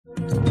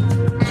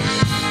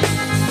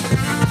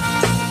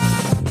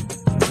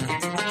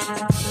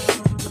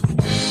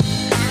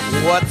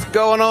What's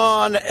going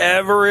on,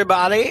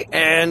 everybody?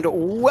 And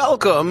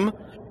welcome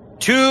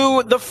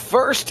to the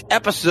first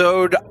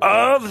episode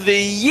of the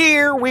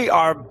year. We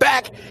are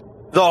back.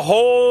 The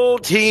whole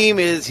team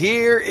is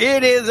here.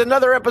 It is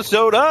another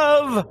episode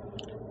of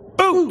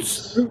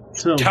Boots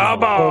to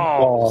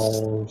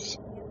Balls.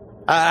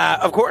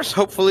 Of course,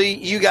 hopefully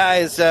you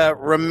guys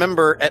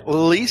remember at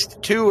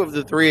least two of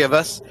the three of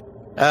us.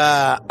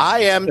 I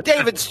am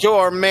David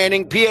Storm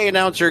Manning, PA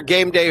announcer,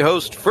 game day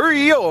host for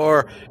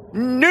your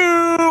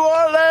New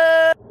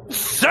Orleans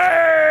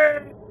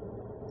Saints.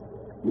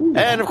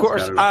 And of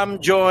course,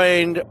 I'm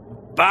joined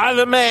by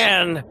the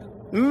man,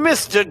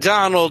 Mr.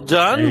 Donald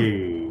Dunn.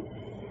 Hey,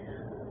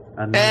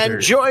 and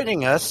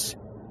joining us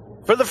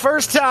for the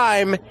first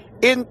time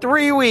in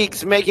 3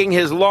 weeks, making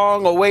his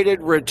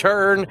long-awaited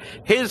return,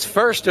 his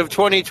first of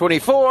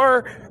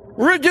 2024,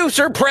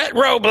 Producer Brett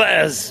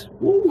Robles.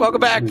 Ooh.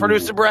 Welcome back,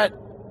 Producer Brett.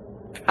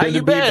 How Good you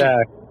to be been?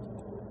 back.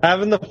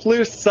 Having the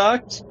flu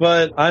sucked,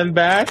 but I'm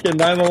back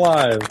and I'm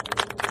alive.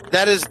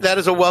 That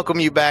is a welcome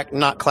you back,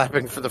 not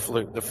clapping for the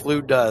flu. The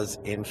flu does,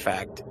 in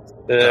fact.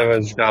 It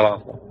was god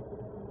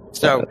awful.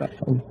 So,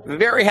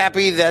 very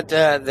happy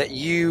that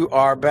you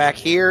are back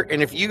here.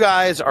 And if you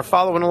guys are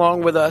following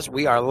along with us,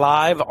 we are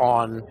live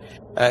on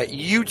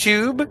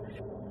YouTube.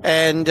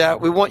 And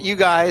we want you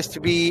guys to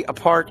be a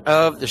part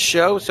of the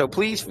show. So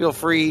please feel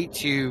free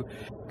to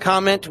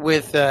comment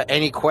with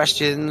any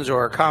questions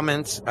or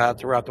comments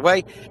throughout the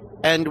way.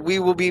 And we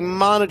will be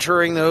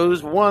monitoring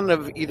those. One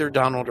of either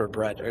Donald or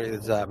Brett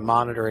is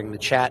monitoring the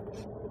chat.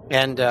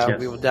 And Yes.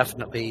 we will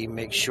definitely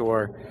make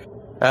sure.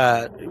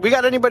 We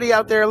got anybody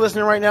out there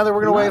listening right now that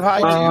we're going to wave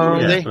hi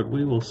to? Yeah, but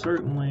we will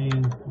certainly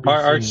be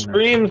Our seeing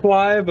stream's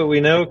live, but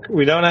we know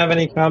we don't have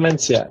any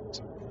comments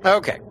yet.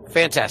 Okay,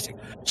 fantastic.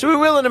 So we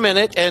will in a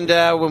minute, and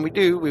when we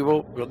do,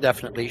 we'll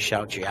definitely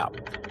shout you out.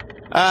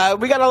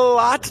 We got a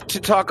lot to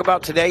talk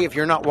about today. If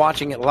you're not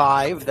watching it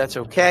live, that's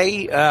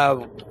okay.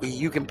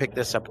 You can pick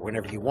this up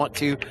whenever you want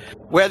to,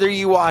 whether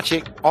you watch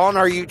it on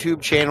our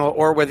YouTube channel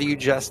or whether you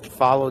just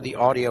follow the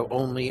audio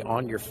only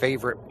on your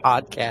favorite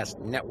podcast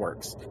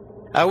networks.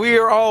 We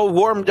are all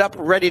warmed up,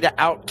 ready to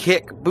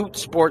outkick boot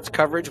sports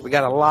coverage. We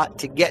got a lot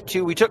to get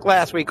to. We took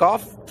last week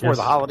off for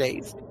the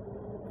holidays.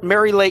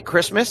 Merry late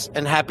Christmas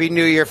and Happy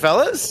New Year,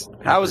 fellas.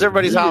 How was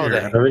everybody's New Year.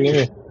 holiday? Happy New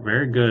Year.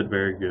 Very good,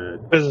 very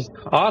good. It was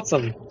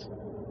awesome.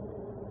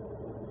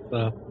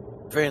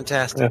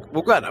 Fantastic.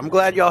 Well, good. I'm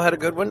glad y'all had a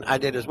good one. I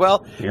did as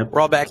well. Yep. We're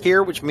all back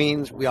here, which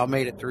means we all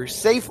made it through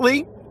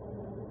safely.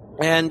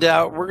 And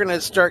we're going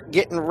to start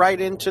getting right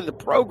into the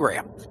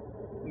program.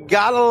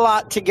 Got a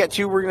lot to get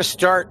to. We're going to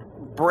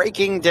start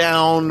breaking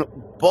down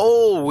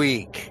bowl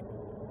week.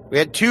 We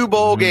had two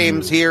bowl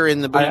games here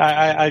in the booth.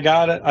 I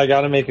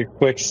gotta make a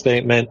quick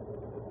statement.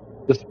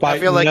 I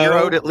feel like you're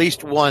owed at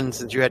least one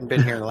since you hadn't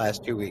been here in the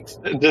last 2 weeks.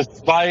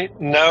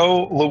 Despite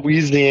no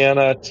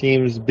Louisiana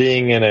teams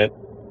being in it,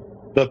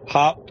 the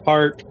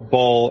Pop-Tart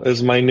Bowl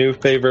is my new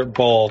favorite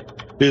bowl.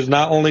 Because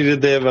not only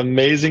did they have an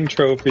amazing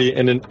trophy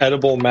and an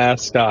edible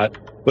mascot,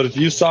 but if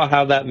you saw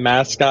how that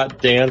mascot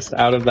danced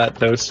out of that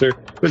toaster,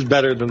 it was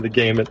better than the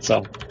game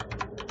itself.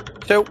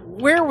 So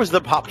where was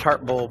the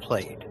Pop-Tart Bowl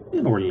played?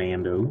 In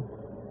Orlando.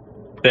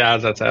 Yeah,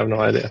 I have no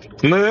idea.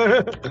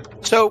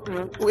 So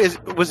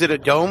was it a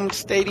domed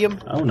stadium?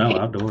 Oh, no,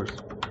 outdoors.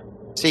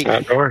 See,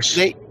 Outdoors.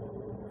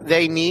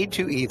 they need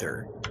to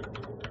either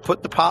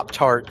put the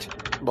Pop-Tart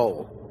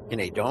Bowl in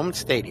a domed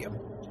stadium,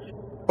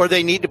 or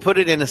they need to put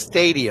it in a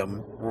stadium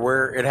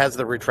where it has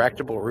the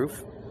retractable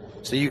roof,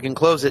 so you can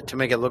close it to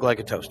make it look like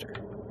a toaster.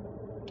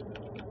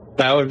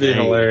 That would be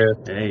hilarious.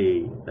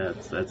 Hey,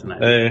 that's an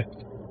idea. Hey.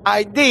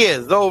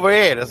 Ideas over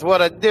here. That's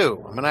what I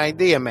do. I'm an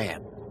idea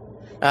man.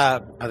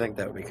 I think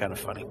that would be kind of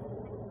funny.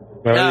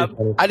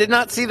 I did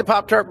not see the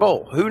Pop-Tart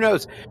Bowl. Who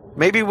knows?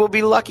 Maybe we'll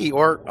be lucky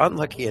or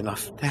unlucky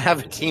enough to have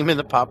a team in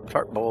the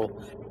Pop-Tart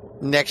Bowl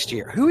next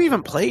year. Who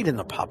even played in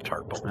the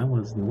Pop-Tart Bowl? That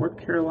was North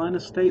Carolina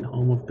State,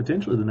 home of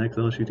potentially the next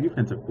LSU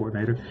defensive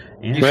coordinator,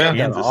 and Yeah.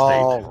 Kansas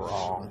All State.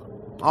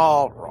 wrong.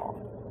 All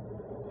wrong.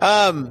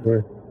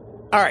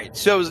 All right.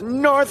 So it was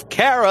North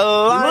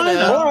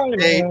Carolina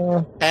State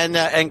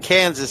and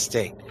Kansas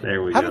State.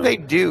 There we How go. did they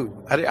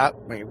do? I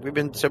mean, we've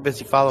been so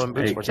busy following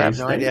boot Hey, sports. I have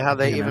no K-State, idea how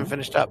they you even know.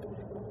 finished up.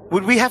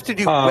 Would we have to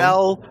do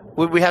well?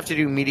 Would we have to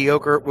do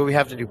mediocre? Would we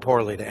have to do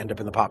poorly to end up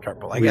in the Pop-Tart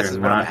Bowl? I we guess are is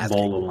what I'm not asking.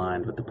 bowl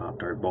aligned with the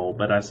Pop-Tart Bowl,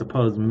 but I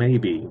suppose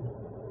maybe.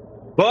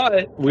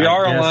 But we I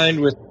are guess.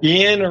 aligned with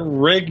Ian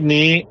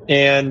Rigney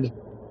and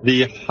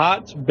the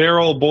Hot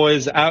Barrel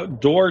Boys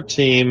outdoor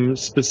team,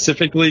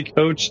 specifically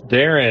Coach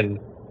Darren.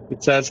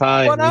 It says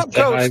hi. What up, He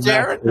said Coach hi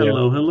back Darren? to you.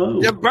 Hello.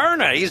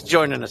 DeBerna, he's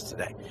joining us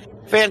today.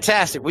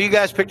 Fantastic. Well, you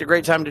guys picked a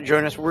great time to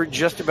join us. We're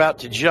just about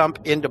to jump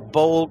into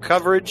bowl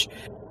coverage.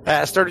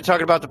 I started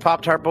talking about the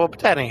Pop-Tart Bowl, but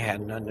that ain't had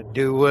nothing to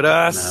do with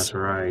us. That's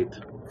right.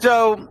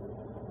 So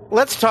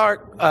let's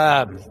start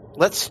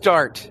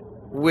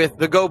with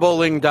the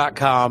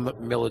GoBowling.com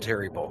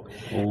Military Bowl.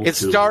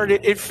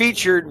 It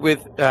featured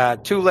with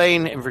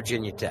Tulane and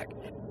Virginia Tech.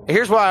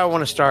 Here's why I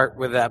want to start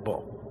with that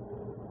bowl.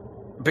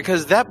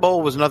 because that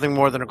bowl was nothing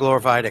more than a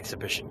glorified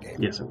exhibition game.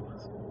 Yes, it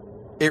was.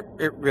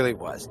 It really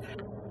was.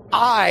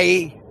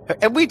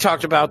 And we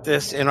talked about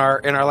this in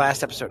our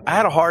last episode. I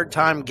had a hard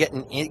time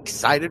getting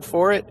excited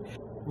for it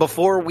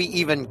before we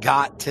even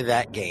got to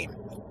that game.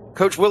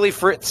 Coach Willie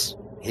Fritz,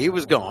 he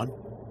was gone.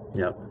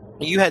 Yep.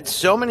 You had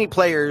so many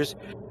players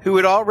who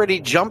had already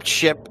jumped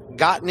ship,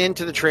 gotten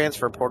into the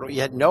transfer portal.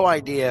 You had no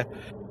idea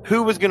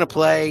who was going to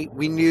play.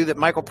 We knew that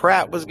Michael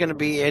Pratt was going to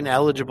be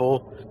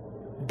ineligible.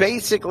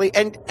 Basically,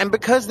 and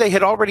because they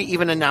had already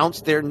even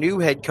announced their new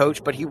head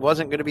coach, but he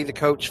wasn't going to be the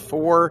coach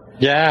for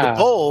the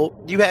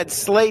bowl, you had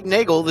Slade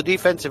Nagel, the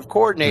defensive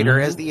coordinator,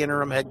 as the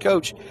interim head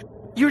coach.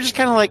 You were just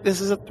kind of like,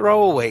 this is a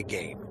throwaway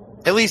game.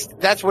 At least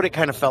that's what it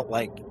kind of felt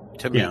like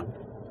to me. Yeah.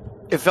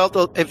 It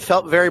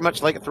felt very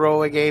much like a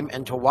throwaway game,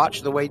 and to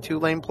watch the way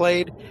Tulane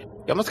played,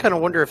 you almost kind of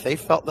wonder if they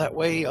felt that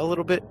way a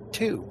little bit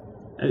too.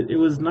 It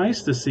was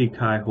nice to see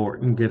Kai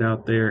Horton get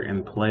out there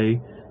and play.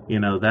 You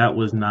know, that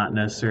was not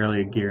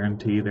necessarily a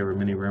guarantee. There were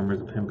many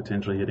rumors of him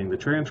potentially hitting the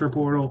transfer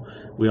portal.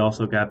 We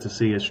also got to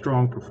see a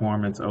strong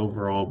performance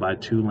overall by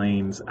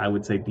Tulane's, I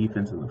would say,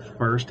 defense in the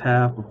first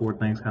half before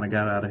things kind of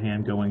got out of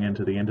hand going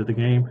into the end of the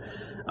game.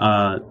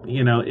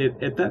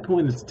 At that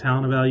point, it's a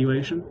talent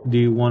evaluation. Do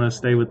you want to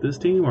stay with this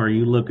team, or are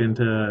you looking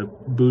to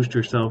boost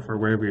yourself for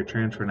wherever you're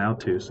transferring out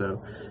to?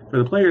 So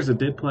for the players that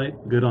did play,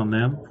 good on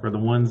them. For the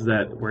ones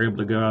that were able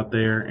to go out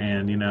there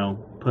and,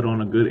 put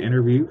on a good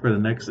interview for the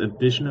next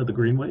edition of the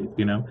Green Wave,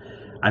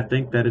 I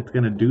think that it's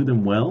going to do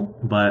them well,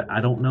 but I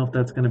don't know if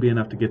that's going to be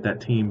enough to get that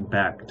team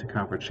back to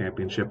conference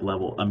championship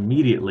level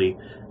immediately.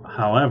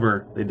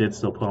 However, they did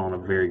still put on a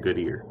very good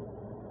year.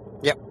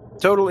 Yep,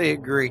 totally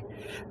agree.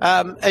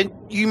 And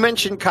you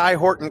mentioned Kai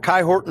Horton.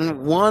 Kai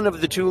Horton, one of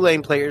the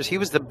Tulane players, he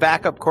was the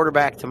backup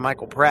quarterback to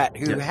Michael Pratt,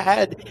 who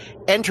had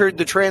entered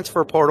the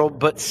transfer portal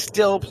but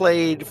still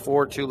played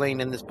for Tulane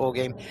in this bowl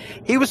game.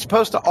 He was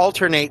supposed to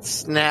alternate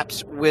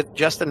snaps with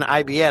Justin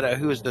Ibieta,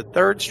 who is the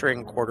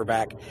third-string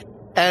quarterback.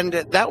 And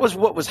that was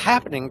what was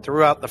happening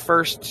throughout the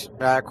first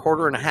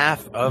quarter and a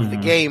half of the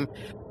game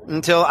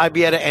until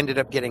Ibieta ended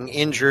up getting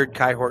injured.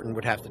 Kai Horton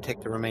would have to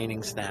take the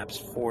remaining snaps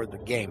for the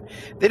game.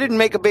 They didn't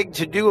make a big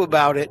to-do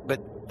about it,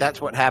 but that's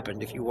what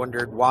happened. If you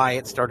wondered why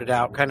it started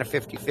out kind of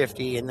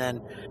 50-50 and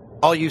then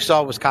all you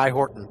saw was Kai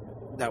Horton,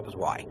 that was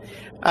why.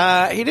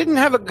 He didn't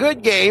have a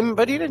good game,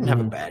 but he didn't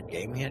have a bad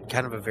game. He had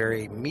kind of a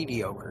very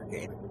mediocre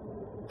game.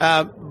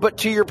 But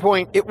to your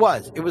point, it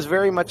was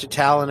very much a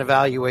talent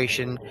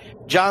evaluation.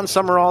 John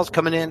Summerall's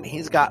coming in.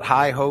 He's got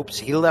high hopes.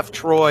 He left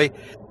Troy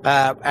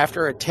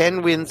after a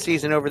 10-win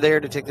season over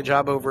there to take the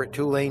job over at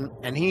Tulane,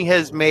 and he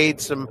has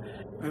made some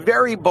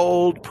very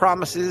bold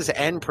promises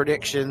and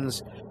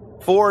predictions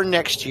for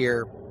next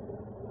year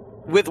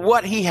with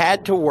what he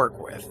had to work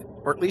with,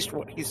 or at least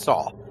what he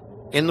saw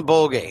in the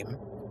bowl game.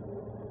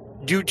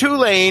 Do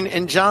Tulane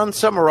and John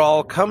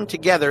Summerall come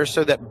together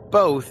so that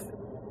both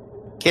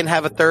can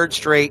have a third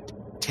straight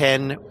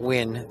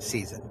 10-win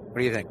season? What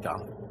do you think,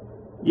 Don?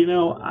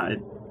 I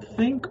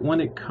think when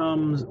it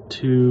comes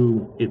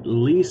to at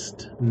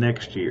least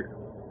next year,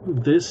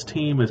 this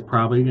team is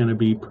probably going to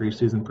be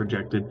preseason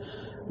projected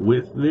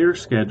with their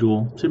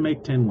schedule to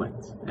make 10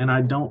 wins. And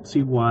I don't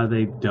see why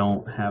they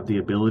don't have the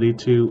ability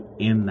to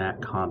in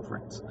that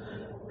conference.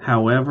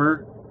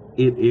 However,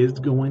 it is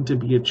going to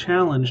be a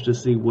challenge to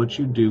see what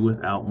you do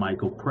without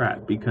Michael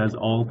Pratt, because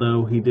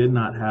although he did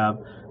not have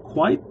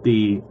quite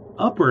the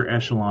upper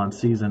echelon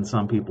season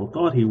some people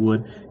thought he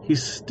would, he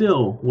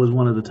still was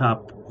one of the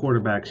top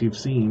quarterbacks you've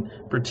seen,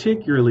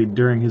 particularly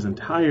during his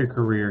entire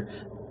career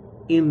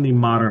in the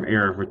modern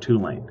era for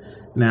Tulane.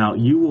 Now,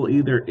 you will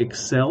either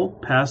excel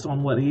past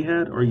on what he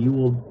had, or you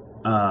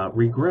will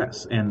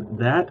regress, and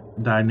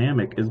that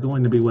dynamic is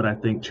going to be what I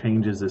think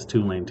changes this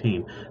Tulane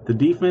team. The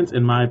defense,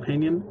 in my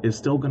opinion, is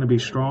still going to be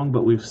strong,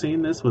 but we've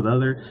seen this with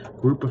other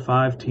Group of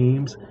 5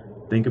 teams.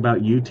 Think about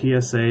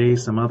UTSA,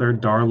 some other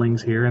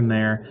darlings here and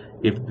there.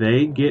 If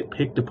they get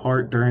picked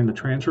apart during the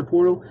transfer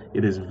portal,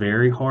 it is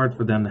very hard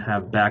for them to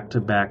have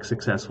back-to-back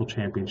successful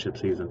championship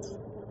seasons.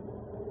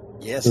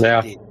 Yes,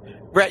 indeed.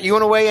 Brett, you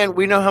want to weigh in?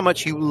 We know how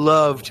much you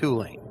love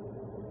Tulane.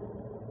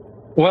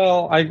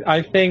 Well,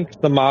 I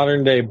think the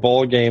modern day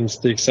bowl games,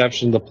 the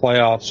exception of the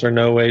playoffs, are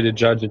no way to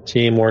judge a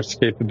team or its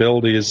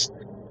capabilities,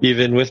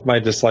 even with my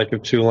dislike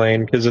of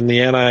Tulane, because in the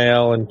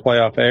NIL and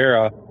playoff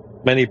era,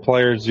 many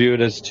players view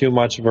it as too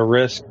much of a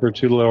risk for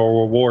too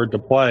little reward to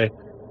play.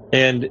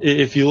 And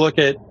if you look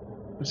at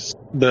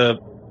the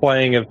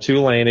playing of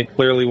Tulane, it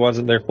clearly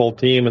wasn't their full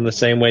team, in the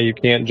same way you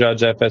can't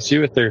judge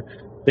FSU if they're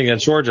thing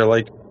against Georgia.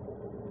 Like,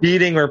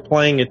 beating or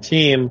playing a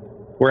team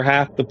where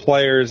half the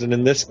players, and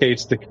in this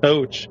case the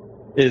coach,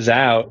 is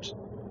out,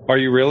 are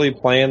you really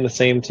playing the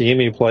same team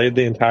you played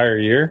the entire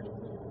year?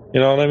 You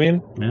know what I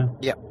mean?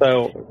 Yeah.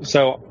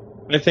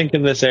 So I think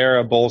in this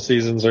era, bowl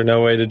seasons are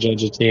no way to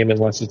judge a team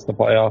unless it's the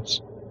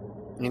playoffs.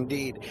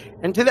 Indeed.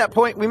 And to that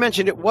point, we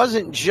mentioned it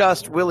wasn't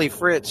just Willie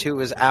Fritz who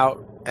was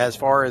out as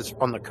far as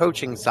on the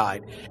coaching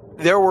side.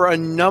 There were a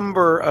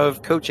number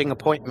of coaching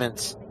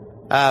appointments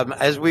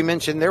As we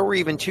mentioned, there were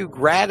even 2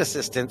 grad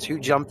assistants who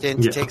jumped in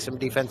to Yeah. take some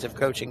defensive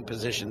coaching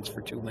positions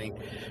for Tulane.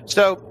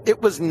 So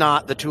it was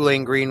not the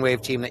Tulane Green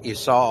Wave team that you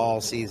saw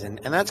all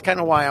season. And that's kind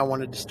of why I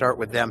wanted to start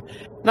with them.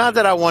 Not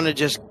that I want to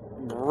just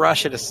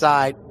brush it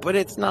aside, but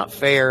it's not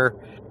fair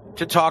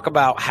to talk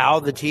about how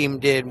the team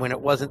did when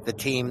it wasn't the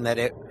team that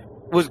it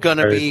was going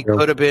to be,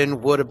 could have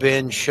been, would have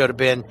been, should have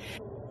been.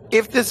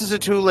 If this is a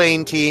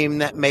Tulane team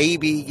that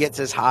maybe gets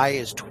as high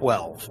as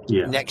 12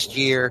 next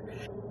year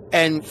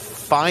and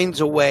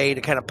finds a way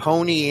to kind of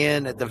pony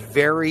in at the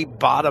very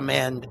bottom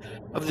end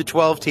of the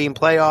 12-team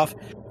playoff,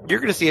 you're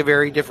going to see a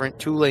very different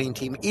Tulane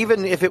team.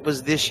 Even if it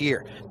was this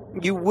year,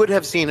 you would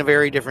have seen a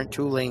very different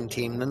Tulane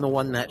team than the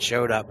one that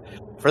showed up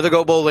for the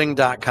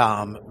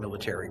GoBowling.com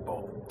Military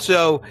Bowl.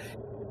 So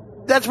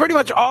that's pretty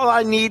much all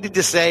I needed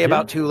to say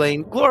about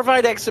Tulane.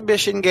 Glorified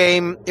exhibition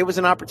game. It was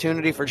an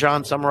opportunity for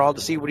John Summerall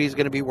to see what he's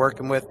going to be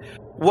working with,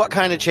 what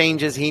kind of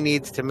changes he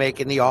needs to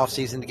make in the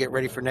offseason to get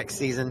ready for next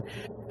season.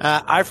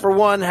 I, for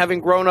one, having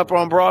grown up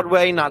on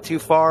Broadway, not too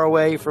far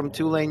away from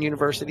Tulane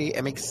University,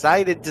 am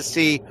excited to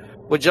see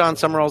what John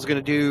Summerall is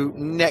going to do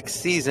next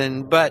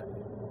season. But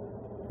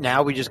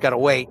now we just got to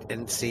wait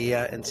and see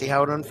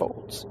how it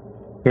unfolds.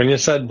 When you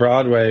said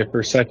Broadway for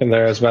a second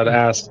there, I was about to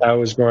ask how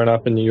was growing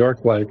up in New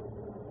York like.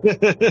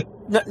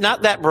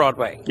 Not that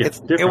Broadway. Yeah, It's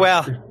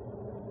different.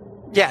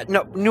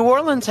 no. New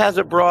Orleans has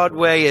a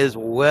Broadway as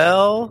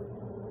well,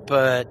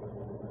 but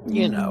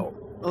a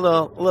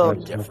little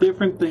different.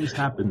 Different things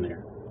happen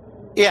there.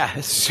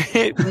 Yeah,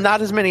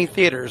 not as many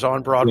theaters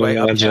on Broadway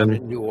uptown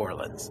in New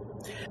Orleans.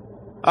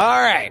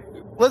 All right,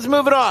 let's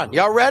move it on.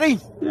 Y'all ready?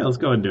 Yeah, let's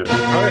go and do it.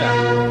 Oh,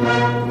 yeah.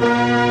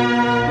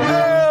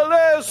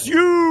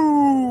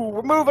 LSU!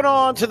 We're moving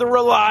on to the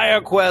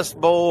ReliaQuest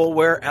Bowl,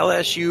 where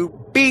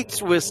LSU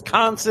beats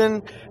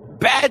Wisconsin,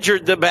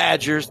 badgered the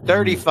Badgers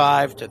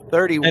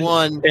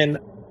 35-31. And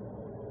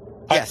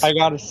yes. I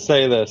got to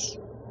say this.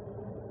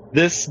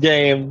 This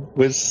game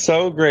was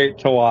so great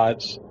to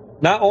watch.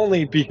 Not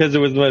only because it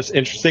was the most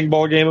interesting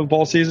bowl game of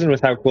bowl season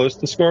with how close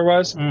the score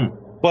was,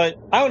 but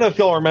I don't know if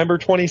y'all remember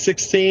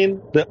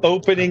 2016, the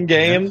opening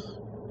game.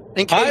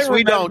 In case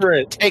we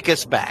don't, take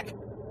us back.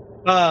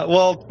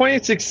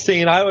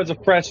 2016, I was a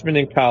freshman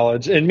in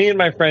college, and me and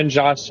my friend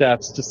Josh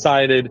Jeffs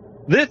decided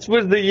this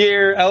was the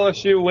year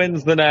LSU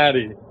wins the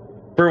Natty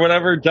for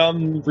whatever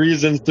dumb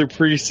reasons through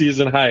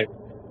preseason hype.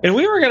 And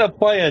we were going to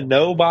play a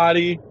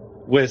nobody,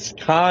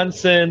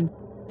 Wisconsin.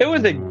 It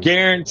was a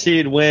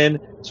guaranteed win.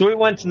 So we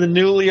went to the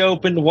newly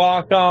opened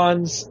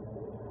walk-ons,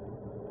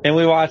 and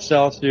we watched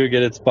LSU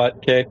get its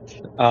butt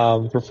kicked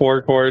for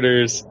 4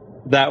 quarters.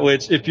 That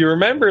which, if you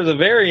remember, the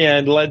very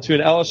end led to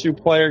an LSU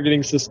player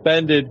getting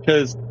suspended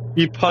because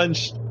he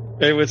punched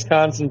a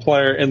Wisconsin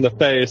player in the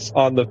face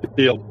on the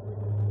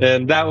field.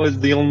 And that was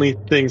the only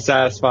thing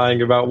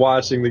satisfying about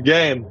watching the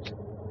game.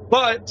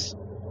 But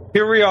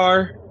here we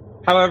are,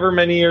 however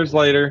many years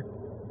later,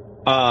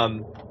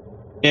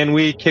 and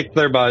we kicked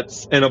their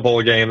butts in a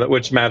bowl game,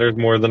 which matters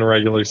more than a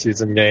regular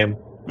season game.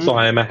 So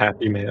I am a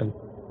happy man.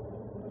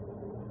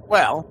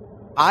 Well,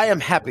 I am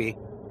happy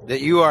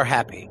that you are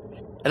happy.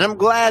 And I'm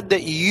glad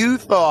that you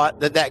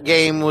thought that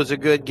game was a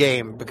good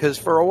game, because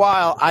for a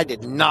while I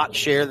did not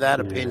share that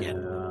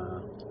opinion.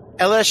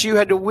 LSU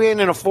had to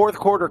win in a fourth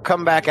quarter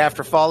comeback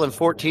after falling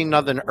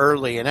 14-0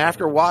 early. And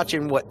after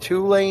watching what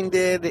Tulane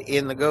did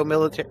in the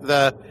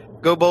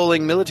Go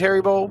Bowling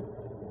Military Bowl,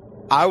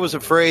 I was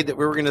afraid that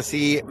we were going to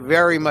see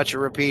very much a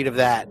repeat of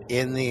that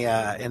in the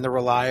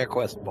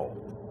ReliaQuest Bowl.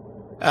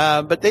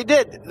 But they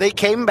did. They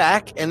came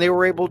back and they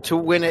were able to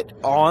win it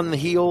on the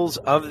heels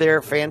of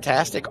their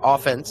fantastic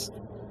offense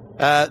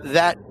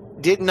that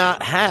did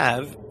not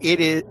have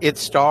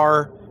its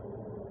star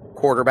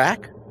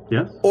quarterback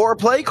or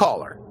play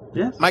caller.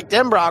 Yes. Mike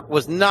Denbrock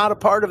was not a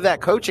part of that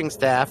coaching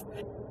staff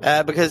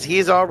because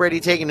he's already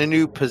taken a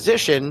new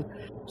position.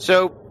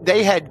 So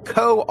they had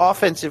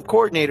co-offensive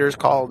coordinators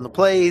calling the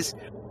plays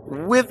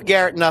with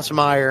Garrett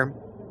Nussmeier.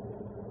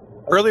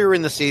 Earlier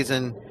in the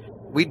season,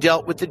 we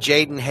dealt with the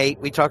Jaden hate.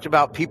 We talked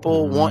about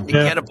people wanting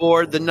to get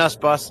aboard the Nuss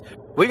bus.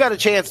 We got a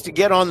chance to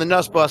get on the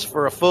Nuss bus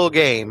for a full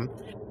game.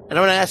 And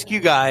I'm going to ask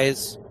you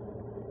guys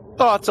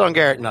thoughts on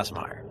Garrett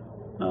Nussmeier.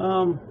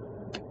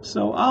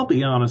 So I'll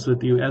be honest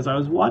with you. As I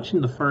was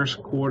watching the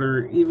first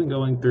quarter, even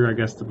going through, I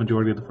guess, the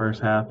majority of the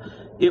first half,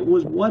 it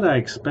was what I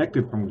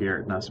expected from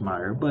Garrett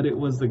Nussmeier. But it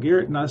was the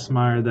Garrett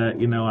Nussmeier that,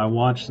 I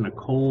watched in a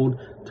cold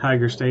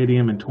Tiger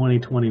Stadium in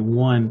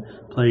 2021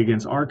 play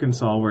against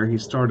Arkansas, where he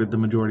started the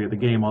majority of the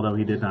game, although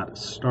he did not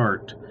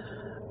start.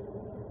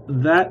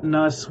 That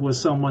Nuss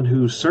was someone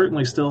who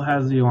certainly still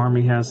has the arm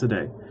he has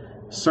today.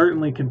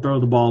 Certainly can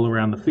throw the ball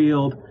around the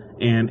field,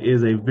 and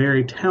is a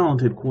very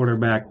talented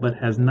quarterback, but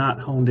has not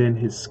honed in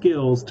his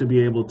skills to be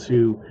able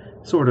to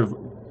sort of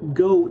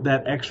go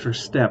that extra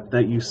step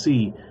that you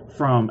see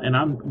from, and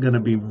I'm going to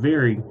be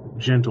very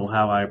gentle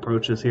how I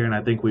approach this here, and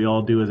I think we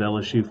all do as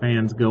LSU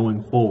fans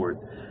going forward.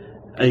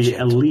 a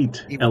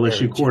elite Even LSU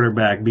very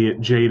quarterback, be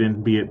it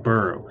Jaden, be it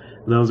Burrow.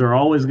 Those are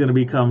always going to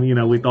become,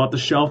 we thought the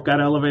shelf got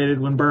elevated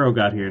when Burrow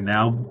got here.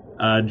 Now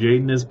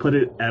Jaden has put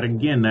it at,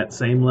 again, that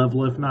same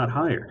level, if not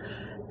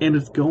higher. And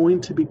it's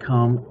going to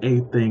become a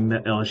thing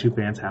that LSU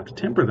fans have to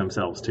temper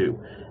themselves to.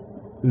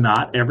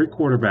 Not every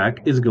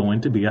quarterback is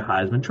going to be a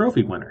Heisman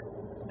Trophy winner.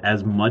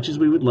 As much as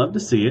we would love to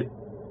see it,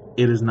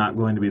 it is not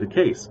going to be the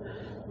case.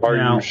 Are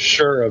Now, you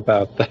sure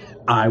about that?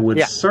 I would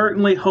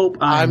certainly hope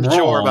I'm wrong,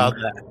 sure about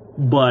that.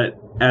 But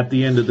at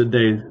the end of the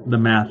day, the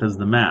math is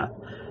the math.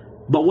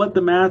 But what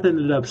the math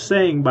ended up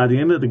saying by the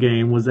end of the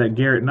game was that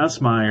Garrett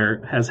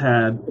Nussmeier has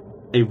had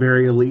a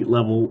very elite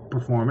level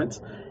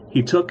performance.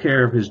 He took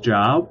care of his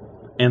job,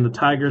 and the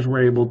Tigers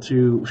were able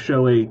to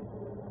show a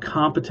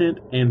competent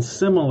and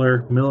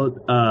similar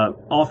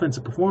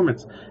offensive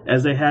performance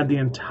as they had the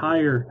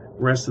entire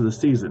rest of the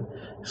season,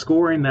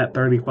 scoring that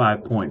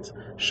 35 points,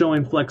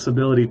 showing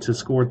flexibility to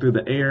score through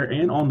the air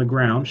and on the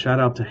ground. Shout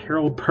out to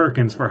Harold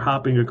Perkins for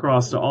hopping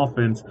across the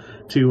offense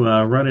to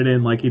run it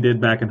in like he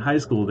did back in high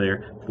school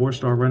there.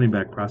 4-star running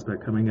back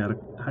prospect coming out of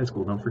high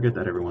school. Don't forget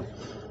that, everyone.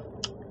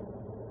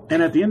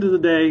 And at the end of the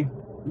day,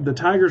 the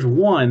Tigers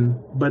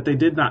won, but they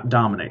did not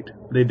dominate.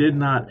 They did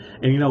not,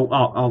 and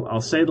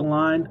I'll say the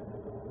line,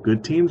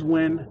 good teams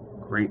win,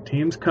 great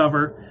teams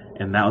cover,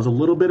 and that was a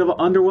little bit of an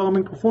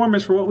underwhelming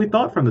performance for what we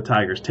thought from the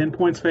Tigers. 10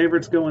 points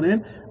favorites going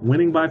in,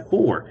 winning by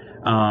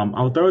 4.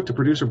 I'll throw it to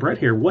producer Brett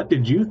here. What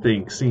did you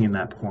think seeing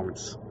that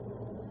performance?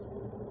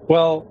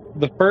 Well,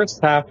 the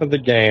first half of the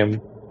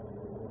game,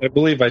 I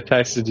believe I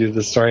texted you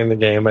this during the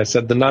game. I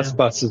said the Nuss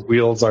Bus's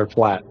wheels are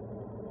flat.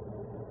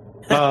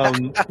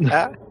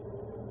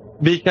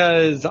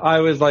 Because I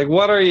was like,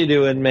 what are you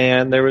doing,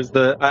 man? There was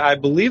I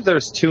believe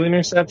there's 2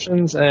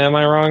 interceptions. Am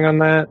I wrong on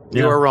that?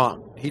 You are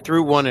wrong. He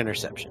threw 1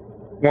 interception.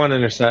 1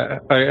 interception.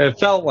 It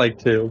felt like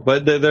 2,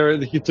 but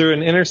he threw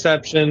an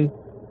interception.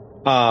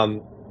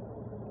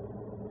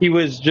 He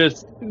was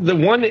just, the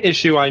one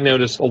issue I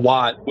noticed a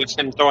lot was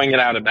him throwing it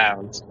out of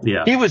bounds.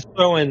 Yeah. He was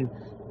throwing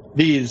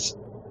these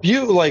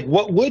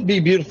what would be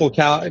beautiful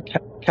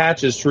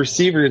catches to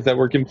receivers that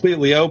were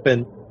completely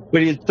open,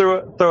 but he'd throw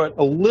it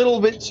a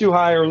little bit too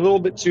high or a little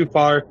bit too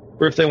far,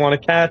 or if they want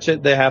to catch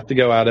it, they have to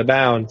go out of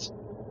bounds.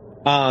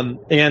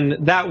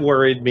 And that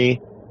worried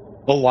me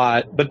a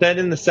lot. But then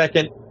in the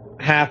second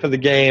half of the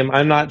game,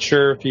 I'm not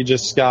sure if he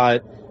just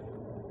got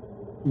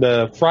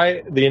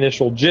the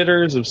initial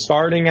jitters of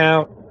starting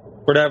out,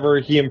 whatever.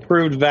 He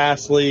improved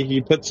vastly.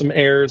 He put some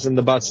airs in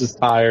the bus's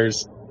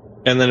tires,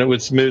 and then it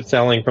was smooth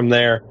sailing from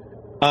there.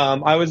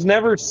 I was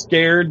never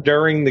scared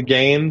during the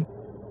game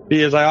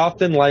because I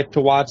often like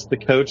to watch the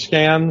coach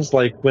cams,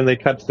 like when they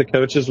cut to the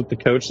coaches, what the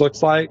coach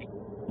looks like.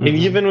 Mm-hmm. And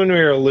even when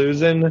we were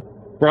losing,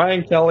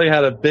 Brian Kelly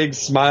had a big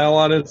smile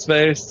on his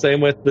face. Same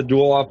with the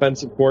dual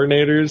offensive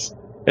coordinators.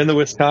 And the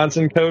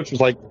Wisconsin coach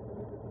was like,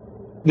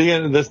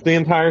 the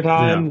entire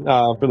time,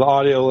 for the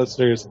audio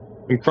listeners,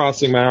 I'm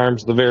crossing my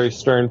arms with a very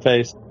stern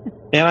face.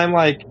 And I'm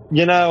like,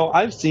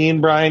 I've seen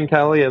Brian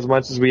Kelly, as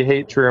much as we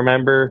hate to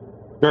remember,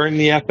 during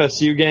the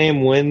FSU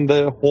game when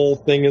the whole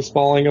thing is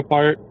falling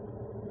apart.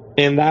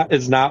 And that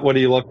is not what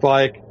he looked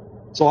like.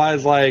 So I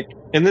was like,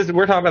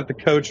 we're talking about the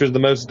coach who's the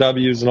most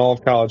W's in all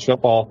of college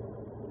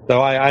football.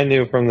 So I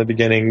knew from the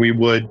beginning we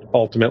would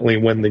ultimately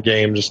win the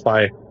game just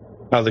by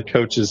how the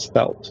coaches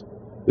felt.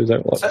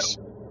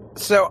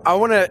 So I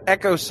want to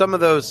echo some of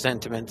those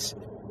sentiments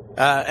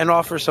and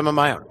offer some of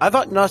my own. I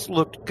thought Nuss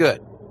looked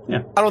good.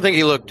 Yeah. I don't think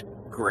he looked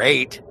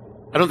great.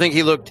 I don't think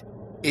he looked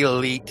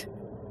elite.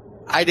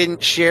 I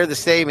didn't share the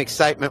same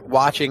excitement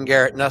watching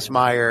Garrett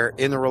Nussmeier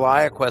in the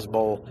ReliaQuest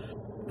Bowl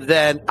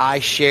that I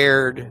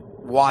shared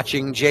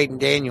watching Jaden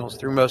Daniels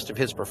through most of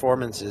his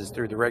performances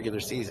through the regular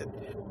season.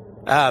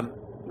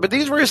 But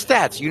these were his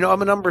stats.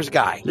 I'm a numbers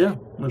guy. Yeah.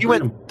 He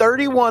went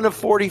 31 of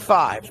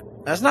 45.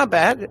 That's not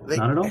bad. They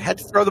not at all. had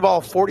to throw the ball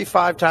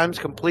 45 times,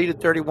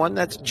 completed 31.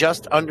 That's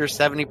just under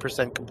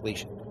 70%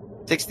 completion.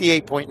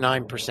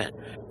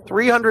 68.9%.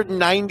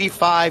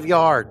 395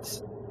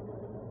 yards.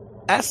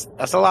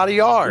 That's a lot of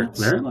yards.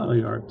 Very lot of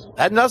yards.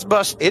 That Nuss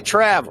bus, it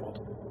traveled.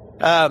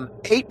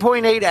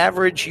 8.8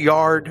 average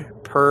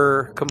yard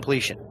per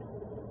completion.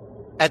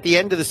 At the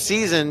end of the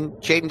season,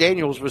 Jaden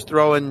Daniels was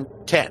throwing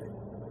 10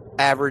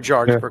 average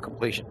yards per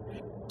completion.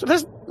 So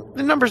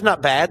the number's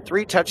not bad.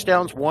 3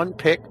 touchdowns, 1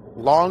 pick,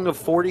 long of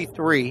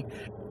 43,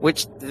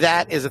 which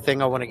that is a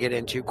thing I want to get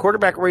into.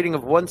 Quarterback rating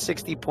of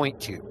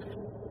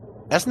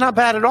 160.2. That's not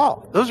bad at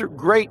all. Those are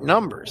great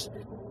numbers.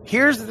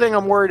 Here's the thing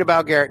I'm worried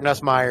about Garrett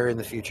Nussmeier in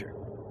the future.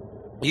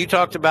 You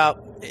talked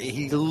about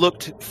he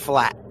looked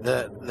flat.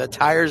 The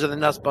tires of the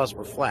Nuss bus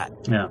were flat.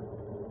 Yeah.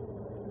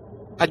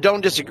 I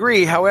don't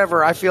disagree.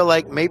 However, I feel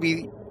like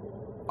maybe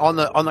on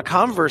the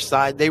converse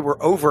side, they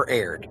were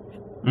over-aired.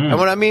 And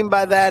what I mean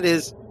by that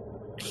is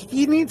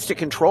he needs to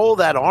control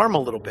that arm a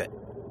little bit.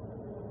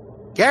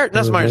 Garrett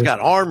Nussmeier's got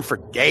arm for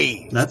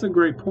days. That's a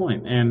great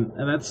point. And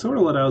that's sort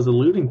of what I was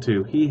alluding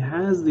to. He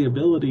has the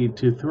ability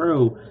to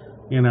throw,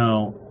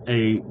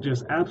 a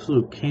just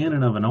absolute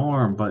cannon of an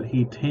arm, but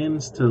he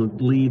tends to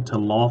lead to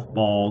loft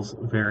balls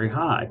very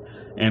high.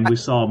 And we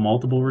saw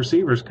multiple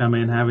receivers come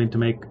in having to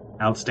make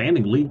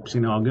outstanding leaps.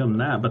 I'll give them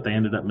that, but they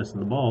ended up missing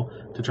the ball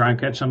to try and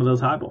catch some of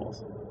those high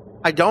balls.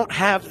 I don't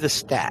have the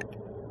stat,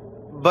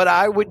 but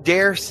I would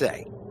dare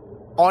say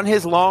on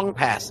his long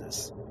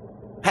passes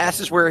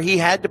where he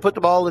had to put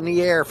the ball in the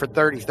air for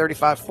 30,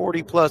 35,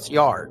 40 plus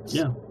yards.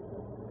 Yeah.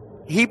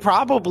 He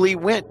probably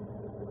went,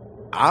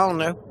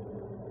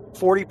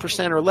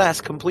 40% or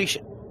less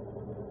completion.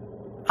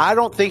 I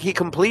don't think he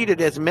completed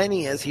as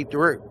many as he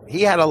threw.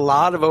 He had a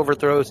lot of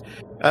overthrows.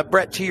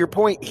 Brett, to your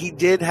point, he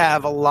did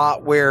have a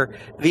lot where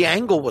the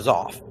angle was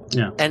off.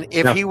 Yeah. And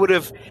if he would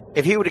have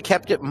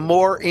kept it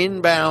more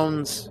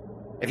inbounds,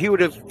 if he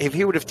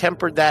would have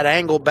tempered that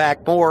angle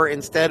back more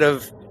instead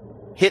of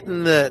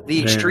hitting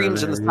the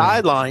extremes and the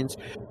sidelines,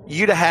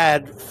 you'd have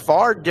had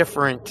far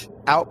different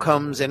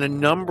outcomes in a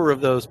number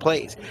of those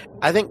plays.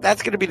 I think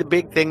that's going to be the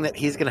big thing that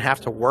he's going to have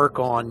to work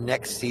on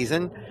next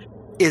season,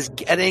 is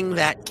getting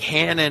that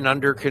cannon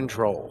under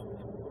control.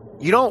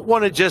 You don't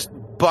want to just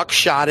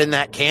buckshot in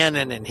that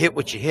cannon and hit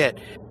what you hit.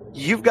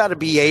 You've got to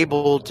be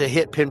able to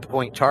hit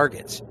pinpoint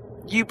targets.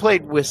 You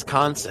played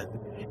Wisconsin,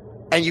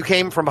 and you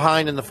came from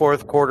behind in the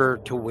fourth quarter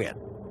to win.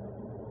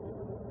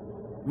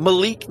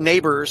 Malik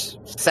Neighbors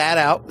sat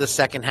out the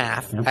second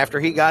half. Yep. After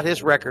he got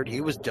his record,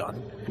 he was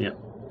done. Yep.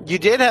 You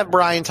did have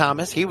Brian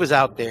Thomas. He was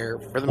out there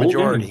for the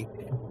majority.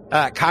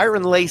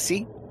 Kyron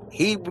Lacey,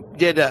 he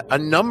did a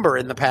number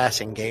in the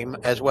passing game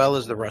as well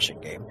as the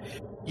rushing game.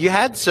 You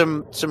had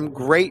some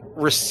great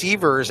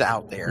receivers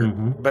out there,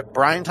 but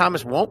Brian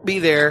Thomas won't be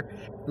there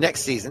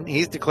next season.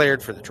 He's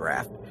declared for the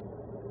draft.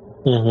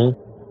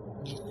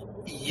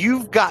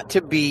 You've got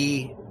to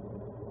be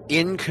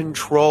in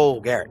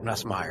control, Garrett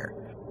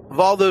Nussmeier, of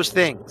all those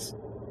things.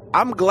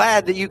 I'm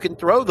glad that you can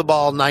throw the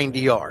ball 90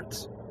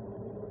 yards,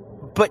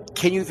 but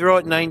can you throw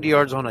it 90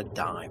 yards on a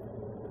dime?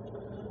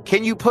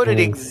 Can you put it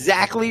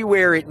exactly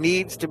where it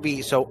needs to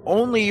be so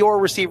only your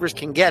receivers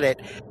can get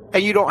it,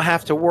 and you don't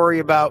have to worry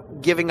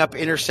about giving up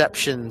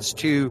interceptions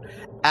to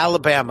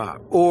Alabama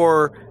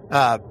or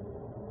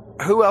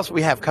who else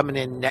we have coming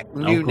in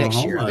new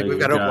next year? I think we've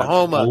got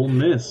Oklahoma. Ole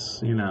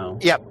Miss,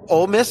 Yep,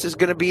 Ole Miss is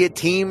going to be a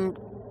team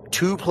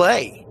to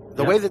play.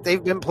 The way that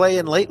they've been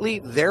playing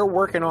lately, they're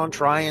working on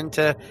trying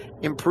to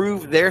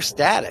improve their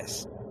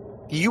status.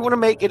 You want to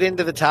make it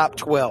into the top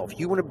 12.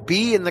 You want to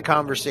be in the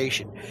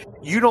conversation.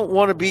 You don't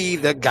want to be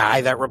the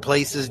guy that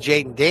replaces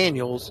Jaden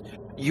Daniels.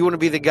 You want to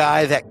be the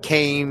guy that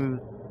Jaden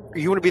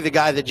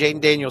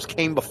Daniels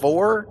came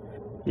before.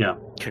 Yeah.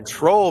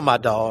 Control, my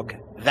dog.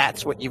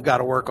 That's what you've got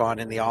to work on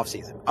in the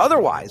offseason.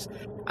 Otherwise,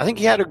 I think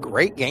he had a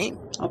great game.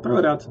 I'll throw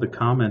it out to the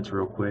comments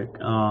real quick.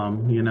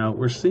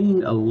 We're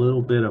seeing a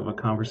little bit of a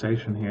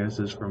conversation here. This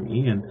is from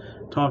Ian,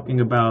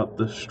 talking about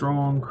the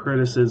strong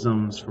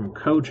criticisms from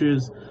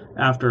coaches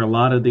after a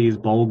lot of these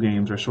bowl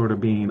games are sort of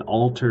being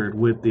altered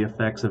with the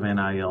effects of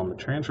NIL and the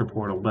transfer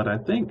portal. But I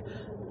think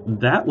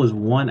that was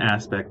one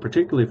aspect,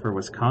 particularly for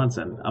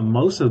Wisconsin.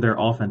 Most of their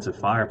offensive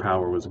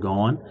firepower was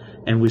gone,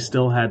 and we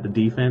still had the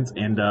defense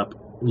end up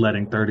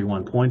letting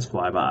 31 points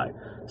fly by.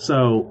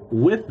 So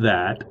with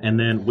that, and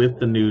then with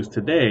the news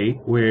today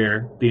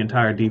where the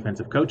entire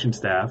defensive coaching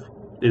staff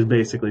is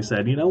basically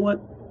said, you know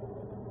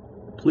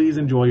what, please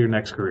enjoy your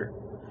next career.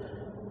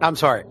 I'm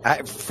sorry.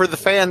 For the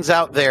fans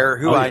out there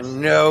who I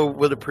know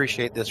would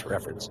appreciate this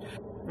reference,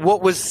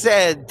 what was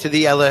said to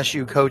the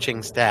LSU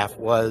coaching staff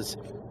was,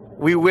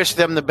 we wish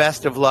them the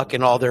best of luck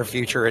in all their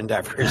future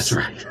endeavors. That's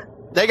right.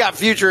 They got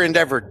future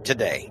endeavored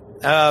today.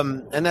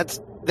 And that's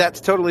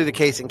totally the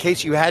case. In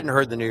case you hadn't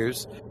heard the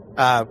news,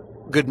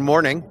 good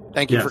morning.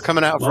 Thank you for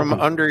coming out from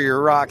under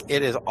your rock.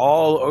 It is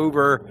all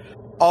over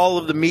all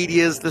of the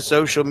medias, the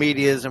social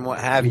medias, and what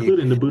have you.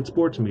 Including the Boot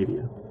Sports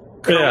media.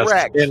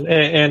 Correct. Yes.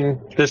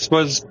 And this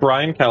was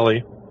Brian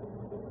Kelly.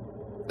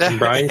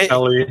 Brian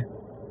Kelly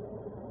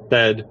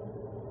said,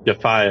 "You're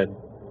fired."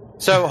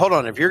 So hold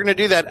on. If you're going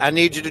to do that, I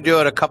need you to do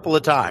it a couple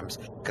of times,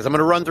 because I'm going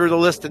to run through the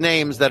list of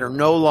names that are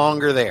no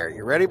longer there.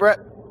 You ready,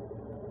 Brett?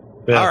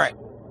 Yes. All right.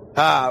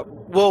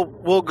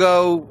 We'll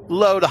go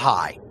low to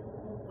high.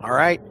 All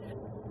right.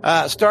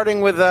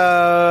 Starting with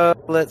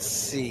let's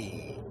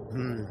see.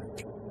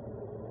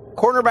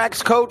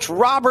 Cornerbacks coach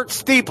Robert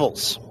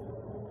Steeples.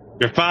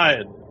 You're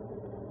fired.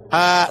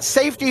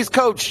 Safeties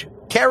coach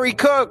Kerry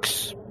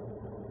Cooks.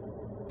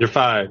 You're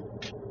fired.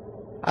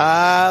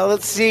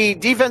 Let's see.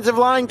 Defensive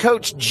line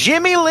coach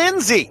Jimmy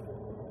Lindsay.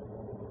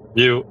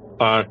 You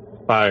are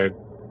fired.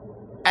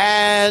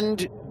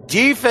 And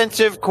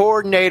defensive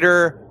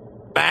coordinator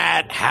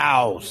Matt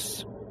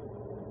House.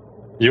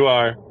 You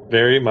are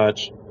very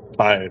much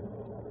fired.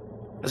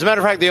 As a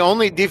matter of fact, the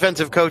only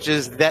defensive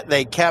coaches that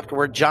they kept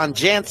were John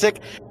Jancic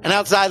and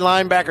outside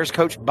linebackers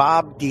coach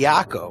Bob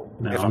Diaco.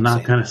 No, I'm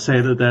not going to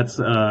say that that's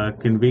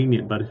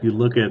convenient, but if you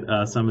look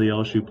at some of the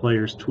LSU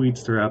players'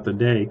 tweets throughout the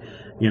day,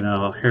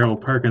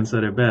 Harold Perkins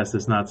said it best,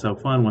 it's not so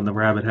fun when the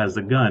rabbit has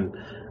the gun.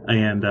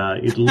 And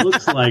it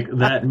looks like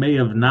that may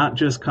have not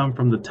just come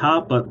from the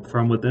top, but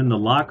from within the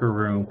locker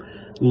room.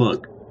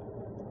 Look,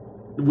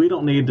 we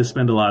don't need to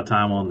spend a lot of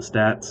time on the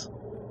stats.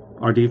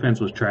 Our defense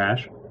was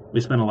trash.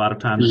 We spent a lot of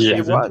time this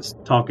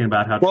season talking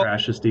about how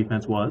trash this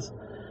defense was.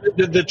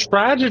 The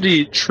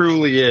tragedy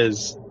truly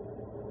is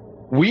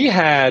we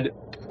had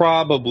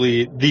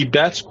probably the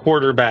best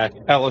quarterback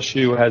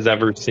LSU has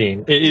ever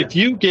seen. If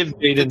you give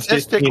Jayden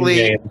 15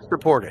 games,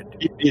 reported,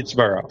 it's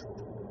Burrow.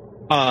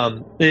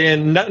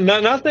 And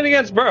nothing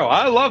against Burrow.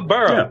 I love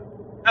Burrow. Yeah.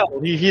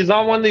 Hell, he's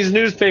on one of these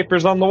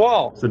newspapers on the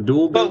wall. It's a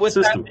dual but with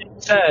system. That being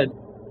said,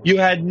 you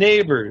had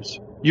Neighbors,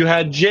 you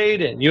had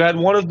Jayden, you had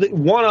one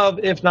of,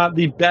 if not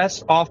the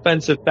best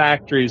offensive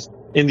factories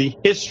in the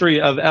history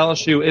of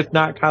LSU, if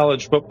not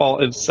college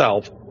football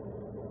itself.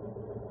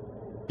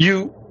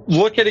 You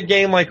look at a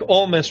game like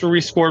Ole Miss where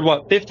we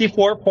scored,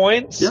 54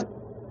 points? Yep.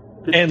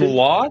 And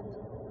lost?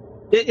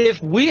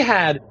 If we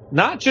had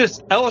not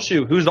just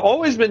LSU, who's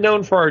always been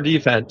known for our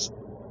defense,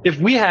 if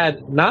we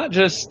had not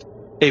just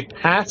a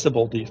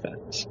passable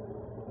defense,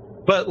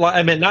 but not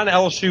an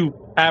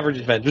LSU average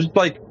defense, just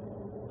like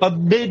a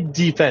mid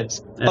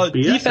defense, a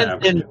defense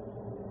average. In,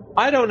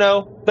 I don't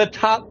know, the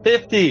top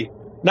 50.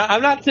 Now,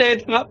 I'm not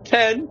saying top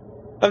 10.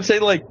 I'm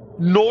saying like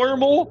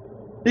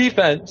normal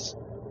defense.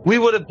 We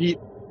would have beat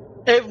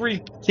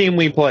every team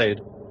we played.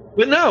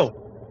 But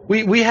no,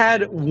 we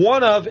had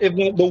one of, if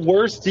not the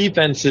worst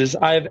defenses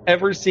I've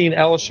ever seen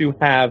LSU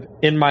have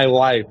in my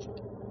life.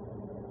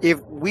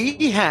 If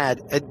we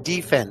had a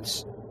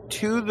defense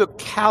to the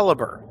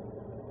caliber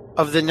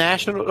of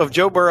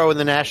Joe Burrow in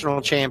the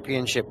national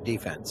championship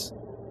defense,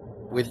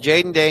 with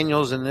Jayden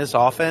Daniels in this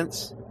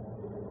offense,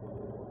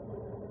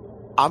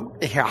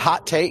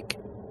 hot take,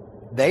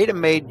 they'd have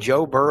made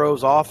Joe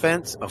Burrow's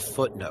offense a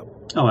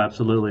footnote. Oh,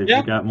 absolutely. If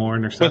you got more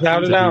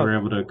interceptions, if you were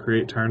able to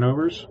create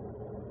turnovers.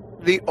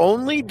 The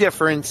only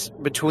difference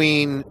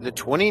between the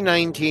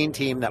 2019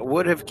 team that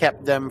would have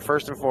kept them,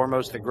 first and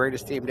foremost, the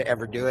greatest team to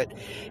ever do it,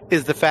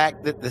 is the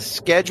fact that the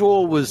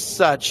schedule was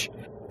such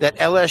that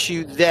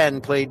LSU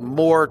then played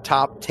more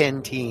top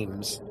 10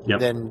 teams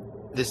than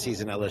this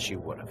season LSU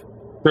would have.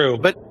 True.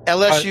 But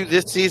LSU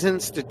this season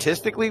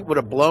statistically would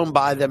have blown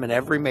by them in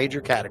every major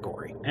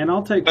category. And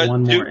I'll take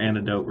one more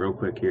anecdote real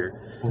quick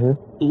here.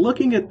 Mm-hmm.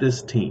 Looking at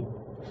this team,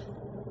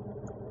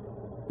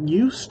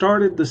 you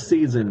started the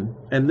season,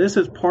 and this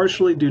is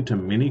partially due to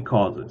many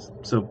causes,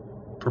 so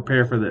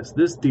prepare for this.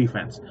 This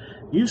defense,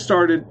 you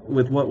started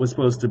with what was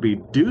supposed to be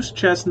Deuce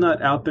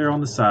Chestnut out there on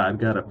the side,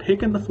 got a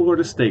pick in the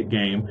Florida State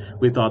game.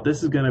 We thought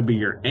this is going to be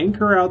your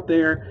anchor out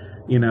there,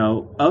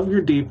 of your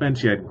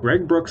defense. You had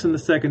Greg Brooks in the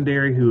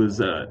secondary, who is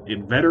a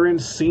veteran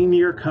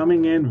senior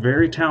coming in,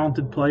 very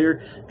talented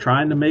player,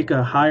 trying to make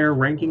a higher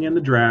ranking in the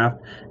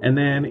draft. And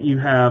then you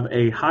have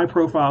a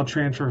high-profile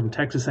transfer from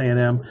Texas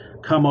A&M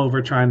come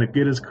over trying to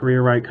get his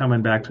career right,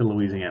 coming back to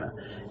Louisiana.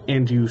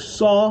 And you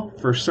saw,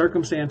 for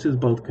circumstances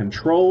both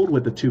controlled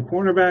with the two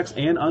cornerbacks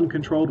and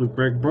uncontrolled with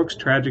Greg Brooks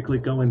tragically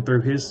going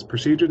through his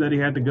procedure that he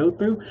had to go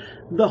through,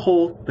 the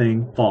whole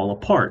thing fall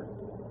apart.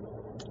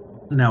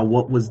 Now,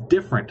 what was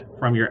different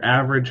from your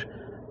average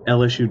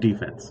LSU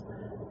defense?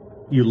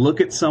 You look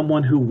at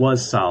someone who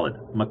was solid,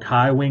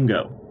 Mekhi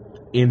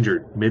Wingo,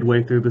 injured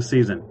midway through the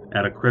season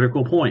at a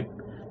critical point.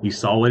 You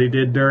saw what he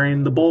did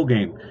during the bowl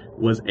game,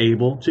 was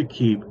able to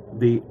keep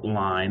the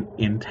line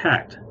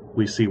intact.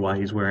 We see why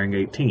he's wearing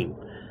 18.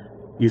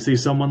 You see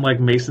someone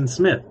like Mason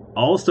Smith,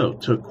 also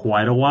took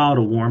quite a while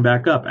to warm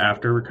back up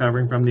after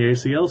recovering from the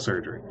ACL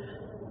surgery.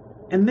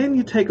 And then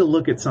you take a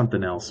look at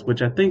something else,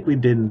 which I think we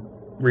didn't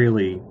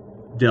really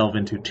delve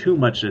into too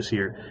much this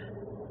year.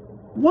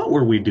 What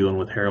were we doing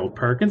with Harold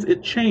Perkins?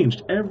 It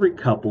changed every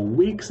couple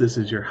weeks. This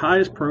is your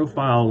highest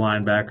profile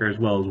linebacker, as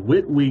well as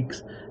Whit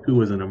Weeks, who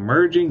was an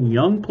emerging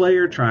young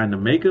player trying to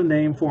make a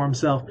name for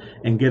himself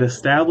and get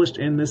established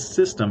in this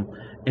system,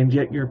 and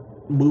yet you're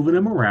moving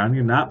him around.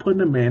 You're not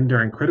putting him in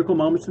during critical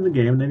moments in the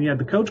game. And then you had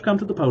the coach come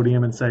to the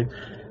podium and say,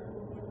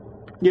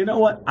 you know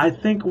what? I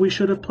think we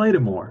should have played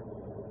him more.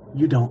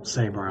 You don't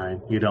say,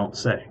 Brian. You don't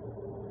say.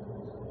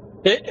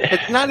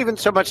 It's not even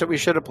so much that we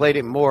should have played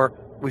him more.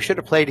 We should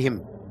have played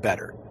him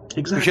better.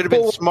 Exactly. We should have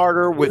been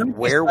smarter with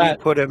where we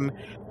put him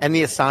and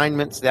the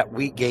assignments that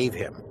we gave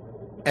him.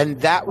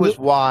 And that was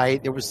why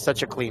there was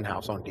such a clean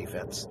house on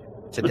defense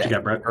today. What you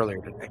got, Brett?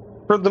 Earlier today.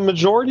 For the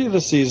majority of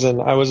the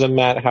season, I was a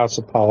Matt House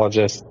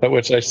apologist, at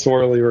which I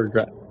sorely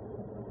regret.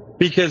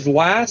 Because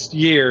last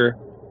year,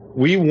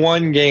 we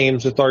won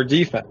games with our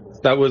defense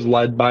that was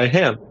led by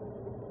him.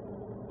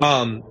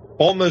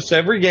 Almost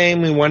every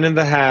game we went in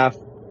the half,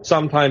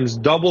 sometimes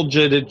double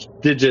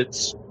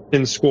digits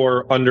in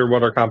score under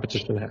what our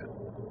competition had.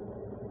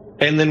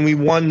 And then we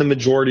won the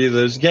majority of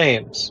those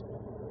games.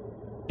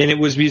 And it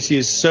was because he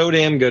is so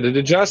damn good at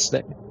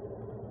adjusting.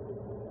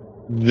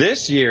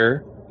 This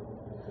year,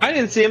 I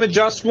didn't see him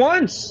adjust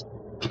once.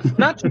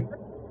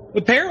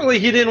 Apparently,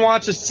 he didn't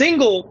watch a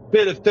single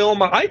bit of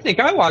film. I think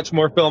I watched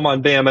more film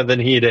on Bama than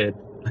he did.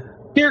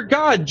 Dear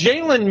God,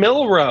 Jalen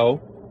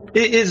Milroe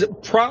is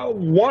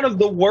one of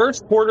the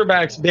worst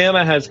quarterbacks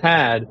Bama has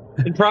had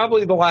in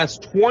probably the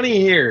last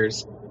 20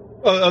 years.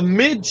 A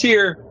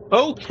mid-tier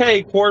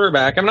okay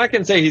quarterback. I'm not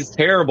going to say he's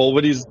terrible,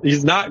 but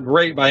he's not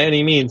great by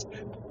any means.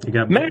 He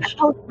got Matt benched.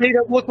 House made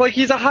it look like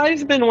he's a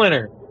Heisman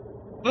winner.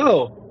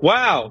 Oh,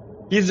 wow.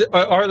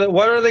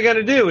 What are they going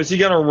to do? Is he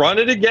going to run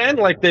it again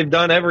like they've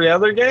done every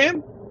other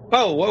game?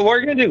 Oh, what are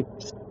you going to do?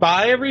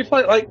 Spy every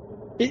play? Like,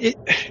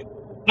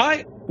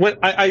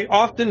 I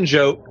often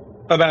joke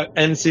about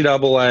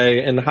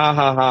NCAA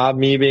and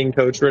me being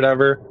coach or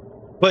whatever,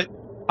 but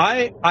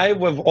I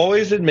have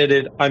always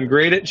admitted I'm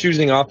great at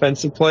choosing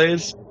offensive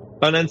plays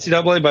on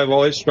NCAA, but I've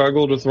always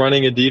struggled with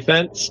running a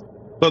defense.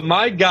 But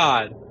my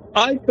God,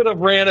 I could have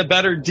ran a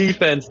better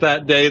defense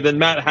that day than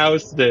Matt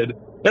House did.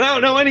 And I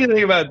don't know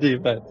anything about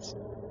defense.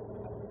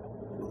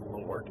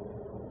 Lord.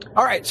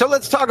 All right, so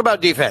let's talk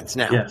about defense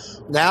now.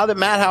 Yes. Now that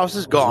Matt House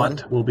is gone,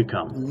 What will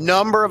become?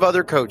 number of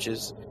other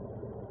coaches.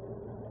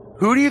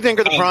 Who do you think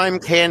are the prime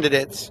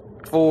candidates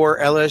for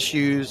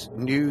LSU's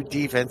new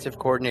defensive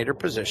coordinator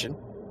position?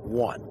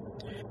 One.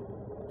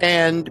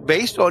 And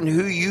based on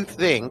who you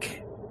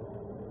think,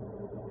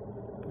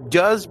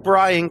 does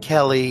Brian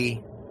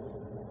Kelly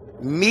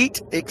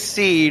meet,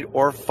 exceed,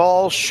 or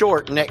fall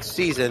short next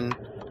season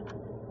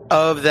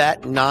of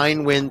that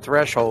 9-win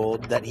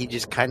threshold that he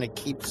just kind of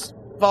keeps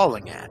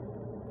falling at?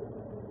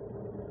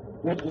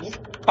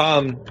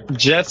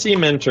 Jesse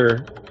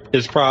Minter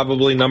is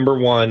probably number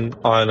one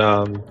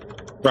on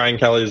Brian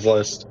Kelly's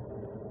list.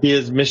 He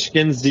is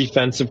Michigan's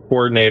defensive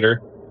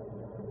coordinator.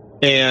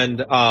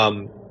 And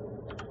I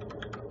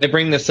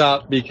bring this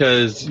up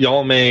because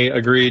y'all may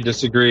agree,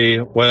 disagree,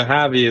 what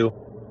have you,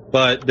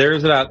 but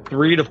there's about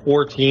 3 to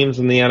 4 teams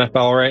in the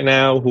NFL right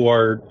now who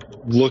are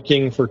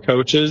looking for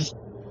coaches.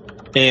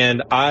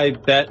 And I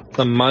bet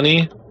some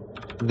money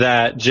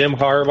that Jim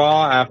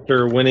Harbaugh,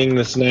 after winning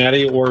this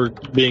Natty or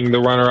being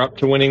the runner-up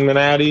to winning the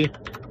Natty,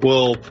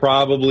 will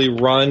probably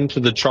run to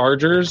the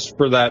Chargers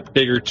for that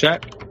bigger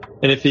check.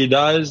 And if he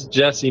does,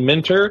 Jesse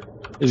Minter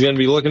is going to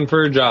be looking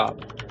for a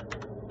job.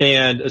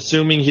 And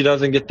assuming he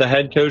doesn't get the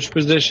head coach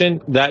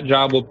position, that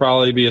job will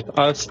probably be with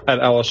us at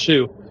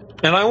LSU.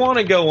 And I want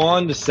to go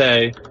on to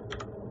say,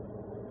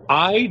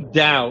 I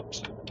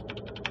doubt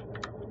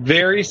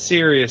very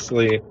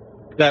seriously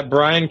that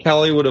Brian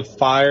Kelly would have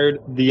fired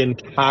the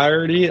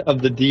entirety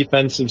of the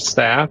defensive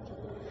staff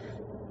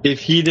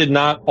if he did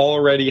not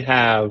already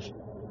have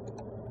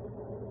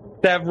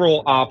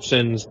several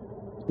options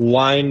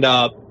lined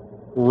up,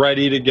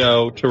 ready to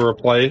go to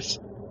replace.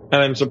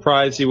 And I'm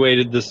surprised he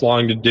waited this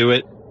long to do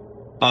it.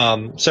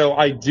 So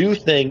I do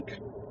think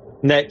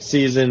next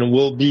season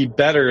will be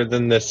better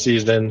than this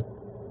season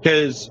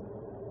because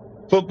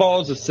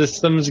football is a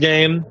systems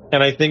game.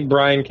 And I think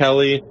Brian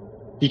Kelly,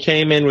 he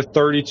came in with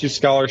 32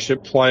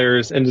 scholarship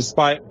players, and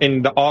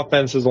the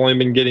offense has only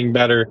been getting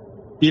better,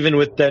 even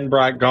with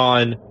Denbrock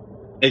gone.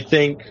 I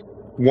think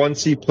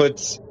once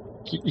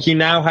he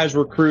now has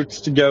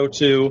recruits to go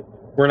to.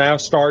 We're now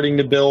starting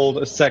to build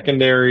a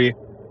secondary.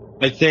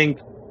 I think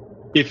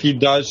if he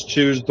does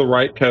choose the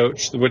right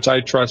coach, which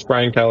I trust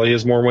Brian Kelly, he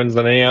has more wins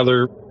than any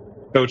other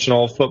coach in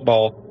all of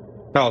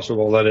football, college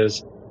football, that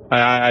is.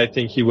 I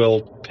think he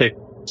will pick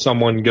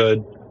someone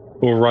good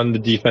who will run the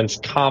defense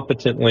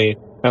competently.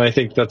 And I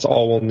think that's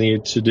all we'll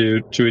need to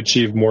do to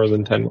achieve more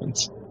than 10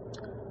 wins.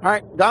 All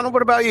right, Donald,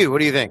 what about you? What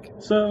do you think?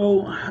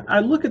 So I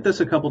look at this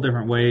a couple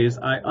different ways.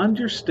 I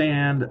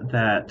understand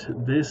that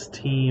this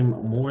team,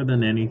 more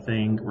than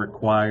anything,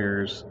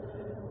 requires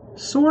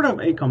sort of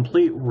a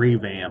complete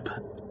revamp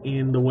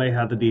in the way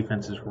how the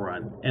defense is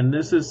run. And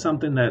this is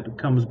something that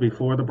comes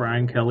before the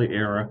Brian Kelly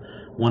era.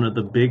 One of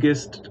the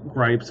biggest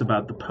gripes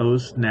about the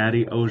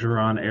post-Natty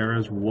Ogeron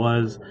eras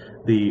was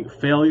the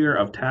failure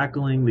of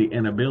tackling, the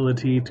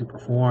inability to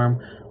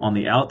perform on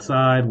the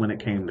outside when it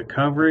came to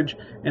coverage.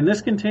 And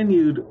this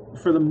continued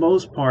for the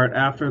most part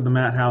after the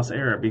Matt House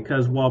era,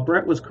 because while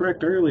Brett was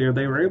correct earlier,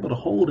 they were able to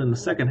hold in the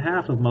second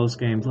half of most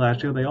games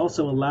last year. They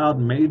also allowed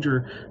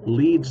major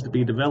leads to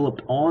be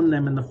developed on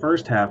them in the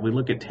first half. We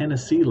look at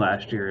Tennessee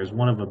last year as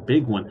one of a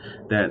big one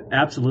that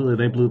absolutely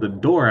they blew the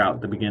door out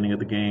at the beginning of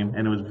the game,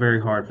 and it was very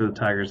hard for the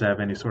Tigers to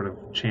have any sort of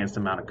chance to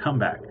mount a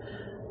comeback.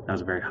 That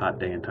was a very hot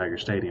day in Tiger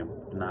Stadium.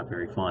 Not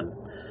very fun.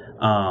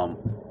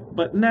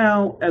 But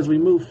now, as we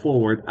move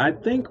forward, I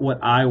think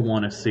what I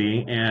want to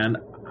see, and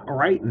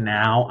right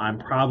now I'm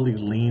probably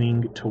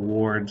leaning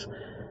towards,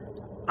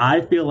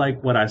 I feel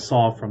like what I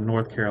saw from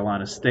North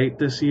Carolina State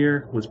this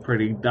year was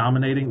pretty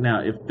dominating.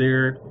 Now, if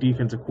their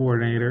defensive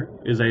coordinator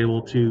is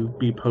able to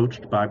be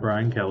poached by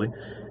Brian Kelly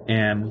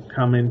and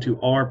come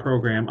into our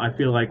program, I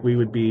feel like we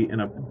would be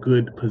in a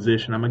good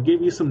position. I'm going to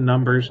give you some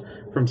numbers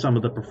from some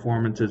of the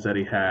performances that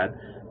he had.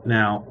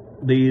 Now,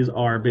 these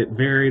are a bit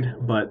varied,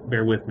 but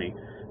bear with me.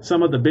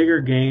 Some of the bigger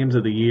games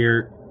of the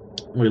year,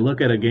 we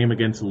look at a game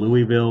against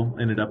Louisville,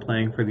 ended up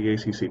playing for the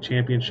ACC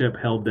championship,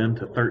 held them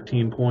to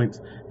 13 points,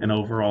 and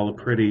overall a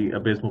pretty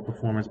abysmal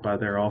performance by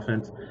their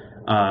offense.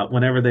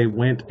 Whenever they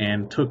went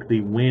and took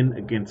the win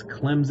against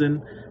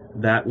Clemson,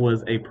 that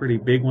was a pretty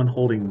big one,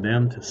 holding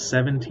them to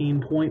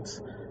 17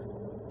 points.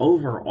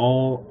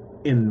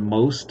 Overall, in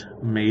most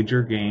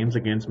major games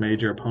against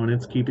major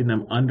opponents, keeping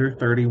them under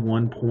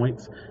 31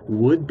 points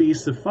would be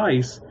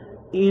suffice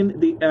in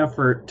the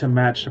effort to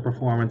match the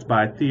performance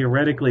by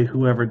theoretically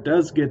whoever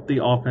does get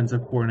the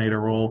offensive coordinator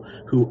role,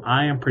 who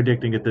I am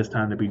predicting at this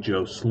time to be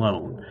Joe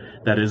Sloan.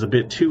 That is a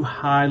bit too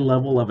high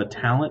level of a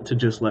talent to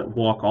just let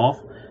walk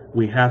off.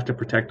 We have to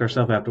protect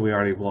ourselves after we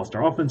already lost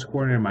our offensive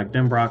coordinator, Mike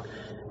Denbrock,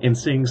 and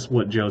seeing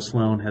what Joe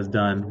Sloan has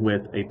done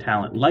with a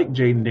talent like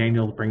Jaden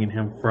Daniels, bringing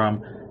him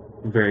from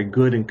very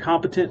good and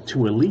competent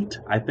to elite.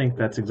 I think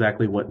that's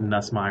exactly what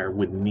Nussmeier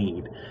would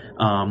need.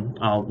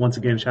 I'll once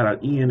again shout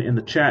out Ian in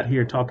the chat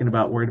here talking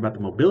about worried about the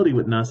mobility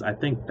with Nuss. I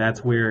think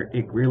that's where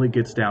it really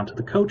gets down to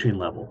the coaching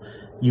level.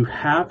 You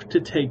have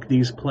to take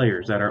these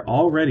players that are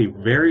already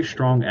very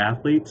strong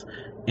athletes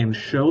and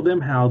show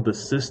them how the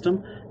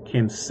system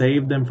can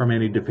save them from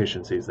any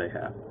deficiencies they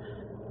have.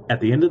 At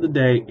the end of the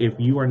day, if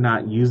you are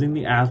not using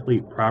the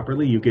athlete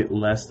properly, you get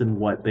less than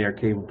what they are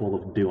capable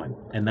of doing.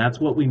 And that's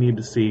what we need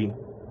to see,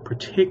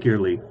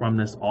 particularly from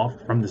this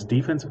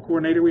defensive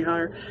coordinator we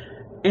hire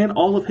and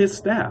all of his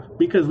staff,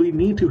 because we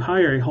need to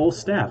hire a whole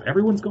staff.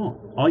 Everyone's gone.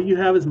 All you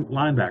have is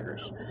linebackers.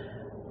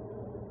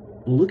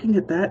 Looking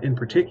at that in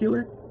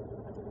particular,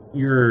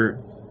 your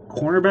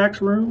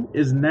cornerbacks room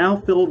is now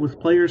filled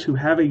with players who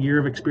have a year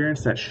of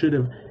experience that should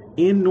have,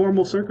 in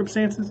normal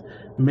circumstances,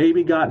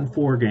 maybe gotten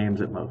 4 games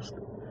at most.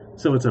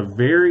 So it's a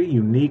very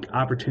unique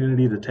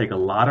opportunity to take a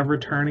lot of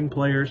returning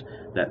players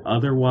that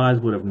otherwise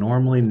would have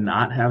normally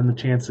not having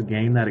the chance to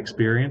gain that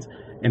experience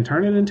and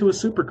turn it into a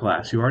super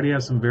class. You already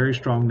have some very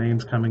strong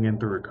names coming in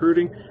through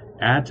recruiting.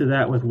 Add to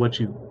that with what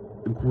you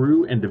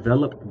grew and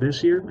developed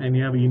this year, and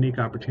you have a unique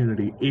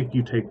opportunity if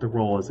you take the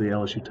role as the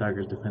LSU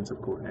Tigers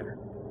defensive coordinator.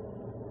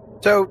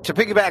 So to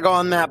piggyback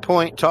on that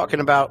point, talking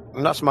about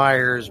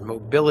Nussmeier's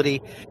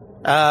mobility,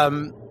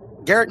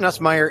 Garrett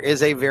Nussmeier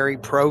is a very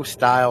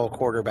pro-style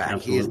quarterback.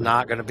 Absolutely. He is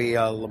not going to be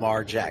a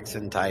Lamar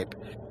Jackson type.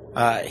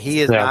 He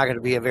is not going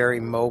to be a very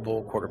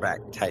mobile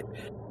quarterback type.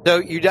 So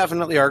you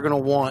definitely are going to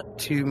want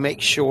to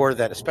make sure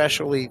that,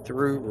 especially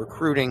through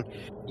recruiting,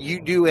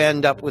 you do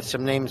end up with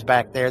some names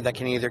back there that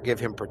can either give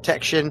him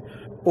protection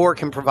or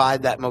can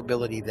provide that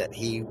mobility that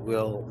he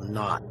will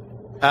not.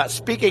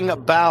 Speaking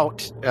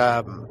about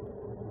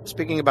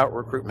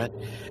recruitment,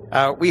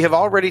 we have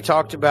already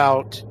talked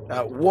about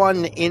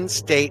one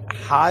in-state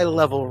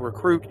high-level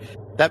recruit,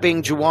 that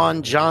being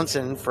Juwan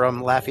Johnson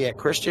from Lafayette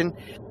Christian.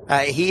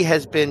 He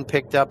has been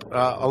picked up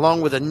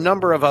along with a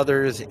number of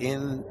others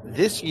in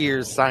this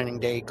year's signing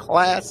day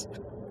class.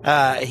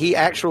 He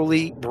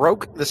actually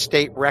broke the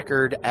state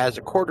record as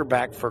a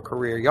quarterback for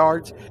career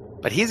yards,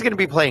 but he's going to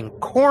be playing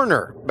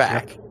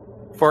cornerback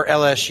for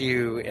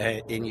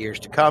LSU in years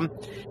to come.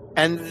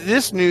 And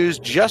this news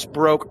just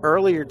broke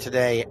earlier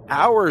today,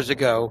 hours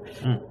ago,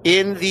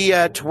 in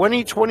the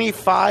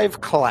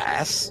 2025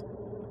 class.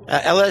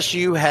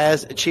 LSU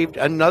has achieved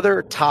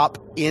another top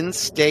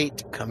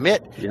in-state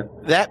commit,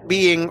 that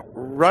being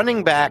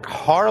running back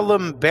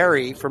Harlem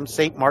Berry from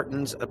St.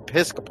 Martin's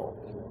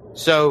Episcopal.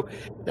 So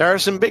there are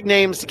some big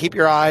names to keep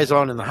your eyes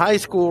on in the high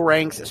school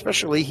ranks,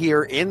 especially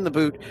here in the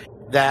boot,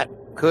 that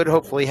could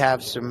hopefully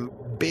have some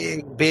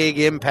big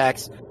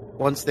impacts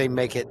once they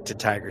make it to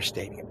Tiger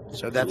Stadium.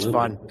 So that's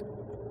fun.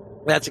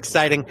 That's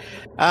exciting.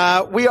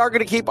 We are going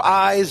to keep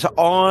eyes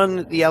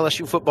on the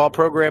LSU football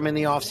program in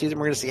the offseason.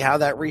 We're going to see how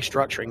that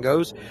restructuring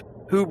goes,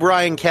 who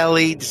Brian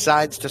Kelly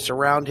decides to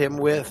surround him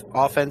with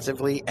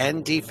offensively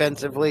and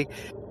defensively,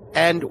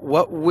 and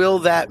what will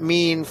that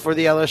mean for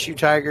the LSU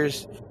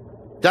Tigers.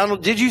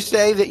 Donald, did you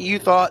say that you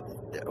thought,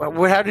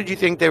 how did you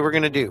think they were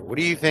going to do? What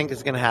do you think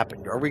is going to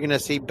happen? Are we going to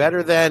see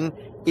better than,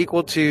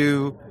 equal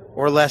to,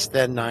 or less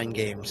than 9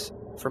 games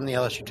from the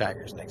LSU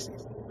Tigers next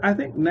season? I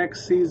think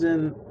next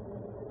season,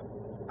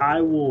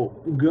 I will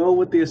go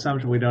with the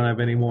assumption we don't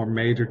have any more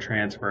major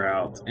transfer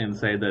outs and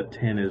say that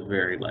 10 is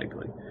very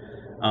likely.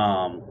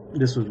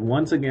 This was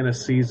once again a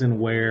season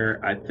where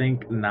I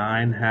think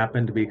 9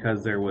 happened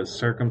because there was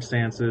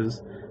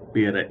circumstances,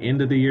 be it an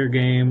end of the year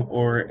game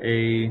or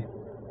a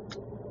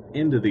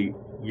end of the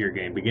year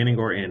game, beginning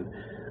or end,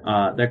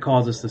 that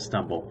caused us to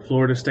stumble.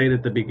 Florida State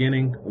at the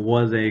beginning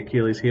was a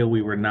Achilles heel.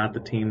 We were not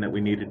the team that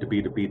we needed to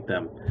beat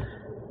them.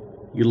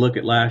 You look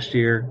at last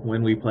year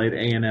when we played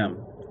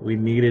A&M. We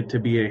needed to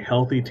be a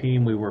healthy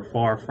team. We were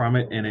far from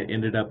it, and it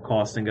ended up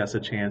costing us a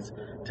chance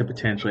to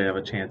potentially have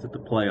a chance at the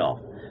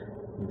playoff.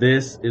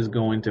 This is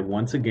going to,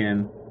 once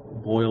again,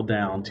 boil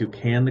down to,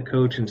 can the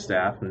coaching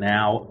staff,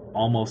 now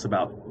almost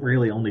about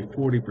really only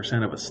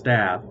 40% of a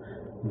staff,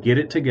 get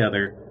it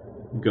together,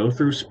 go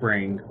through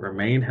spring,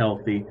 remain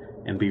healthy,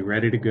 and be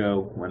ready to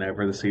go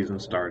whenever the season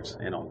starts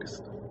in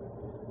August.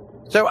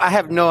 So I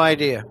have no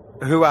idea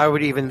who I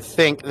would even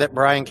think that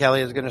Brian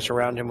Kelly is going to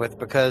surround him with,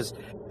 because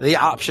the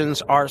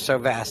options are so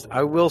vast.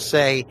 I will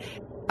say,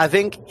 I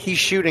think he's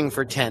shooting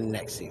for 10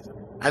 next season.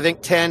 I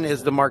think 10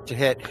 is the mark to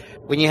hit.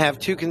 When you have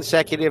 2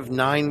 consecutive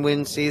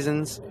 9-win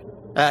seasons,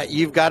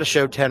 you've got to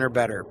show 10 or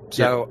better.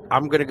 So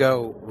I'm going to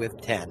go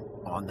with 10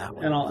 on that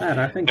one. And I'll add,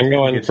 I think I'm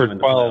going for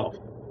 12.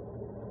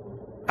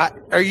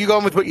 Are you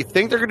going with what you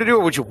think they're going to do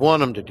or what you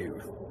want them to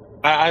do?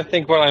 I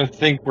think what I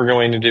think we're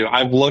going to do.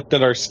 I've looked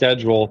at our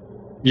schedule.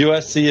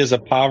 USC is a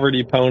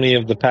poverty pony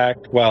of the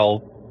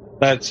Pac-12.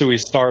 That's who we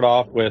start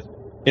off with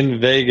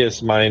in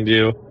Vegas, mind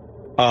you.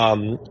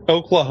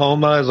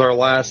 Oklahoma is our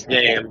last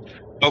game.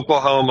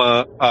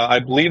 Oklahoma, I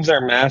believe their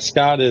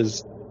mascot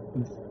is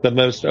the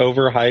most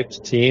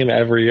overhyped team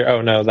every year.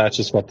 Oh no, that's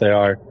just what they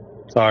are.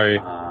 Sorry.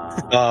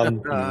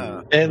 And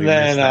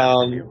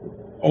then,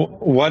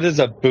 what is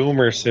a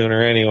boomer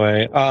sooner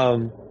anyway?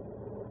 And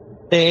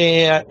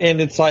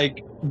it's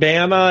like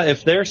Bama,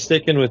 if they're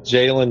sticking with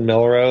Jalen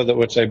Milroe,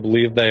 which I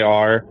believe they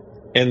are,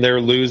 and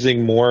they're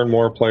losing more and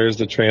more players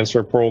to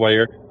transfer portal by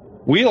year.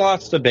 We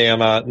lost to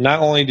Bama not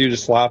only due to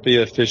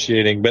sloppy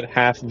officiating, but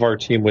half of our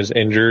team was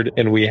injured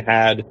and we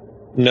had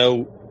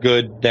no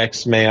good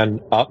next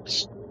man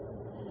ups.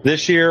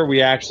 This year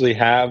we actually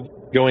have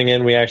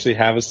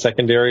a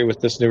secondary with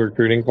this new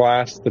recruiting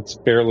class that's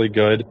fairly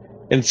good.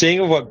 And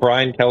seeing what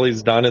Brian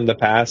Kelly's done in the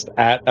past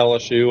at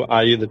LSU,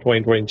 i.e. the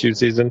 2022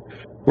 season,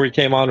 where he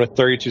came on with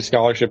 32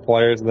 scholarship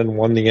players and then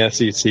won the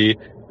SEC.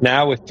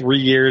 Now with 3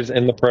 years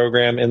in the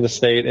program, in the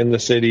state, in the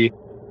city,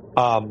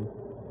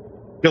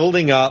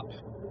 building up,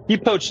 he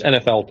poached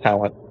NFL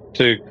talent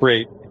to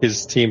create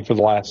his team for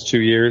the last 2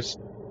 years.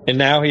 And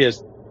now he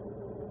has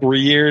 3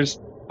 years.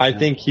 I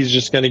think he's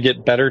just going to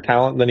get better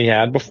talent than he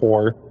had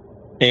before.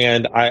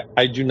 And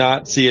I do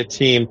not see a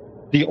team.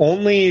 The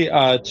only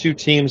two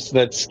teams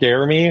that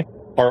scare me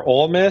are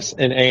Ole Miss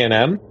and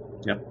A&M.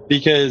 Yep.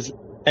 Because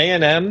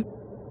A&M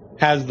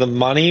has the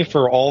money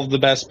for all of the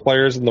best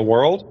players in the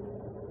world,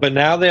 but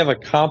now they have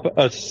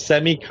a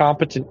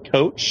semi-competent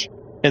coach,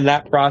 and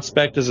that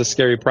prospect is a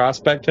scary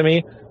prospect to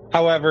me.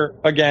 However,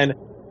 again,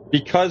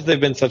 because they've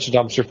been such a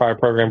dumpster fire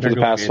program for the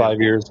past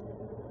 5 years,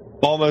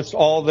 almost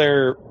all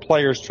their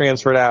players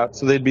transferred out,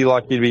 so they'd be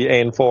lucky to be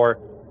 8-4.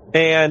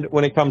 And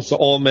when it comes to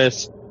Ole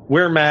Miss,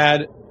 we're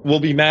mad.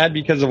 We'll be mad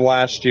because of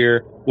last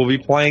year. We'll be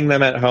playing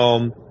them at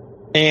home.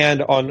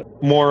 And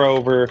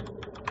moreover,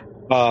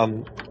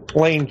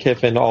 Lane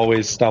Kiffin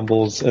always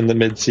stumbles in the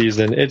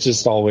midseason. It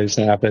just always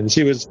happens.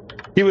 He was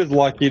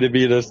lucky to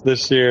beat us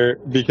this year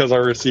because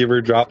our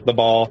receiver dropped the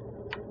ball,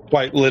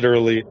 quite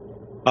literally.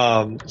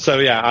 So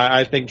yeah,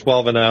 I think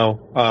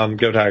 12-0.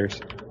 Go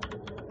Tigers.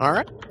 All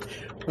right.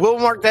 We'll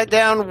mark that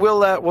down.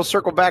 We'll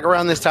circle back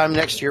around this time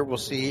next year. We'll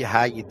see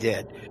how you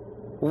did.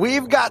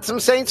 We've got some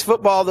Saints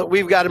football that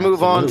we've got to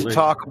move on to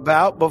talk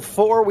about.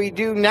 Before we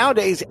do,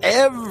 nowadays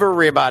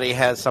everybody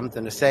has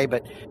something to say,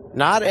 but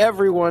not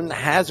everyone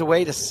has a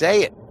way to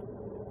say it.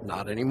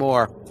 Not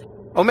anymore.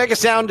 Omega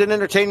Sound and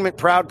Entertainment,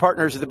 proud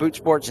partners of the Boot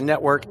Sports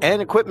Network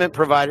and equipment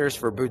providers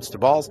for Boots to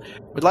Balls,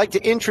 would like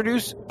to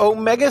introduce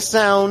Omega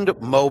Sound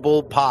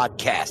Mobile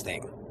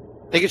Podcasting.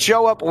 They can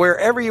show up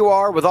wherever you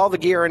are with all the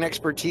gear and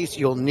expertise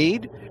you'll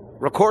need.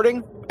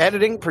 Recording,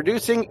 editing,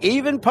 producing,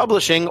 even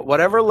publishing,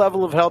 whatever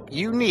level of help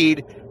you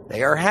need,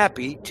 they are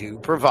happy to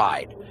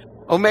provide.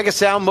 Omega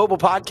Sound Mobile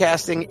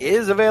Podcasting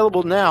is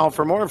available now.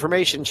 For more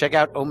information, check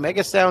out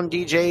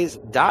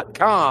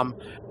OmegaSoundDJs.com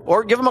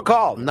or give them a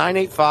call,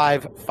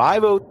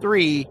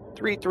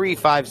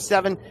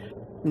 985-503-3357,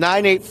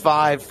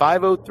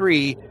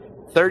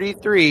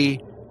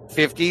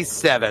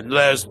 985-503-3357.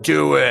 Let's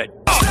do it.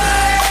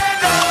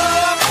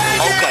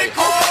 Okay.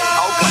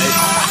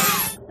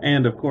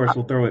 And, of course,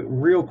 we'll throw it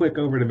real quick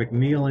over to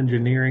McNeil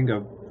Engineering, a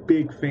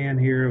big fan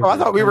here. Oh, I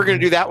thought we were going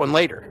to do that one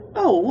later.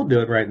 Oh, we'll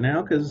do it right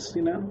now because,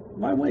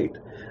 why wait?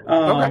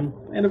 Okay.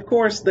 And, of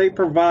course, they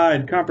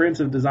provide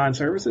comprehensive design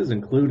services,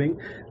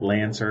 including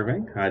land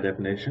surveying, high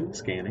definition,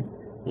 scanning,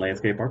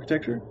 landscape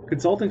architecture,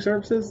 consulting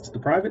services to the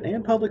private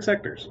and public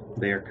sectors.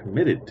 They are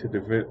committed to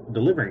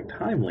delivering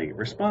timely,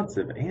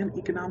 responsive, and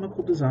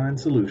economical design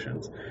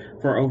solutions.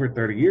 For over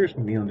 30 years,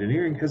 McNeil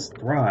Engineering has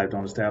thrived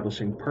on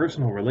establishing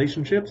personal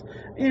relationships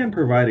and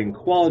providing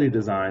quality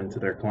design to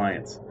their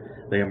clients.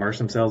 They immerse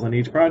themselves in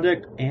each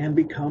project and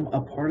become a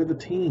part of the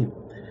team.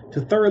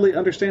 To thoroughly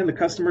understand the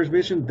customer's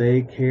vision,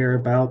 they care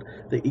about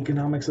the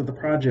economics of the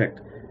project,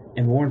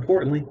 and more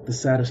importantly, the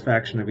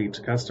satisfaction of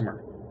each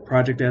customer.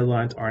 Project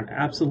deadlines are an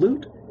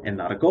absolute and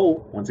not a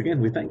goal. Once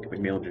again, we thank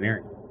McNeil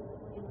Engineering.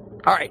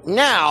 All right,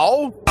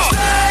 now.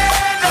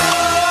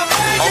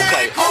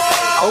 Okay.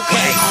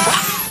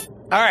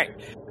 All right.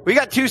 We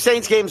got two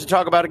Saints games to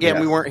talk about again.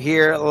 Yes. We weren't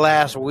here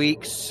last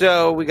week,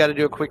 so we got to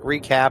do a quick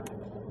recap.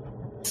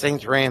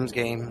 Saints-Rams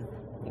game.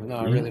 No,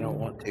 I really don't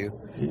want to.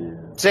 Yeah.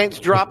 Saints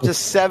dropped to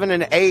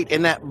 7-8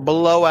 in that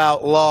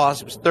blowout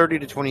loss. It was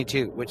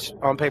 30-22, which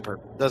on paper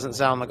doesn't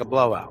sound like a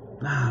blowout.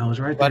 I was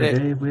right there,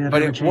 Dave.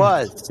 It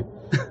was.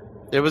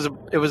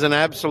 It was an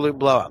absolute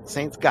blowout. The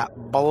Saints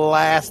got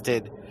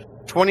blasted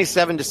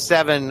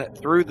 27-7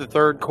 through the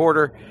third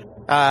quarter.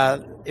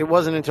 It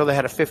wasn't until they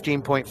had a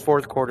 15-point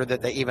fourth quarter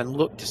that they even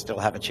looked to still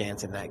have a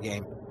chance in that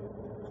game.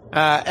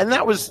 And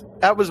that was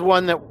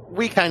one that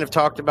we kind of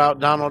talked about.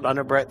 Donald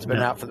Underbrett's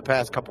been out for the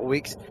past couple of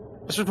weeks.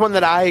 This was one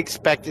that I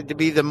expected to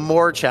be the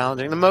most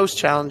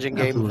challenging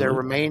game of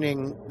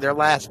their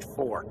last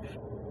four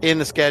in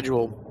the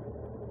schedule.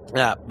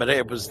 Yeah, but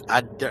it was.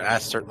 I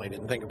certainly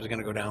didn't think it was going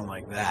to go down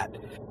like that.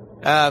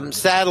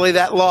 Sadly,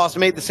 that loss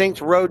made the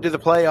Saints' road to the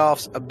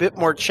playoffs a bit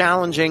more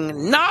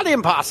challenging. Not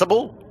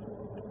impossible,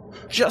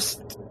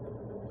 just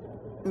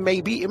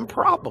may be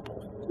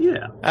improbable.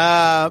 Yeah.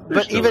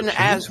 But still even a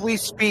chance. as we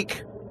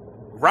speak,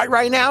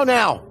 right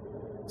now,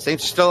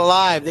 Saints are still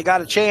alive. They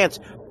got a chance.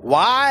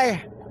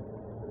 Why?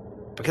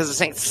 Because the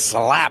Saints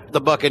slapped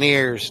the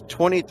Buccaneers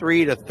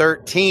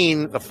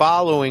 23-13 the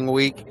following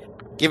week,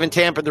 giving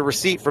Tampa the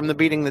receipt from the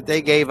beating that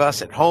they gave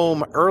us at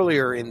home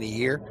earlier in the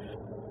year.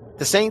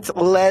 The Saints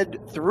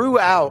led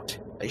throughout.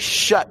 They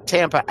shut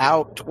Tampa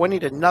out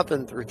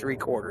 20-0 through three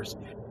quarters,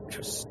 which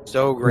was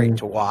so great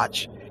to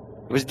watch.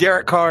 It was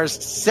Derek Carr's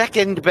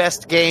second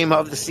best game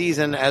of the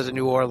season as a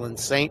New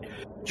Orleans Saint.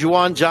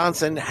 Juwan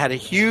Johnson had a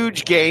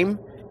huge game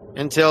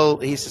until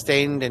he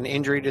sustained an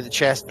injury to the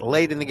chest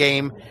late in the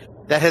game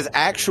that has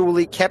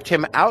actually kept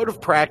him out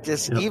of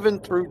practice even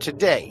through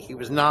today. It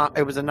was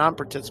a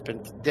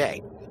non-participant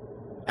today.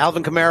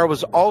 Alvin Kamara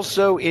was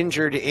also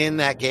injured in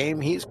that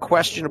game. He's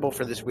questionable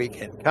for this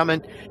weekend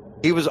coming.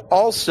 He was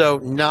also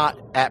not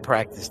at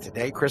practice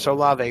today. Chris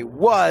Olave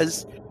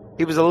was.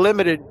 He was a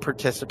limited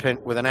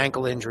participant with an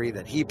ankle injury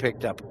that he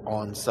picked up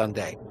on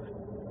Sunday.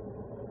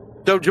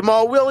 So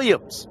Jamal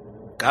Williams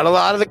got a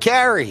lot of the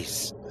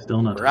carries.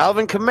 Still nothing. For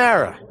Alvin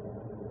Kamara.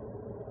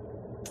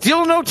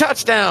 Still no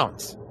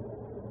touchdowns.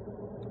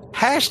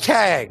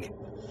 Hashtag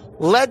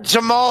let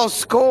Jamal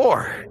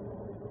score.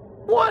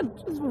 One.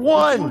 Just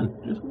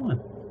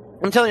one.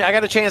 I'm telling you, I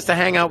got a chance to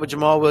hang out with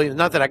Jamal Williams.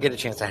 Not that I get a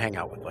chance to hang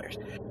out with players.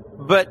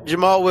 But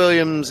Jamal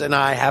Williams and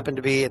I happened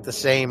to be at the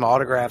same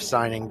autograph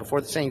signing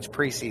before the Saints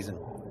preseason.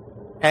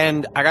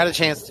 And I got a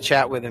chance to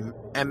chat with him.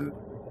 And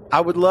I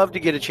would love to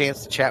get a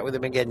chance to chat with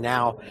him again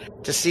now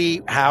to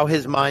see how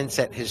his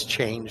mindset has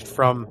changed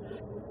from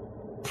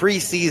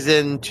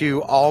preseason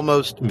to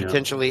almost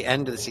potentially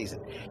end of the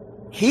season.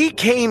 He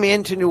came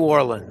into New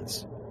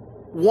Orleans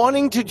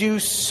wanting to do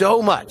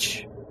so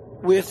much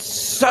with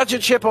such a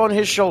chip on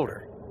his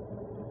shoulder.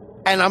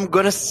 And I'm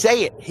going to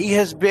say it. He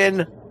has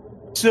been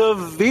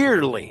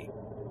severely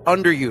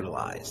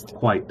underutilized.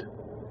 Quite.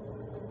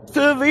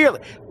 Severely.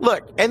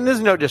 Look, and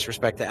there's no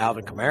disrespect to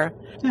Alvin Kamara.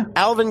 Yeah.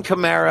 Alvin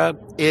Kamara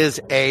is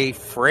a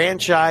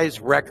franchise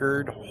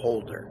record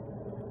holder.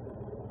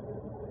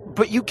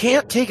 But you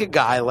can't take a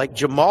guy like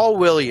Jamal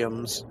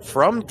Williams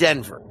from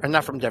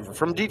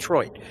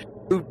Detroit,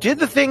 who did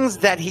the things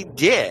that he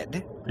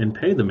did, and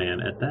pay the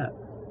man at that,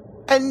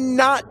 and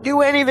not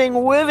do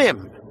anything with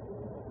him.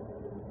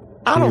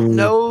 I don't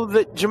know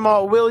that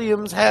Jamal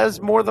Williams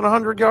has more than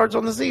 100 yards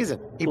on the season.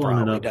 He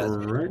probably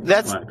does. Right,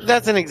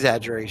 that's an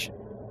exaggeration.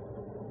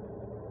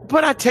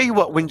 But I tell you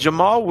what, when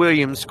Jamal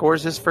Williams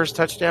scores his first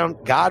touchdown,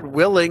 God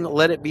willing,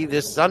 let it be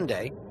this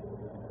Sunday,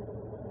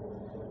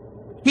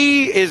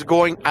 he is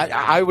going,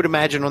 I would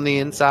imagine on the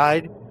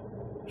inside,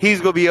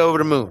 he's going to be over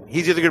the moon.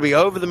 He's either going to be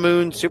over the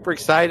moon, super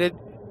excited,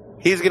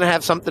 he's going to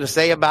have something to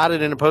say about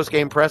it in a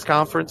post-game press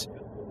conference,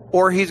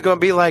 or he's going to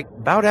be like,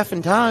 about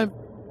effing time.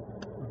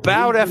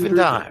 About effing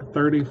time.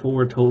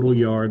 34 total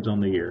yards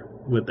on the year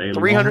with a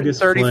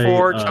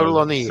 334 total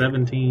on the year.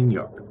 17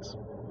 yards.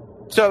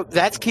 So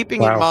that's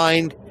keeping in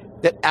mind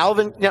that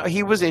Alvin, now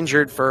he was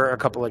injured for a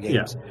couple of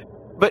games,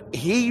 but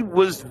he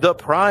was the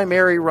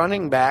primary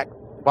running back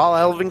while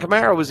Alvin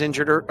Kamara was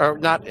injured or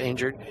not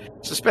injured,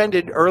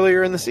 suspended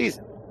earlier in the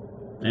season.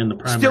 And the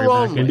primary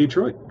back in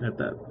Detroit at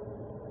that.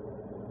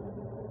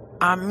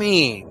 I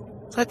mean,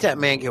 let that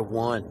man get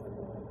one.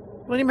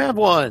 Let him have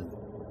one.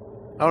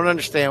 I don't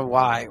understand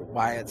why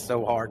it's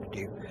so hard to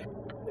do.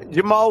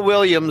 Jamal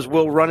Williams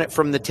will run it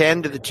from the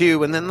 10 to the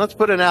 2, and then let's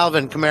put an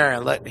Alvin Kamara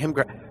and let him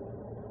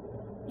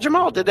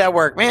Jamal did that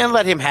work. Man,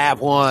 let him have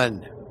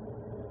one.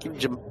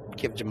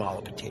 Give Jamal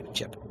a potato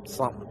chip.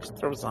 Something.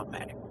 Throw something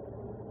at him.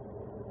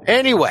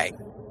 Anyway,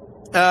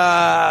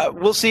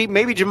 we'll see.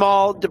 Maybe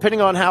Jamal,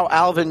 depending on how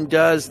Alvin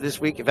does this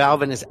week, if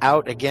Alvin is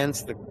out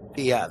against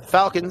the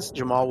Falcons,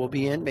 Jamal will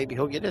be in. Maybe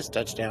he'll get his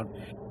touchdown.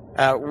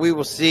 We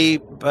will see.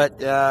 But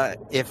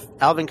if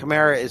Alvin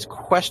Kamara is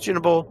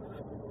questionable,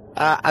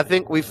 I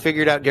think we've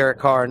figured out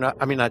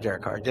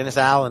Dennis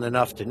Allen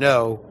enough to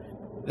know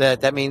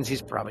that means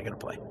he's probably going to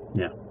play.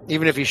 Yeah.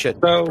 Even if he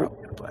shouldn't, he's probably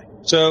going to play.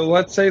 So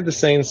let's say the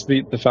Saints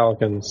beat the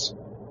Falcons.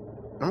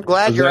 I'm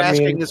glad you're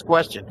asking this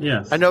question.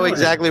 Yes. I know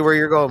exactly where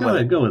you're going with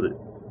it. Go with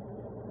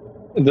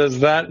it.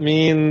 Does that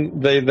mean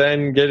they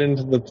then get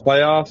into the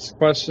playoffs?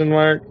 Question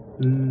mark.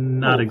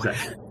 Not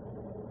exactly.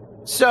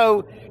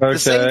 So the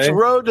Saints'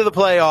 road to the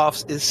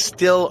playoffs is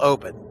still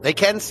open. They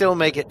can still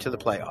make it to the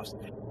playoffs.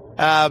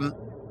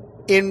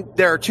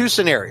 There are two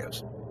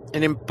scenarios,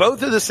 and in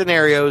both of the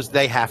scenarios,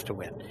 they have to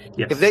win.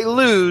 Yes. If they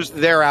lose,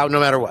 they're out no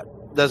matter what.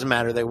 Doesn't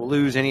matter. They will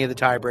lose any of the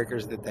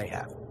tiebreakers that they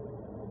have.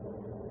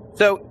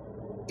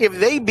 So if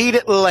they beat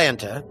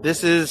Atlanta,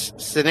 this is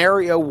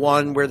scenario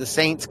one where the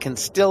Saints can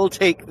still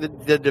take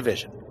the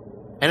division.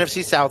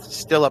 NFC South is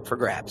still up for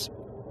grabs.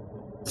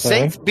 The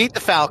Saints beat the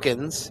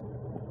Falcons,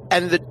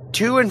 and the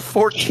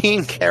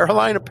 2-14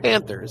 Carolina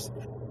Panthers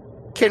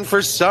can,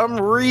 for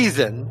some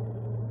reason,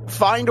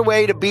 find a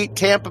way to beat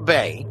Tampa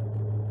Bay.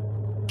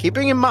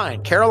 Keeping in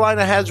mind,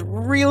 Carolina has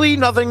really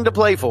nothing to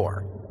play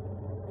for.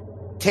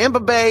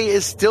 Tampa Bay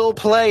is still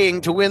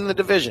playing to win the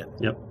division.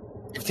 Yep.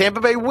 If Tampa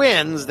Bay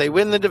wins, they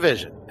win the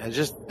division.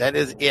 That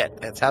is it.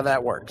 That's how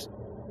that works.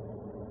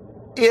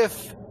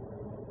 If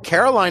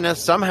Carolina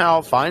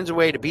somehow finds a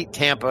way to beat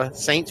Tampa,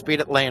 Saints beat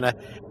Atlanta,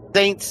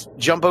 Saints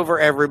jump over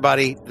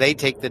everybody, they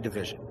take the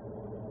division.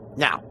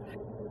 Now,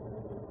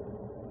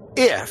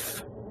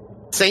 if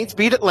Saints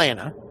beat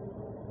Atlanta,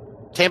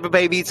 Tampa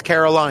Bay beats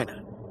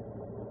Carolina,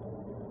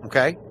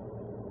 okay?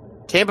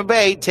 Tampa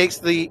Bay takes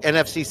the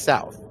NFC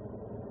South.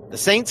 The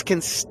Saints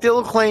can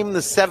still claim the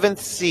 7th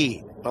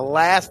seed, the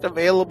last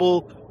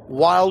available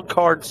wild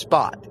card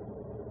spot,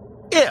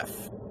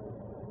 if,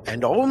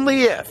 and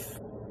only if,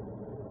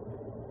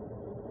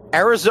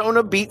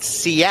 Arizona beats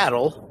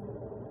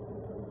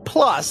Seattle,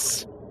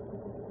 plus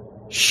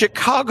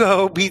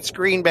Chicago beats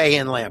Green Bay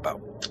in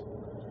Lambeau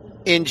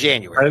in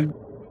January.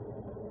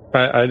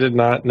 I did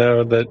not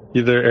know that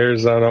either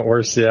Arizona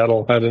or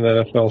Seattle had an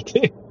NFL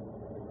team.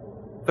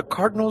 The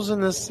Cardinals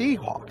and the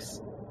Seahawks.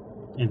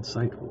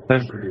 Insightful,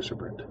 producer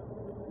Brent.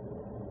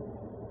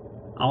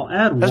 I'll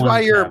add That's one why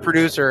you're caveat. a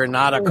producer and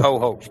not a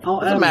co-host. I'll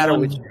Doesn't add matter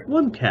one, which.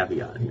 one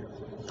caveat here.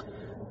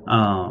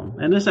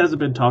 And this hasn't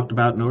been talked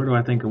about, nor do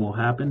I think it will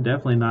happen.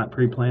 Definitely not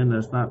pre-planned.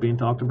 That's not being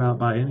talked about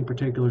by any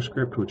particular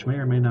script, which may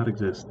or may not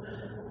exist.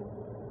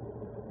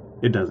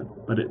 It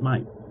doesn't, but it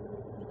might.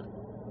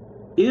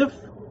 If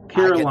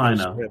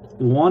Carolina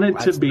wanted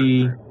to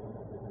be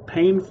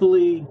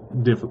painfully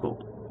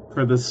difficult,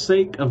 for the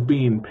sake of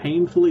being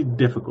painfully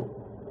difficult,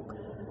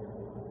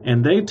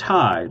 and they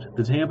tied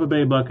the Tampa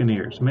Bay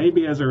Buccaneers,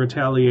 maybe as a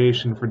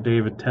retaliation for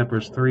David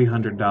Tepper's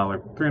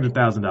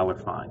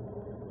 $300,000 fine.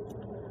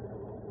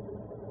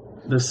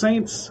 The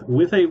Saints,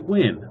 with a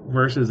win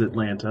versus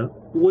Atlanta,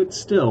 would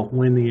still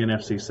win the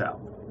NFC South.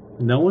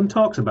 No one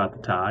talks about the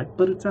tie,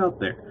 but it's out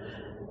there.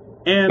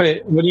 And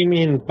Wait, what do you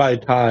mean by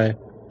tie?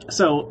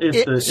 so if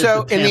It- the if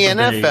so the in the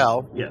Tampa Bay-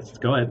 NFL yes,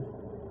 go ahead.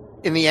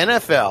 In the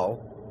NFL,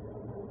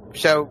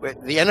 so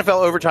the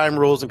NFL overtime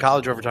rules and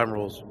college overtime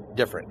rules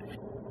different.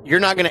 You're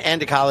not going to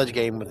end a college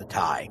game with a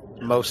tie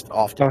most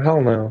often. Oh,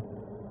 hell no.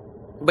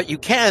 But you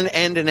can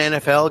end an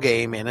NFL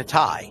game in a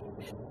tie.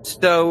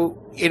 So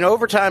in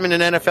overtime in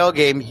an NFL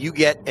game, you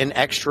get an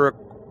extra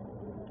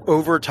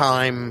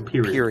overtime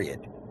period.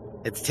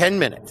 It's 10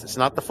 minutes. It's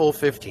not the full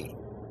 15.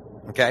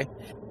 Okay?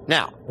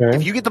 Now, Okay.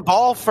 if you get the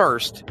ball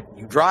first,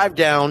 you drive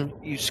down,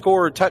 you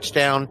score a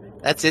touchdown,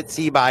 that's it,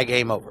 see bye,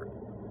 game over.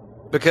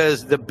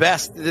 Because the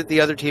best that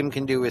the other team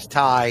can do is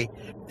tie.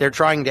 They're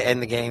trying to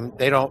end the game.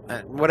 They don't,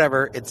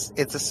 whatever. It's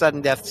a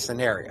sudden death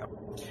scenario.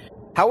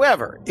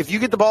 However, if you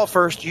get the ball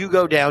first, you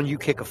go down, you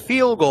kick a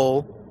field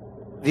goal.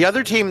 The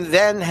other team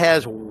then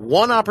has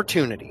one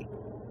opportunity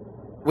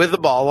with the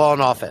ball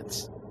on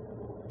offense.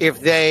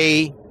 If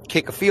they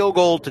kick a field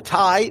goal to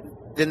tie,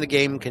 then the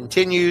game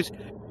continues,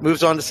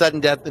 moves on to sudden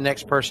death. The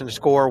next person to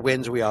score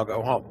wins. We all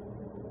go home.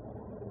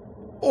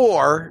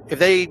 Or if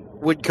they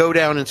would go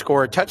down and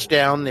score a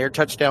touchdown, their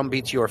touchdown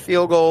beats your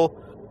field goal,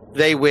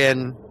 they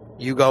win,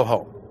 you go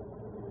home.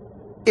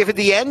 If at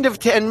the end of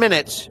 10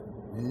 minutes,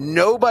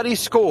 nobody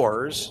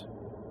scores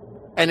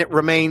and it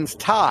remains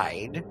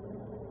tied,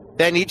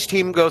 then each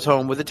team goes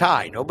home with a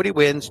tie. Nobody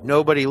wins,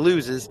 nobody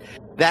loses.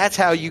 That's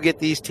how you get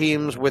these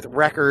teams with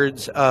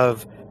records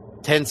of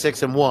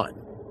 10-6-1.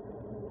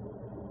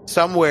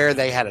 Somewhere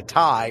they had a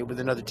tie with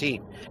another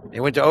team. They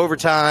went to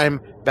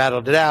overtime,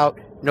 battled it out.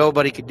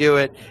 Nobody could do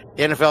it.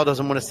 The NFL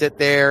doesn't want to sit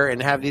there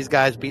and have these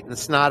guys beating the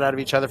snot out of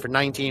each other for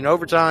 19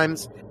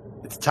 overtimes.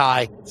 It's a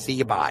tie. See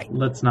you bye.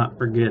 Let's not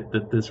forget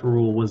that this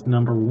rule was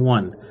number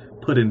one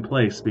put in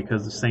place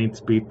because the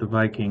Saints beat the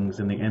Vikings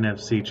in the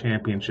NFC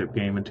Championship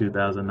game in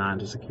 2009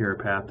 to secure a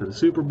path to the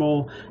Super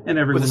Bowl, and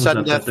everyone was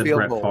sudden upset death that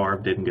Brett field goal. Favre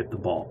didn't get the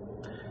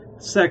ball.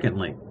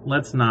 Secondly,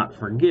 let's not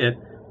forget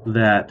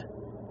that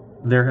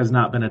there has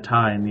not been a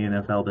tie in the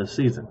NFL this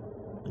season.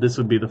 This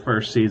would be the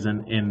first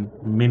season in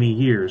many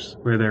years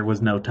where there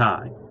was no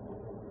tie.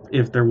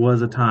 If there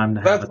was a time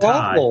to have That's a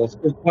tie, awful.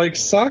 It's like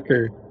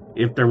soccer.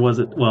 if there was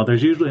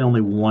there's usually only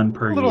one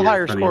per A little year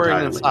higher for the scoring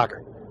entire than league.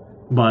 soccer.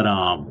 But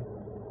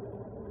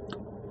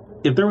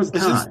if there was Is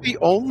this time, the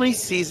only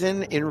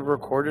season in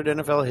recorded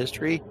NFL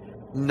history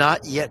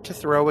not yet to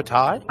throw a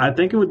tie? I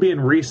think it would be in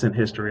recent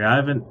history. I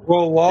haven't,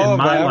 Well, law in of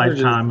my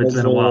averages lifetime, it's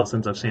says been a while that-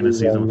 since I've seen a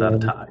season without a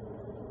tie.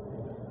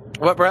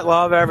 What, Brett,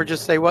 law of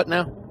averages say what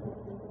now?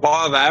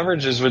 Law of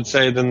averages would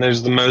say then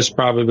there's the most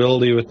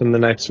probability within the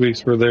next weeks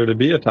for there to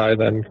be a tie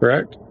then,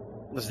 correct?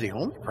 This is the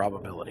only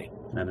probability.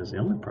 That is the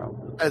only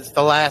problem. It's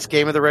the last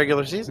game of the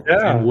regular season.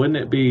 And wouldn't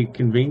it be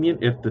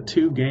convenient if the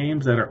two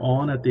games that are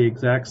on at the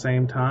exact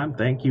same time,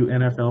 thank you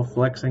NFL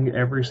flexing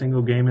every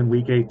single game in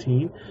Week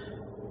 18,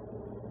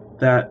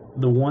 that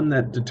the one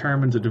that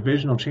determines a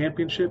divisional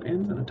championship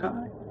ends in a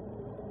tie?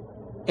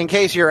 In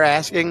case you're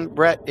asking,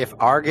 Brett, if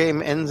our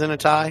game ends in a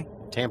tie,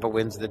 Tampa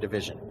wins the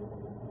division.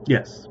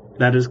 Yes,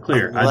 that is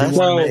clear. I Unless just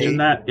want to they- mention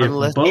that if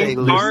unless both they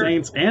the lose.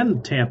 Saints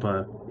and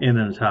Tampa end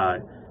in a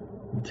tie,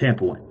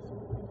 Tampa wins.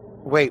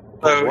 Wait,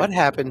 but So- what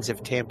happens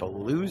if Tampa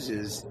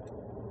loses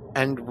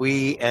and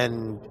we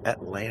and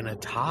Atlanta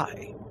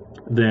tie?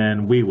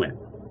 Then we win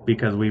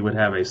because we would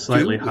have a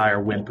slightly Do we? higher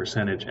win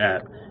percentage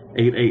at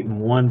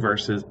 8-1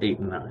 versus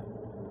 8-9.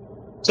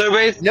 So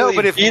basically, No,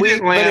 but if beat we,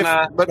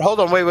 Atlanta, but hold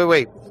on,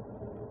 wait.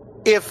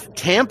 If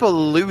Tampa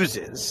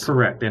loses,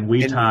 Correct. And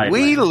we and tied.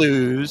 we Atlanta.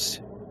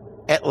 lose,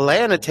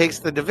 Atlanta takes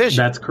the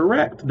division. That's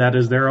correct. That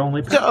is their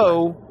only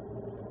pathway.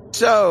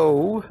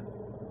 So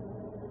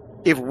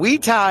if we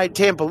tied,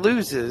 Tampa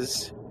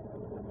loses.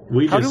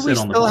 We How just do we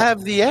sit on the still ball.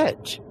 have the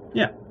edge?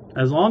 Yeah.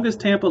 As long as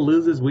Tampa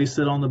loses, we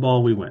sit on the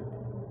ball, we win.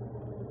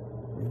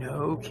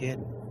 No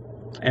kidding.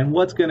 And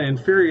what's going to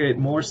infuriate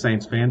more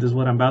Saints fans is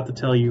what I'm about to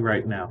tell you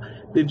right now.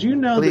 Did you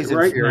know Please that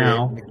right infuriate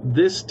now, me.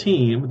 this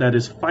team that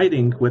is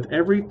fighting with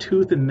every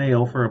tooth and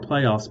nail for a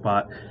playoff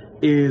spot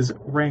is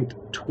ranked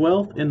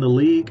 12th in the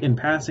league in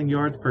passing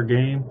yards per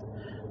game?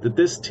 That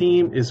this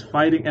team is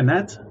fighting, and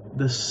that's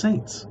the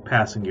Saints'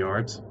 passing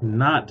yards,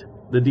 not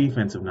the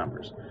defensive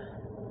numbers.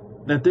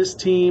 That this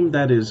team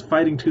that is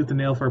fighting tooth and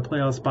nail for a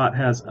playoff spot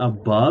has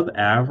above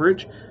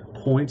average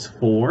points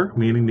for,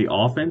 meaning the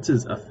offense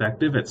is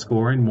effective at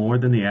scoring more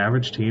than the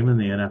average team in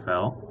the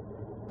NFL.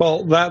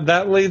 well,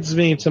 that leads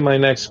me to my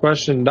next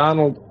question,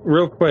 Donald.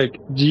 Real quick,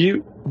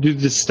 do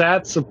the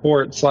stats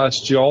support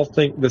 / do y'all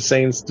think the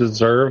Saints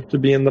deserve to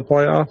be in the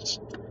playoffs?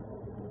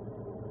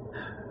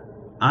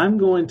 I'm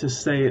going to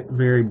say it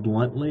very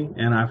bluntly,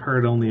 and I've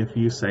heard only a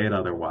few say it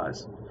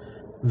otherwise.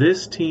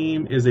 This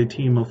team is a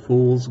team of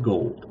fool's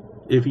gold.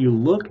 If you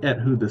look at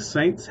who the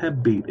Saints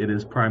have beat, it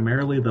is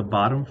primarily the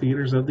bottom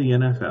feeders of the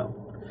NFL.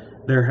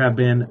 There have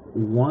been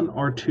 1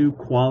 or 2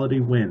 quality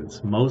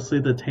wins, mostly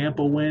the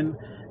Tampa win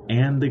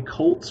and the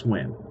Colts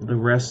win. The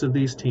rest of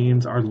these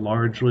teams are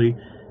largely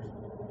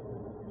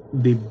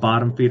the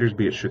bottom feeders,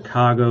 be it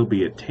Chicago,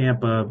 be it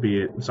Tampa, be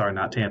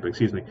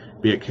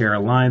it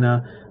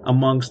Carolina,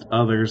 amongst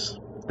others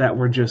that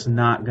were just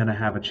not going to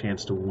have a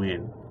chance to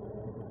win.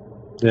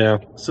 Yeah.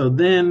 So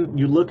then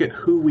you look at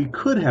who we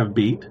could have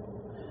beat.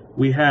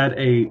 We had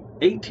a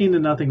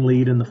 18-0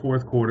 lead in the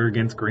fourth quarter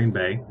against Green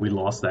Bay. We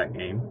lost that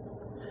game.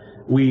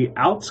 We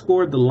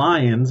outscored the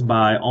Lions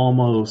by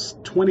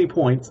almost 20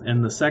 points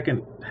in the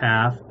second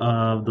half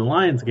of the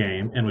Lions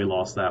game, and we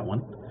lost that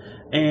one.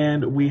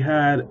 And we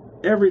had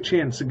every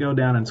chance to go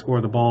down and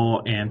score the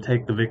ball and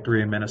take the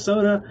victory in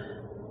Minnesota,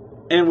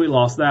 and we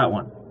lost that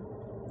one.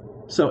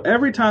 So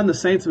every time the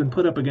Saints have been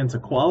put up against a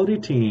quality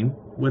team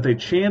with a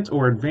chance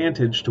or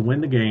advantage to win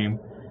the game,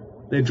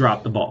 they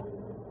drop the ball.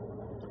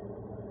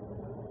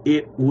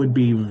 It would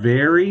be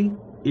very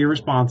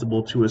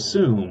irresponsible to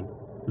assume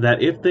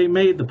that if they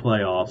made the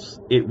playoffs,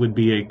 it would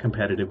be a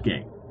competitive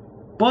game.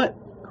 But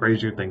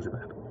crazier things have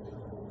happened.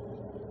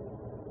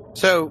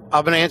 So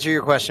I'm going to answer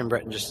your question,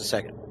 Brett, in just a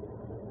second.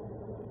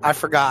 I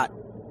forgot.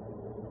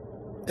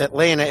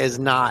 Atlanta is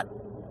not.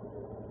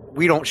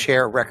 We don't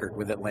share a record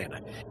with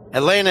Atlanta.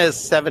 Atlanta is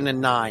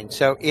 7-9.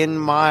 So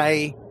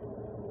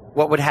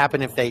what would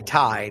happen if they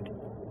tied?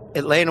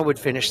 Atlanta would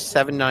finish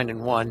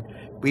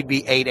 7-9-1. We'd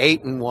be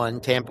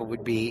 8-8-1. Tampa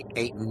would be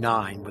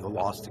 8-9 with a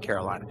loss to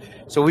Carolina.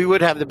 So we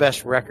would have the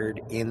best record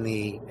in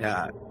the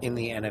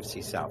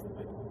NFC South.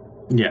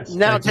 Yes.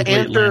 Now to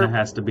answer, Atlanta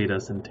has to beat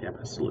us and Tampa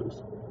has to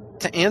lose.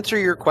 To answer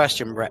your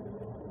question, Brett,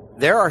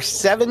 there are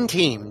 7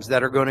 teams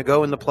that are going to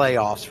go in the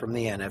playoffs from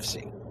the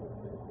NFC.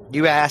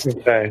 You asked,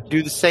 Okay.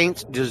 do the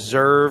Saints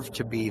deserve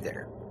to be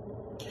there?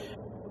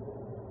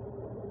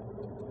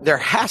 There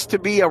has to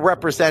be a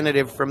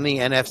representative from the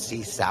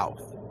NFC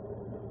South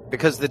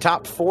because the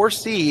top 4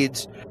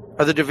 seeds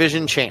are the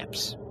division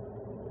champs.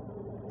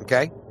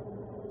 Okay?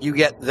 You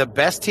get the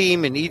best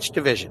team in each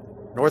division,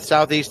 North,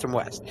 South, East, and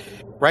West.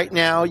 Right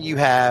now, you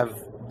have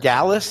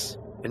Dallas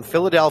and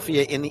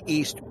Philadelphia in the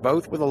East,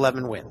 both with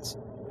 11 wins.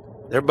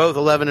 They're both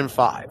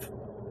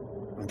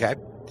 11-5. Okay?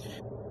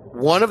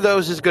 One of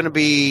those is going to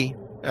be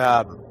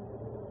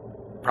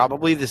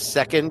probably the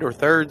 2nd or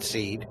 3rd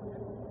seed.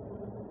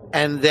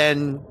 And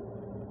then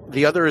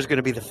the other is going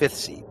to be the 5th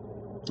seed,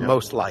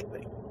 most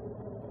likely.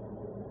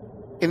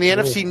 In the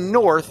NFC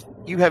North,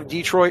 you have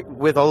Detroit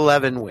with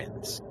 11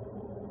 wins.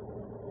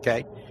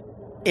 Okay?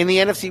 In the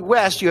NFC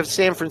West, you have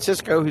San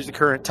Francisco, who's the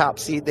current top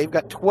seed. They've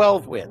got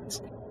 12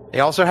 wins. They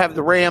also have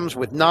the Rams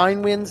with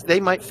 9 wins. They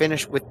might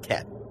finish with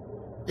 10,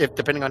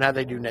 depending on how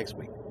they do next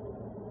week.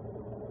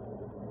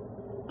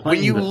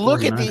 When you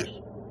look at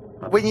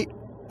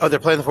they're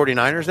playing the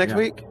 49ers next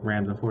week?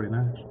 Rams and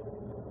 49ers.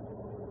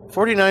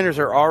 49ers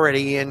are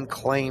already in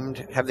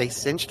claimed. Have they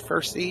cinched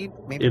first seed?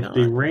 Maybe If not.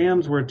 the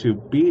Rams were to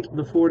beat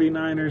the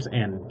 49ers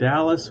and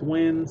Dallas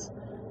wins,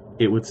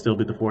 it would still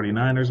be the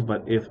 49ers.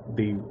 But if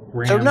the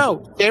Rams... So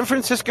no, San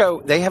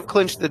Francisco, they have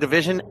clinched the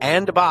division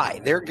and a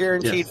bye. They're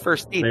guaranteed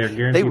first seed. They are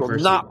guaranteed They will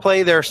first not seed.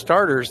 play their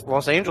starters.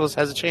 Los Angeles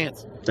has a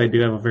chance. They do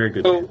have a very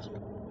good chance.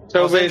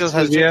 So Los Angeles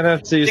basically, has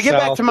the NFC to get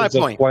back South to my is a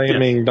point.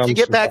 flaming dumpster To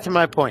get back fire. to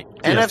my point,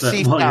 Yes,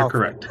 NFC you're South,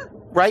 correct.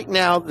 right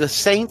now, the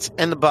Saints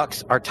and the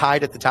Bucks are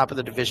tied at the top of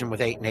the division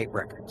with 8-8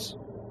 records.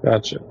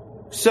 Gotcha.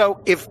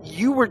 So if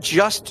you were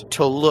just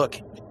to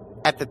look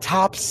at the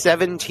top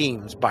 7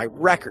 teams by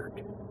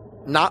record,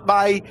 not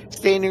by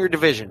standing or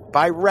division,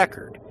 by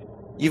record,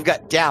 you've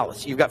got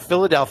Dallas, you've got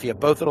Philadelphia,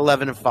 both at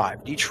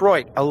 11-5,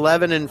 Detroit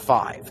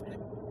 11-5,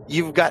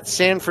 you've got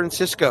San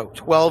Francisco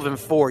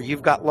 12-4,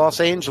 you've got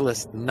Los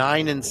Angeles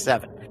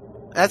 9-7.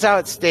 That's how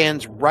it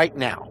stands right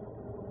now.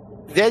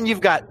 Then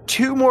you've got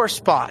 2 more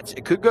spots.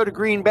 It could go to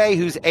Green Bay,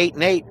 who's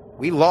 8-8.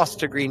 We lost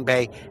to Green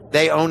Bay.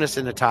 They own us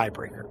in a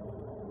tiebreaker.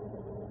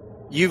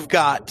 You've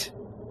got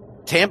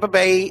Tampa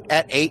Bay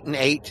at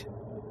 8-8.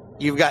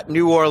 You've got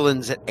New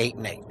Orleans at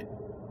 8-8.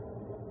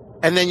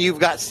 And then you've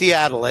got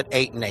Seattle at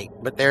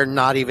 8-8, but they're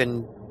not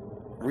even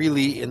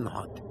really in the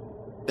hunt.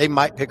 They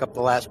might pick up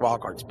the last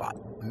wildcard spot.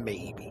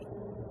 Maybe.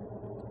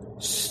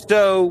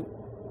 So,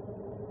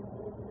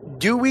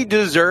 do we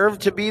deserve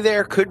to be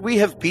there? Could we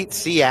have beat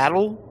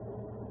Seattle?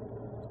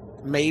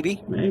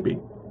 Maybe.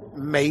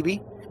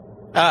 Maybe.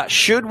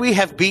 Should we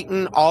have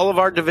beaten all of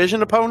our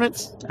division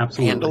opponents?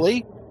 Absolutely.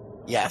 Handily?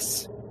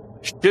 Yes.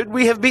 Should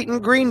we have beaten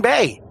Green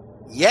Bay?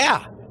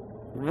 Yeah.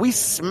 We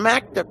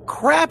smacked the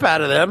crap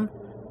out of them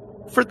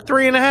for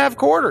 3.5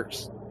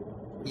 quarters.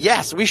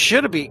 Yes, we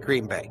should have beat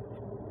Green Bay.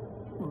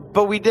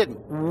 But we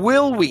didn't.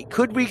 Will we?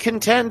 Could we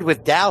contend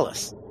with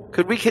Dallas?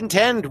 Could we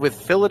contend with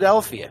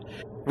Philadelphia?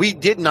 We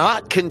did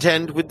not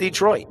contend with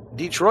Detroit.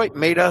 Detroit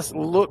made us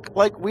look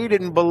like we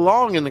didn't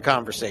belong in the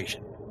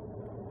conversation.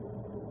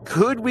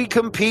 Could we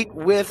compete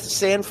with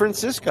San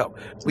Francisco?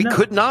 We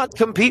could not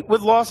compete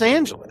with Los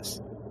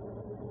Angeles.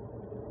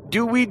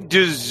 Do we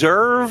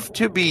deserve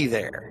to be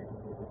there?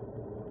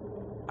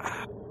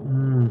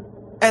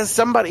 As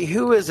somebody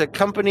who is a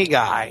company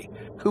guy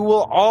who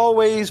will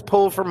always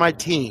pull for my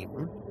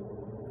team,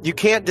 you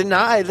can't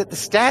deny that the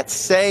stats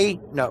say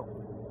no.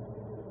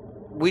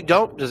 We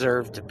don't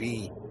deserve to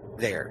be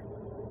there.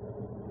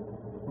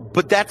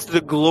 But that's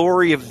the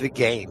glory of the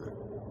game.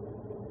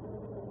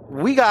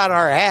 We got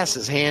our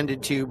asses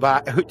handed to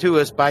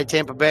us by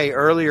Tampa Bay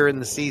earlier in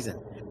the season.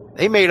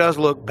 They made us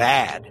look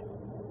bad.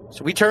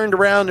 So we turned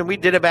around and we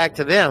did it back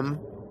to them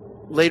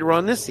later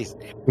on this season.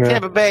 Yeah.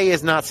 Tampa Bay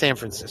is not San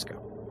Francisco.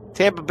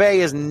 Tampa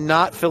Bay is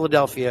not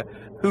Philadelphia,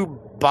 who,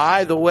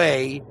 by the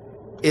way,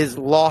 is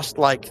lost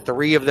like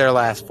 3 of their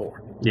last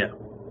 4. Yeah.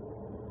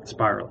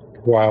 Spiraling.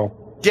 Wow.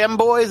 Gem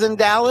Boys in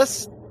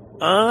Dallas?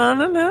 I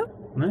don't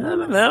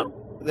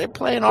know. They're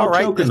playing all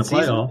right this season.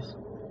 The playoffs.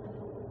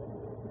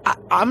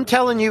 I'm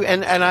telling you,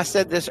 and I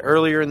said this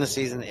earlier in the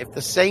season, if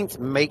the Saints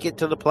make it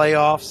to the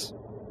playoffs,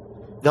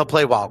 they'll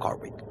play Wild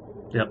Card Week.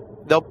 Yep.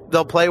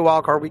 They'll play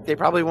Wild Card Week. They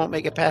probably won't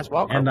make it past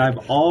Wild Card Week. And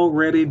I've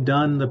already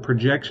done the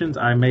projections.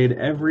 I made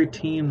every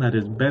team that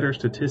is better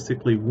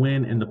statistically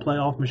win in the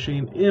playoff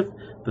machine. If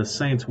the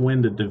Saints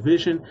win the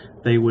division,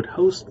 they would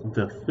host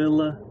the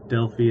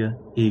Philadelphia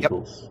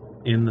Eagles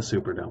in the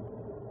Superdome.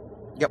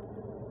 Yep.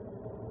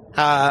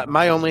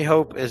 My only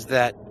hope is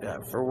that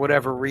for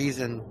whatever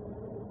reason,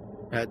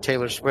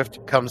 Taylor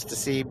Swift comes to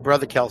see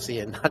Brother Kelsey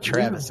and not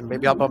Travis, and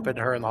maybe I'll bump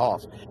into her in the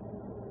halls.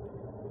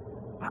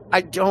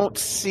 I don't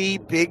see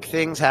big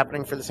things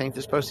happening for the Saints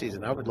this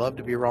postseason. I would love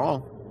to be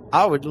wrong.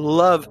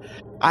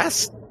 I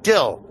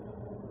still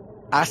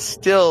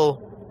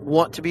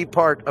want to be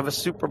part of a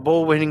Super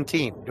Bowl winning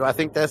team. Do I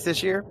think that's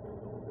this year?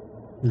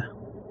 No.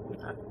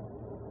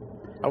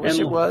 I wish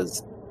it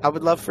was. I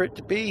would love for it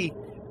to be.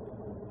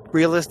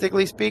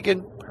 Realistically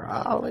speaking,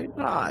 probably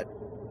not.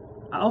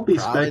 I'll be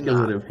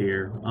speculative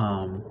here.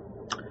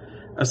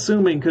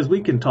 Assuming, because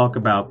we can talk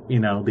about,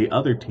 the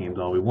other teams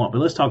all we want, but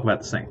let's talk about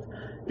the Saints.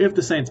 If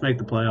the Saints make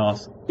the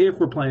playoffs, if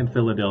we're playing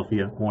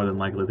Philadelphia, more than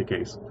likely the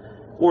case,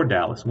 or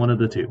Dallas, one of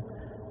the two,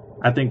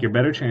 I think your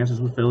better chances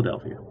with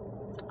Philadelphia.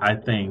 I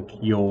think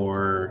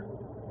your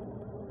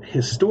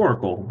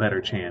historical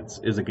better chance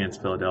is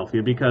against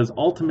Philadelphia, because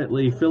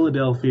ultimately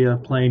Philadelphia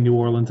playing New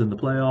Orleans in the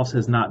playoffs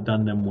has not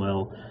done them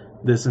well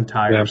this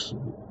entire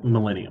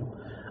millennium.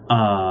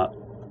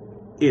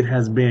 It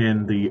has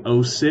been the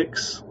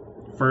 2006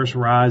 first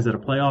rise at a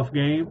playoff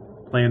game,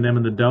 playing them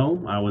in the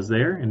Dome. I was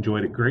there,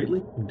 enjoyed it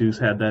greatly. Deuce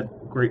had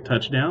that great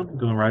touchdown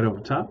going right over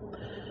the top.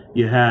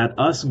 You had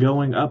us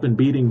going up and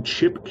beating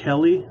Chip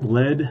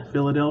Kelly-led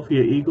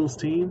Philadelphia Eagles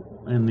team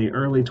in the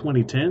early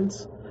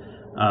 2010s.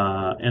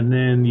 And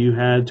then you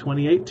had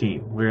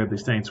 2018, where the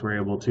Saints were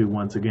able to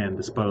once again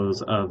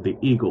dispose of the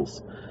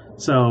Eagles.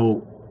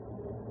 So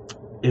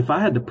if I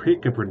had to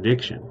pick a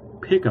prediction,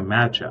 pick a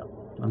matchup,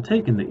 I'm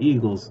taking the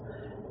Eagles.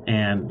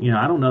 And,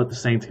 I don't know if the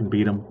Saints can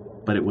beat them,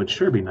 but it would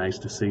sure be nice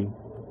to see.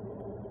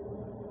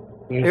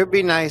 It would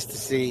be nice to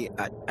see.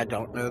 I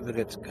don't know that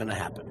it's going to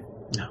happen.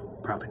 No,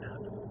 probably not.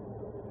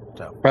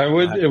 So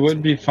it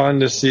would be fun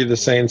to see the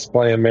Saints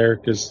play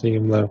America's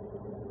team, though.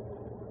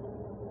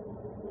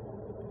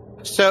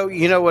 So,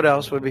 you know what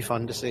else would be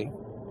fun to see?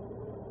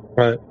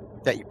 Right.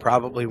 That you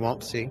probably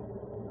won't see?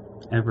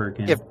 Ever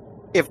again.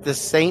 If the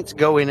Saints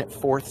go in at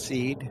 4th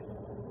seed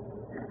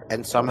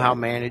and somehow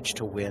manage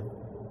to win,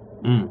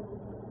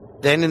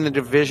 then in the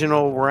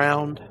divisional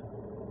round,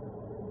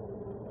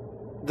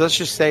 let's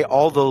just say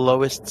all the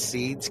lowest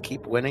seeds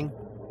keep winning.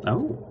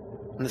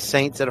 Oh. And the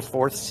Saints at a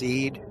 4th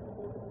seed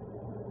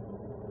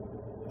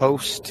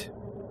host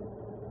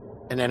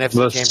an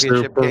NFC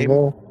Championship game.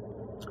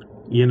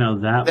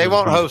 That they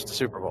won't host the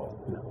Super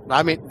Bowl. No.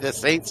 I mean, the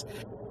Saints,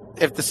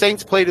 if the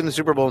Saints played in the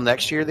Super Bowl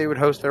next year, they would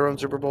host their own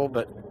Super Bowl,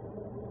 but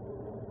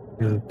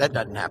that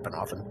doesn't happen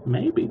often.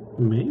 Maybe.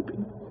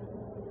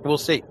 We'll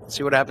see.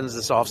 See what happens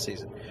this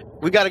offseason.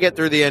 We got to get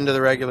through the end of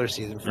the regular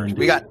season first. Indeed.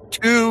 We got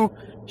 2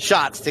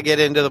 shots to get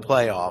into the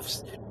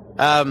playoffs.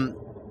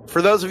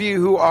 For those of you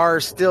who are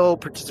still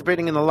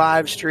participating in the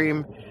live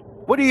stream,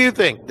 what do you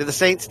think? Did the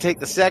Saints take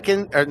the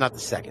second, or not the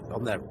second?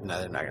 They're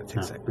not going to take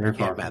the second. Very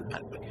far.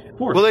 Mathematically.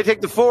 Fourth. Will they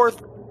take the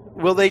 4th?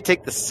 Will they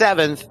take the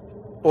 7th?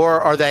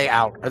 Or are they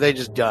out? Are they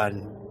just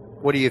done?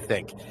 What do you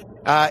think?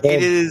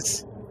 It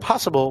is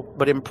possible,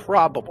 but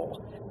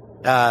improbable.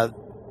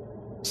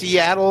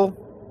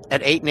 Seattle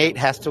at 8-8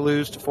 has to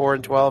lose to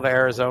 4-12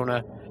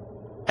 Arizona,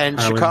 and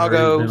I would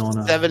Chicago agree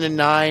with Ben on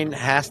 7-9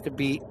 has to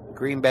beat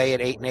Green Bay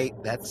at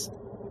 8-8. That's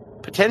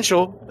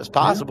potential. That's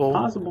possible. Yeah,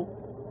 possible.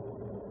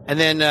 And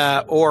then,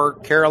 or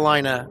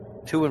Carolina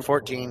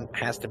 2-14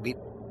 has to beat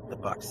the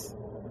Bucks.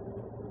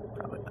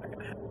 Probably not going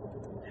to happen.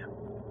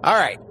 All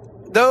right,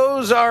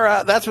 those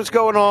are that's what's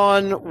going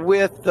on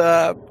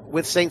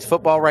with Saints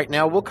football right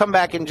now. We'll come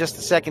back in just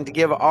a second to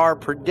give our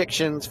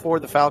predictions for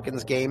the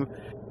Falcons game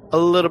a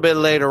little bit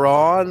later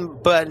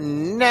on. But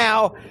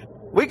now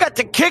we got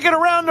to kick it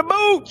around the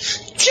boot.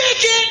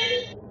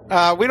 Chicken.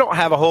 We don't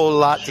have a whole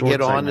lot to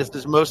get on. This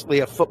is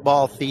mostly a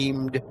football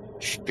themed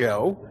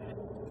show.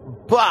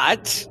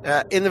 But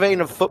in the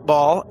vein of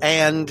football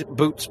and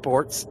boot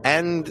sports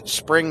and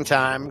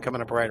springtime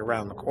coming up right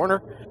around the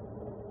corner,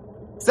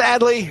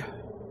 sadly,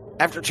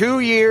 after 2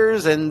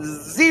 years and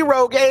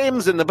 0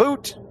 games in the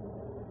boot,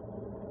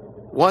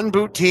 one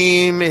boot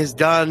team is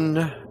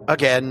done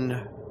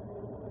again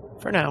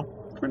for now.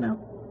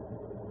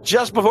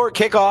 Just before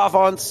kickoff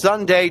on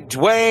Sunday,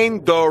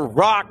 Dwayne "The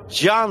Rock"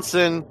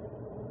 Johnson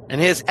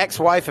and his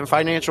ex-wife and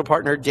financial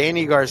partner,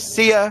 Danny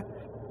Garcia,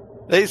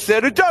 they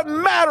said, it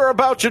doesn't matter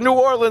about your New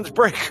Orleans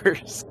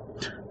Breakers.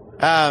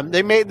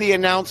 They made the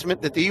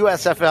announcement that the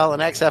USFL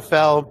and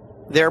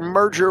XFL, their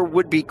merger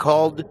would be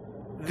called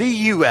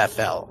the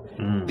UFL.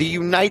 The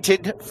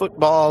United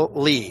Football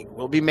League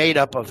will be made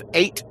up of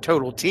 8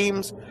 total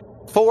teams,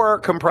 4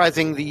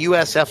 comprising the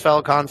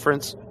USFL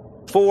conference,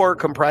 4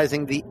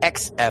 comprising the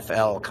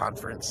XFL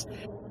conference.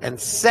 And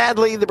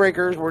sadly, the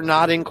Breakers were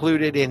not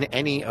included in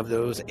any of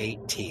those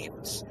 8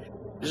 teams.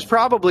 This is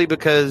probably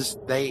because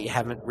they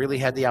haven't really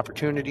had the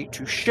opportunity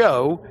to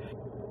show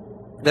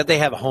that they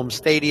have a home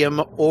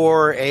stadium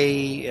or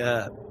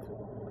a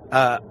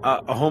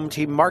home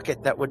team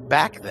market that would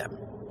back them.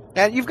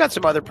 And you've got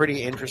some other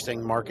pretty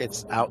interesting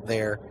markets out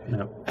there.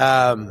 Yep.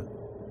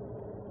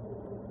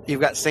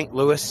 You've got St.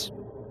 Louis.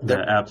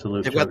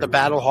 Absolutely. They've got the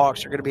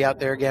Battlehawks are going to be out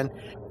there again.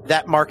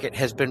 That market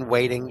has been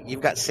waiting.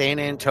 You've got San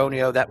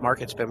Antonio. That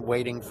market's been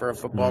waiting for a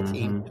football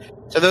team.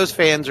 So those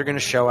fans are going to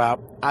show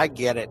out. I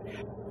get it.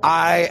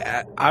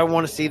 I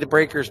want to see the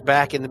Breakers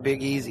back in the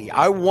Big Easy.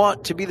 I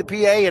want to be the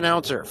PA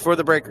announcer for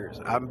the Breakers.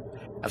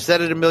 I've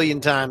said it a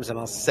million times, and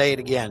I'll say it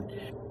again.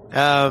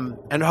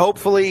 And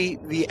hopefully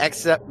the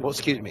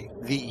UFL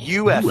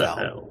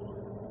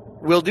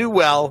will do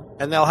well,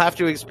 and they'll have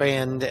to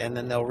expand, and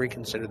then they'll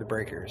reconsider the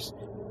Breakers.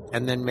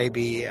 And then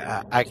maybe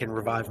I can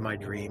revive my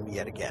dream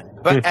yet again.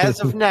 But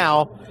as of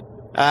now,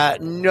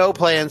 no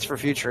plans for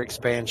future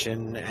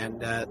expansion,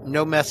 and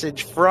no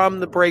message from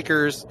the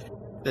Breakers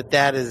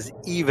that is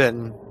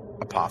even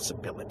a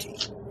possibility.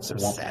 Some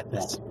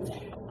sadness.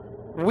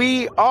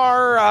 We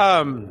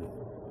are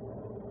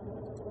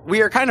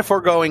kind of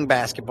foregoing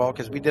basketball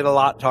because we did a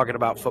lot talking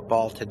about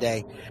football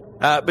today.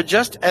 But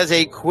just as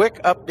a quick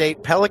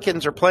update,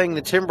 Pelicans are playing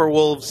the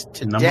Timberwolves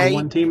today. Number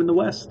 1 team in the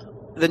West.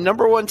 The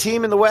number 1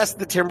 team in the West,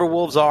 the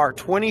Timberwolves are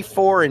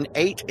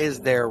 24-8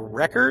 is their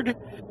record.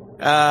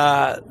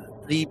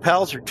 The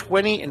Pels are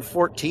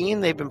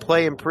 20-14. They've been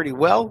playing pretty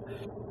well.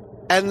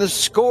 And the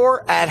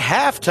score at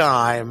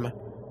halftime,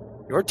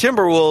 your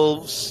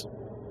Timberwolves,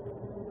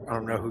 I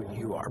don't know who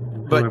you are,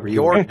 but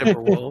your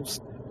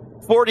Timberwolves,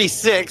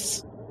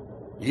 46,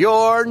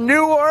 your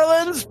New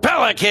Orleans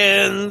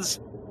Pelicans,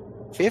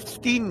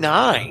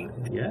 59.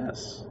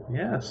 Yes.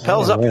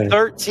 Pels up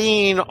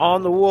 13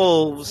 on the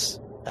Wolves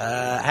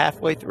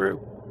halfway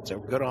through. So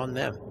good on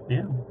them.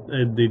 Yeah.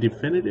 The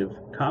definitive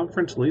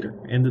conference leader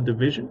in the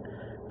division.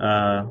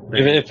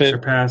 They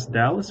surpassed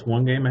Dallas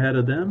 1 game ahead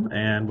of them,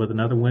 and with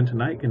another win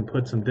tonight can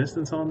put some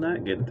distance on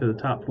that, get into the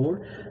top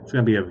 4. It's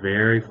going to be a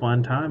very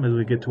fun time as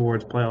we get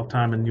towards playoff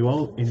time in New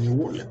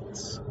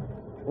Orleans.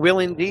 Will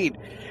indeed.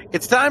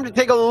 It's time to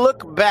take a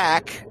look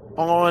back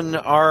on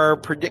our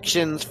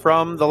predictions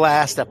from the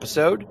last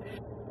episode.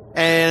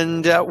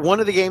 And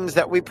one of the games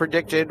that we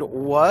predicted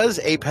was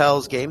a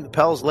Pels game, the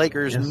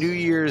Pels-Lakers New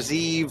Year's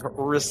Eve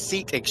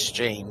receipt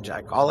exchange,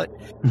 I call it.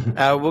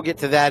 We'll get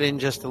to that in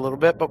just a little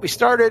bit. But we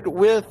started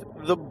with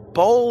the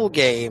bowl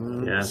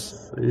games.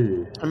 Yes.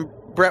 And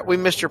Brett, we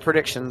missed your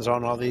predictions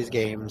on all these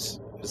games.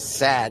 It was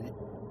sad.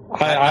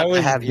 I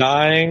was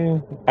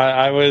dying.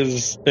 I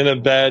was in a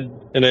bed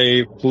in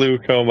a flu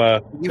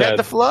coma. You had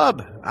the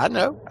flub. I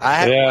know. I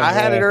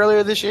had it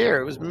earlier this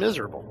year. It was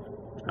miserable.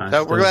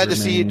 So we're glad to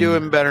see you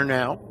doing better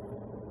now.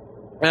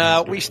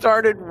 We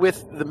started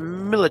with the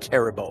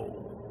Military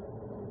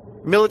Bowl.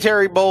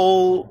 Military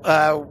Bowl,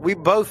 we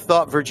both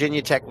thought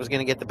Virginia Tech was going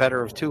to get the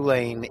better of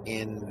Tulane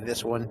in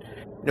this one.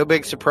 No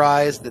big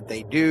surprise that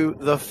they do.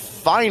 The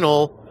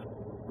final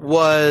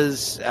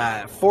was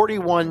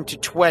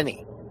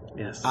 41-20.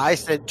 Yes. I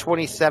said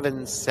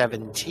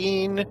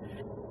 27-17.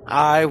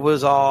 I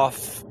was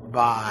off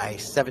by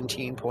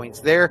 17 points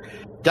there.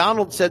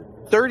 Donald said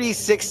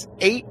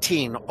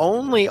 36-18,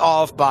 only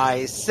off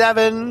by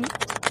 7.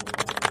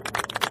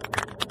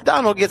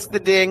 Donald gets the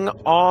ding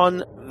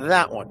on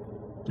that one.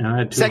 I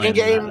had Second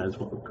game as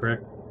well,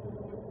 correct?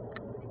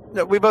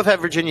 No, we both have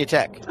Virginia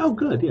Tech. Oh,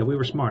 good. Yeah, we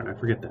were smart. I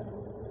forget that.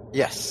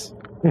 Yes.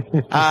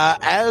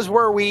 As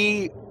were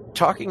we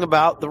talking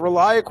about the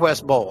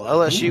ReliaQuest Bowl,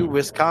 LSU,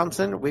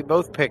 Wisconsin. We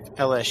both picked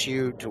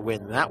LSU to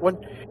win that one.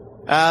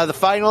 The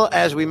final,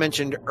 as we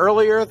mentioned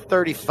earlier,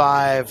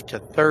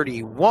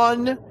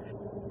 35-31.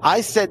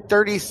 I said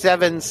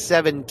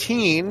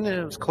 37-17.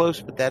 It was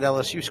close with that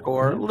LSU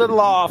score. A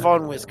little off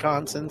on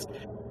Wisconsin's,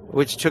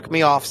 which took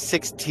me off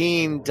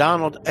 16.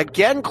 Donald,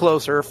 again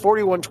closer,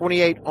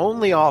 41-28,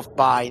 only off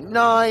by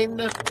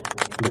 9.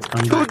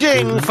 Two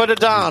ding for the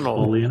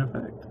Donald. Fully in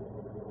effect.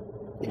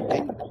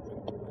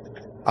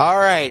 All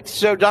right.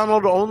 So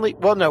Donald only,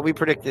 well, no, we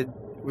predicted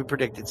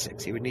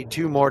 6. He would need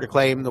 2 more to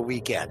claim the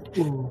weekend.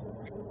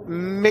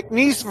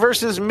 McNeese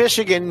versus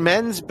Michigan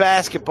men's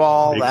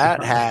basketball.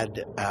 That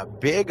had a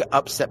big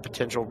upset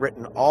potential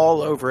written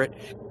all over it.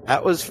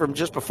 That was from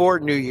just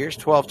before New Year's,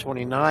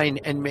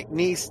 12/29, and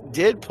McNeese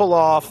did pull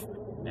off,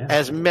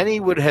 as many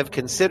would have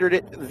considered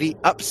it, the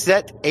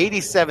upset,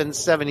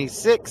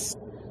 87-76.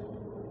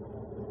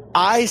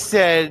 I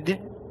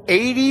said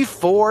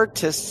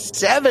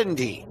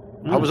 84-70.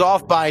 I was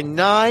off by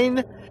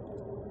 9.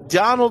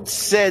 Donald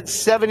said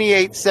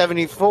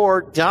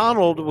 78-74.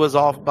 Donald was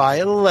off by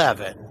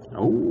 11.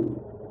 Oh,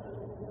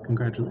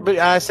 congratulations. But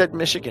I said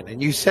Michigan,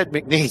 and you said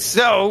McNeese.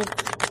 So,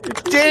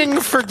 ding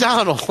for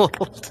Donald,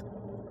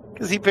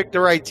 because he picked the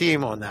right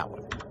team on that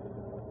one.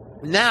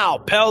 Now,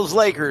 Pels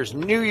Lakers,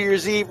 New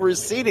Year's Eve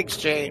receipt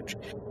exchange.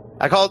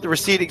 I call it the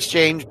receipt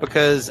exchange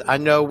because I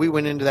know we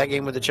went into that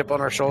game with a chip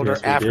on our shoulder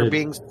after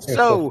being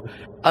so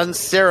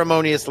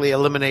unceremoniously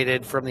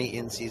eliminated from the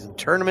in-season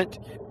tournament.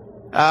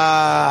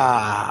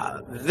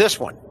 This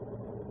one,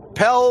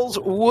 Pels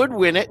would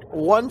win it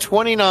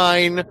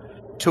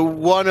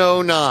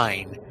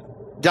 129-109.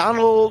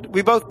 Donald,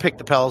 we both picked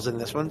the Pels in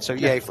this one, so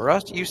yay for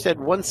us. You said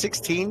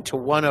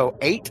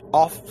 116-108,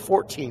 off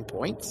 14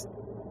 points.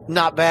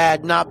 Not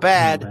bad, not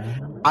bad.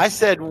 I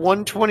said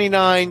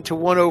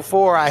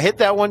 129-104. I hit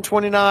that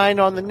 129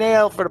 on the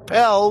nail for the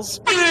Pels.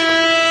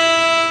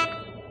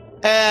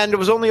 And it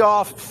was only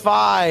off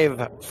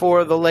 5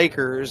 for the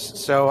Lakers,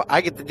 so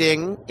I get the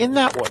ding in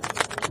that one.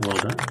 Well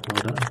done,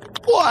 well done.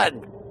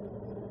 1.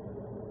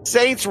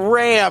 Saints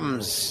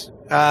Rams.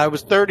 It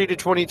was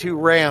 30-22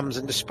 Rams,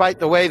 and despite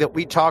the way that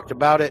we talked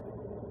about it,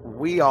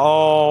 we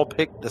all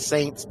picked the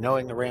Saints,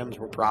 knowing the Rams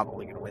were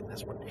probably going to win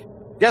this one.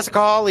 Jessica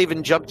Hall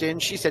even jumped in.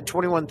 She said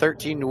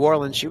 21-13 New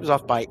Orleans. She was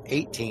off by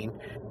 18,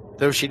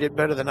 though she did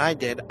better than I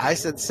did. I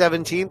said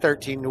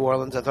 17-13 New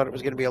Orleans. I thought it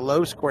was going to be a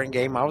low-scoring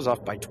game. I was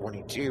off by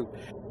 22.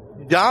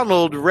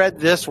 Donald read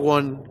this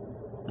one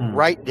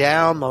right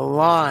down the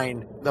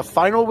line. The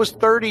final was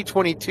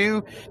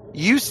 30-22.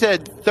 You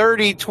said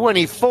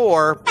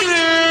 30-24.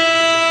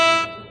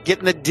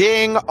 Getting the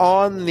ding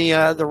on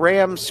the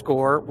Rams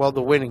score. Well,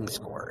 the winning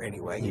score,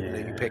 anyway, even though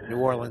you picked New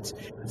Orleans.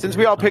 Since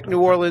we all picked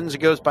New Orleans, it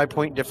goes by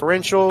point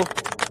differential.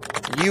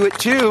 You at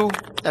 2.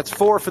 That's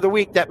 4 for the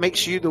week. That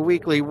makes you the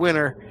weekly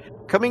winner.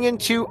 Coming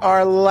into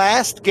our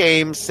last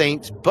game,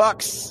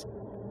 Saints-Bucks.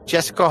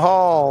 Jessica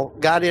Hall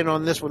got in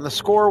on this one. The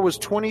score was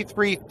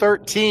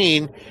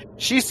 23-13.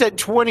 She said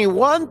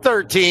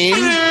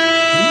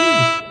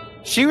 21-13.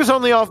 She was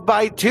only off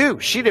by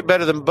 2. She did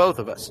better than both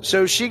of us.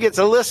 So she gets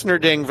a listener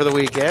ding for the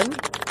weekend.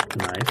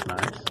 Nice.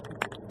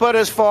 But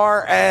as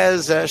far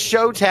as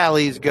show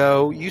tallies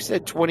go, you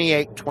said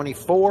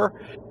 28-24,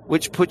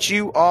 which puts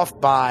you off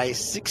by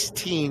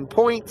 16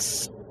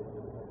 points.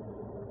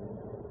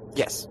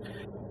 Yes.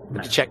 I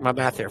have to check my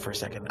math there for a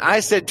second.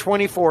 I said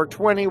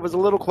 24-20, was a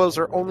little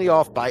closer, only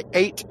off by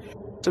 8.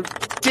 So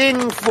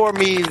ding for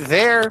me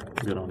there.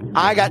 Good on you.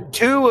 I got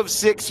 2 of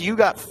 6. You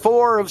got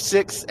 4 of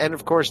 6. And,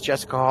 of course,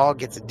 Jessica Hall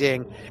gets a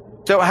ding.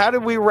 So how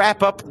did we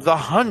wrap up the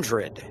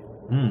 100?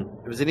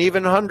 It was an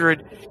even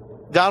 100.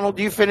 Donald,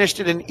 you finished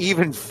it an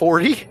even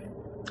 40.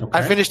 Okay.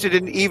 I finished it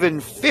an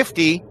even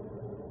 50.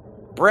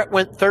 Brett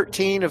went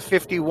 13 of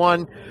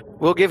 51.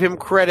 We'll give him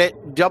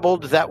credit.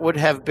 Doubled, that would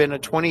have been a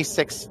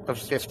 26 of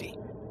 50.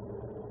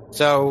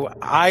 So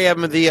I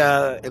am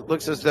it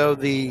looks as though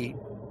the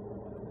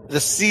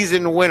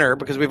season winner,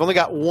 because we've only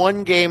got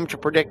one game to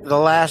predict, the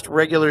last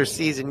regular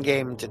season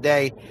game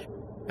today.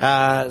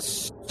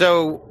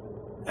 So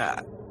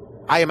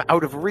I am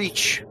out of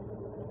reach.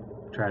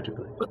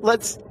 Tragically. But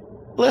let's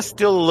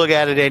still look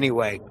at it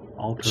anyway.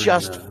 Altering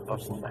just the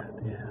format.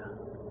 Yeah.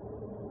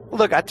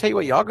 Look, I tell you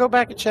what, y'all go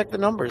back and check the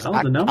numbers. Oh,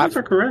 the numbers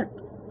are correct.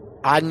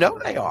 I know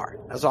they are.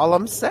 That's all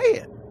I'm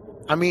saying.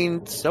 I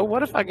mean, so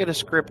what if I get a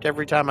script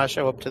every time I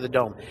show up to the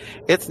Dome?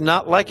 It's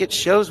not like it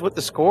shows what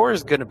the score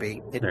is going to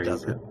be. It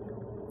doesn't.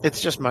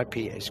 It's just my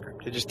PA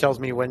script. It just tells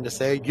me when to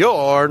say,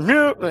 "You're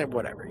new,"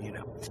 whatever, you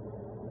know.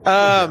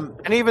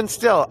 And even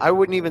still, I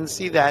wouldn't even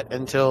see that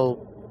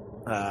until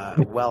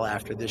well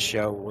after this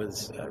show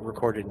was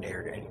recorded and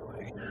aired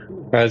anyway.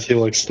 As he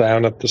looks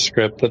down at the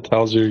script that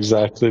tells you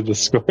exactly the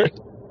score.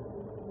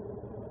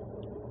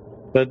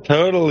 That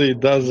totally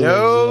doesn't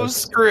No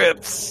exist.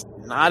 scripts.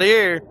 Not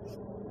here.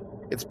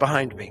 It's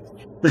behind me.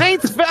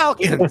 Saints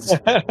Falcons.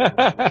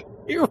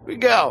 Here we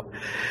go.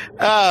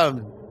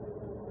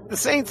 The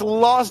Saints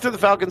lost to the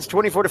Falcons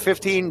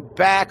 24-15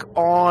 back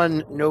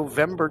on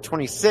November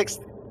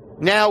 26th.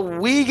 Now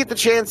we get the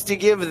chance to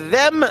give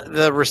them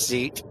the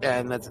receipt,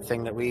 and that's a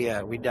thing that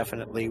we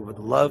definitely would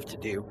love to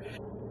do.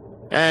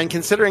 And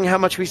considering how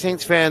much we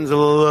Saints fans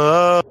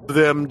love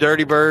them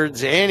Dirty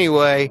Birds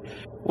anyway,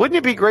 wouldn't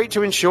it be great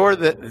to ensure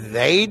that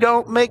they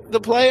don't make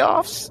the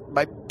playoffs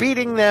by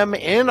beating them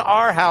in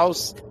our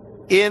house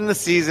in the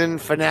season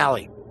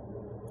finale?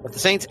 But the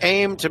Saints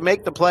aim to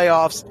make the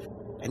playoffs,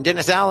 and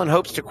Dennis Allen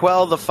hopes to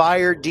quell the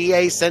fire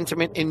DA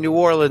sentiment in New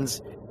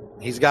Orleans.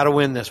 He's got to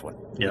win this one.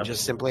 Yep. He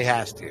just simply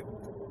has to.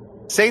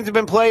 Saints have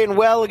been playing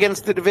well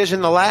against the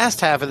division the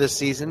last half of this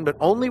season, but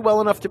only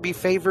well enough to be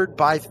favored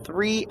by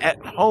 3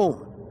 at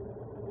home.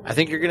 I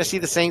think you're going to see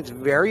the Saints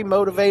very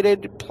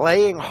motivated,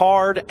 playing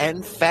hard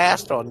and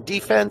fast on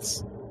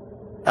defense.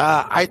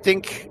 I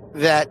think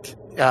that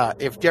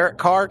if Derek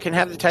Carr can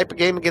have the type of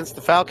game against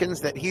the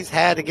Falcons that he's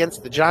had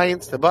against the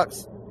Giants, the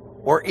Bucs,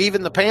 or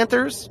even the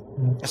Panthers,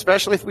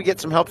 especially if we get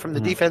some help from the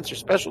defense or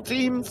special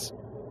teams,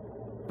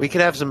 we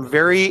could have some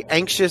very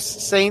anxious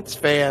Saints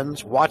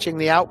fans watching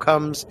the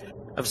outcomes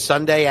of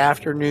Sunday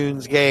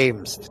afternoon's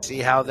games to see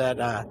how that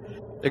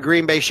the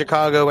Green Bay,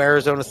 Chicago,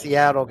 Arizona,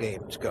 Seattle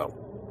games go.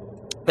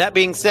 That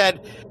being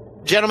said,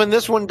 gentlemen,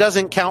 this one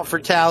doesn't count for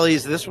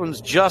tallies. This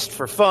one's just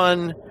for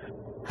fun.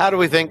 How do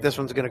we think this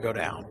one's going to go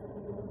down?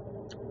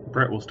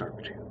 Brett, we'll start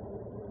with you.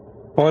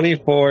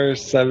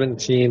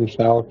 24-17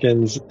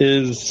 Falcons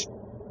is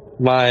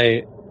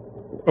my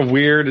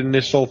weird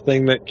initial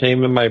thing that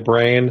came in my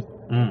brain.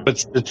 But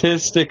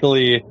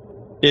statistically,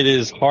 it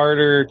is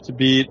harder to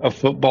beat a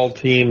football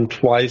team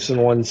twice in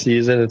one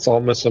season. It's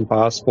almost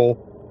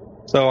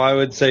impossible. So I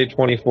would say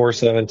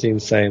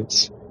 24-17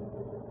 Saints.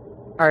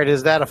 All right,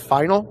 is that a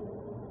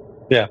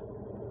final? Yeah.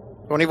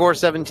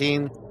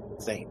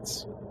 24-17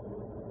 Saints.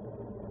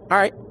 All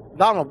right,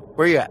 Donald,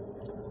 where you at?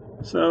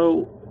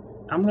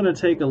 So I'm going to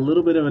take a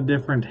little bit of a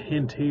different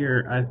hint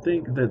here. I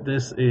think that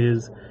this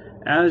is,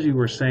 as you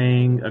were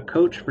saying, a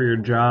coach for your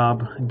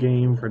job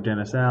game for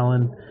Dennis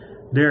Allen.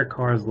 Derek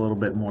Carr is a little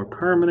bit more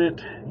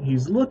permanent.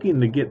 He's looking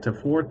to get to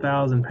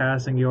 4,000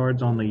 passing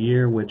yards on the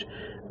year, which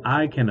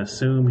I can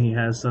assume he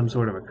has some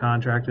sort of a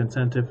contract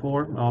incentive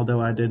for,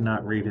 although I did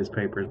not read his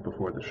papers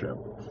before the show.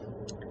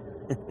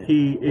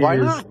 He is, why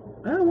not?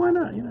 Why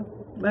not?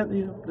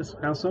 This is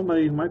how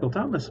somebody, Michael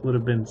Thomas, would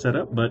have been set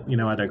up, but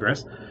I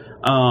digress.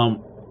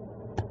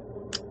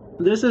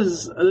 This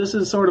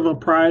is sort of a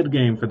pride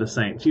game for the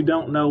Saints. You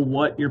don't know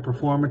what your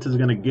performance is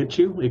going to get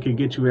you. It could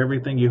get you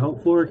everything you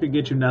hope for. It could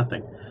get you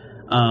nothing.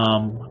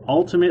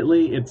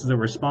 Ultimately, it's the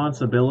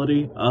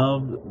responsibility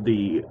of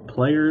the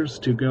players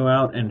to go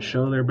out and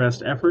show their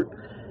best effort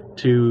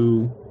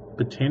to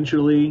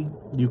potentially,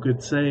 you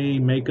could say,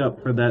 make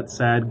up for that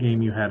sad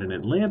game you had in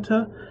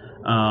Atlanta.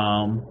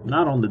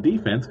 Not on the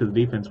defense, because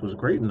the defense was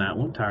great in that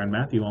one. Tyrann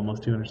Mathieu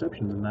almost 2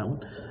 interceptions in that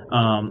one.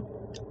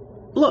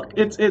 Look,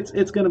 it's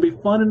going to be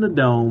fun in the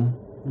Dome.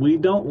 We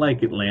don't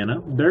like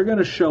Atlanta. They're going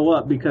to show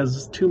up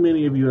because too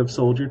many of you have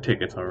sold your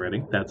tickets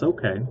already. That's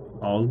okay.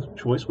 All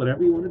choice,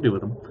 whatever you want to do with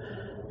them.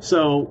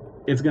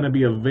 So it's going to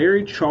be a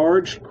very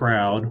charged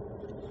crowd.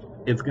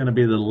 It's going to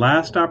be the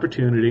last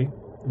opportunity.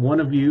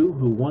 One of you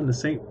who won the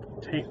St.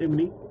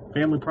 Tammany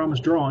Family Promise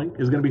drawing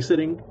is going to be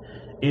sitting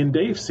in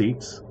Dave's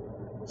seats.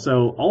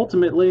 So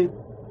ultimately,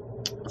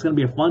 it's going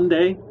to be a fun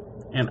day,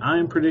 and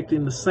I'm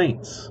predicting the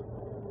Saints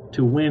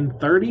to win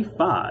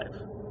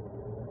 35-14.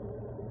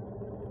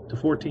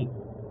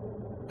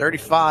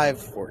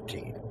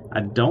 35-14.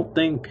 I don't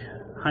think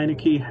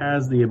Heineke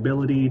has the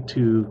ability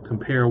to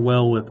compare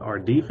well with our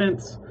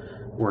defense.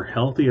 We're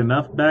healthy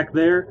enough back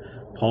there.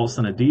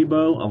 Paulson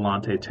Adebo,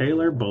 Alontae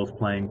Taylor, both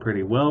playing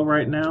pretty well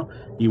right now.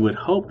 You would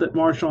hope that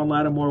Marshawn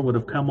Lattimore would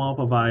have come off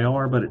of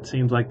IR, but it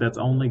seems like that's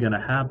only going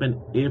to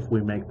happen if we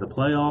make the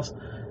playoffs.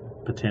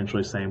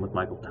 Potentially same with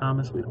Michael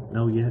Thomas. We don't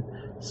know yet.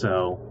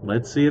 So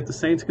let's see if the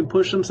Saints can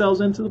push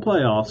themselves into the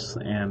playoffs,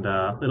 and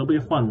it'll be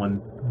a fun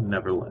one,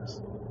 nevertheless.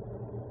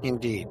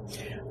 Indeed.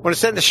 I want to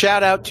send a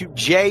shout out to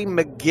Jay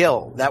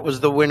McGill. That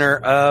was the winner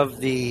of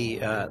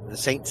the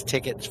Saints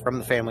tickets from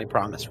the Family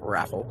Promise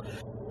raffle.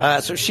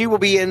 So she will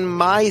be in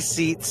my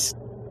seats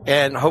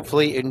and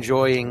hopefully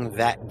enjoying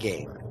that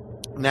game.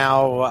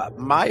 Now,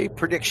 my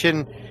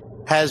prediction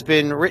has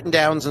been written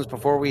down since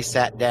before we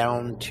sat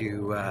down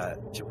to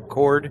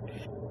record,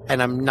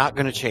 and I'm not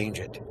going to change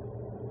it,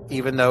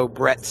 even though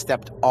Brett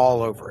stepped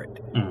all over it.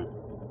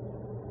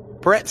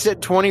 Brett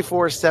said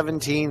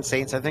 24-17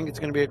 Saints. I think it's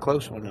going to be a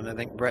close one, and I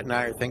think Brett and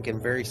I are thinking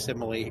very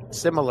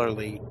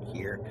similarly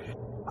here.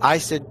 I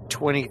said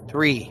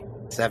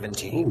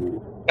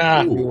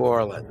 23-17 New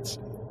Orleans.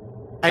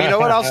 And you know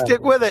what? I'll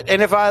stick with it.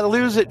 And if I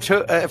lose it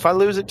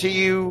to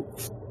you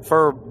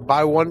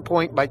by 1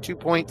 point, by 2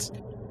 points,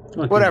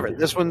 whatever.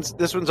 This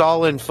one's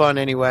all in fun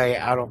anyway.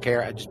 I don't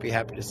care. I'd just be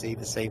happy to see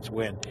the Saints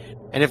win.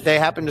 And if they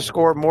happen to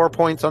score more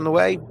points on the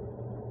way,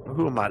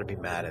 who am I to be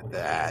mad at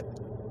that?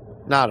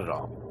 Not at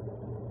all.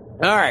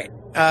 All right.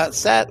 Donald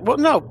said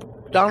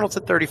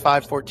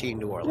 35-14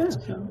 New Orleans.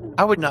 Yeah.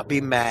 I would not be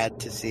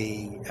mad to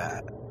see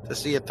a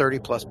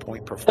 30-plus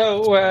point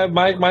performance. So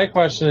my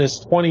question is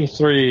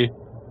 23.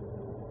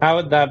 How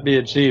would that be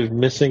achieved?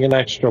 Missing an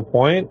extra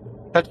point?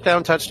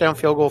 Touchdown,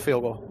 field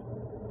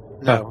goal.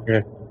 No.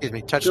 Okay. Excuse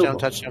me. Touchdown,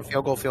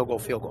 field goal.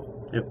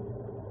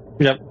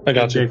 Yep. I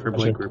got you. For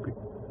Blake Groupie.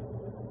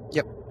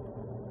 Yep.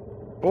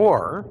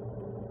 Or...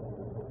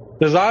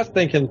 Because I was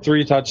thinking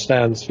 3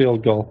 touchdowns,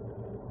 field goal.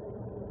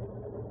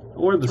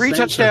 Or the 3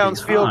 touchdowns,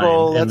 field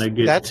goal, and they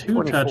get that's 2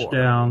 24.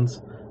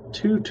 touchdowns,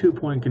 2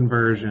 2-point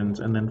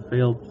conversions, and then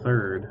failed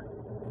third.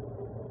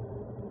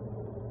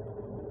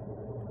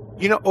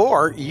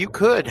 Or you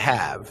could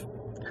have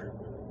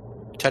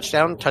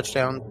touchdown,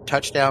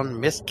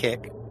 missed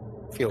kick,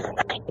 field goal.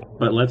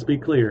 But let's be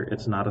clear,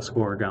 it's not a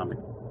scoregami.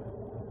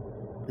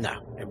 No,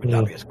 it would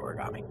not be a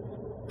scoregami.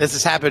 This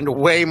has happened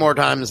way more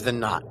times than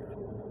not.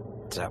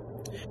 So,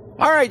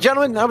 all right,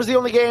 gentlemen, that was the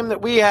only game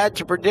that we had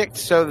to predict,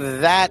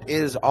 so that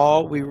is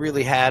all we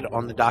really had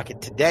on the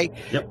docket today.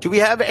 Yep. Do we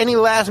have any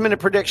last-minute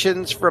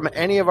predictions from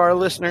any of our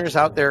listeners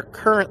out there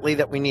currently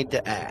that we need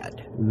to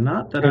add?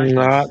 Not that I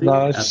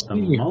can see at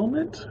the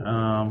moment.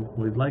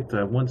 We'd like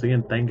to, once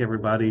again, thank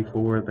everybody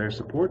for their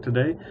support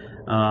today.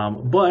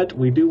 But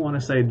we do want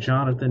to say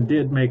Jonathan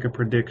did make a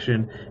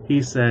prediction.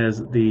 He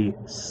says the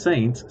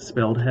Saints,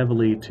 spelled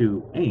heavily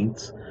to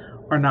Aints,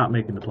 are not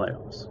making the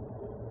playoffs.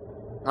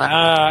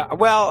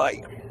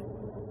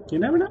 You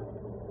never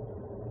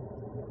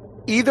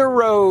know. Either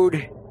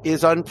road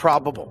is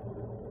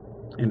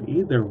unprobable. And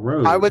either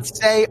road, I would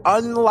say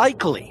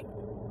unlikely,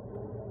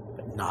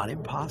 but not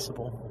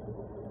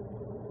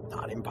impossible.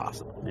 Not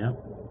impossible. Yeah.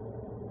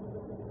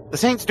 The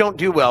Saints don't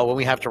do well when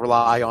we have to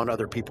rely on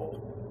other people.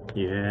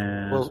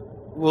 Yeah.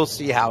 We'll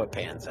see how it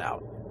pans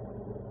out.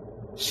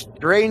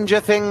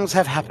 Stranger things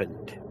have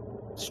happened.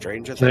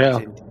 Stranger things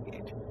indeed.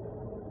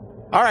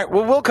 All right,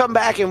 well, we'll come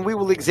back and we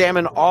will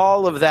examine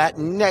all of that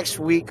next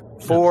week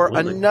for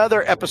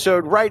another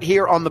episode right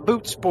here on the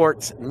Boot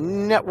Sports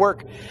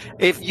Network.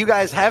 If you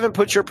guys haven't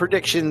put your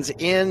predictions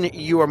in,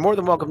 you are more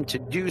than welcome to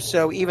do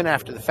so, even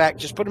after the fact.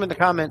 Just put them in the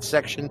comments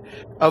section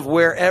of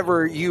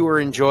wherever you are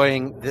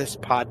enjoying this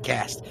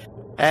podcast.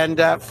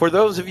 And for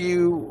those of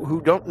you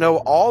who don't know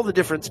all the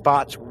different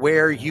spots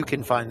where you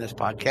can find this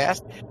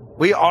podcast,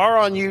 we are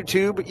on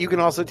YouTube. You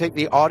can also take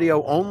the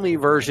audio-only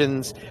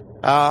versions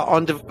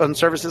on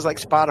services like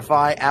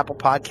Spotify, Apple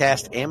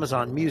Podcast,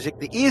 Amazon Music.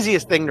 The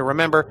easiest thing to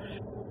remember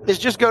is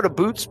just go to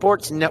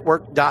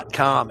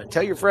bootsportsnetwork.com and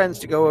tell your friends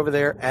to go over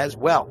there as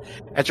well.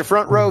 At your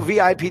front row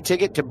VIP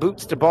ticket to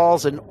Boots to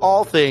Balls and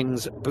all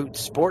things Boot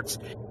Sports.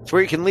 It's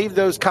where you can leave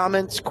those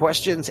comments,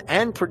 questions,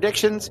 and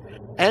predictions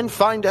and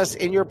find us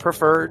in your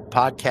preferred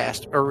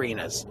podcast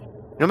arenas.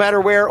 No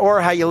matter where or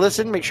how you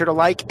listen, make sure to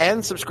like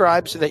and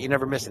subscribe so that you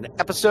never miss an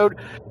episode.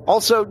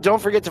 Also,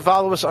 don't forget to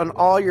follow us on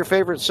all your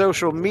favorite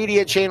social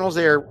media channels.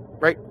 They're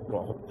right.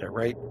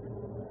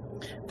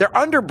 They're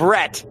under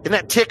Brett, in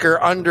that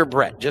ticker under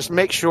Brett. Just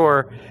make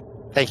sure.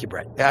 Thank you,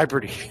 Brett.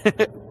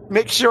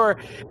 Make sure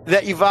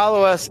that you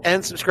follow us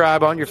and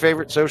subscribe on your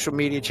favorite social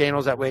media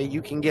channels. That way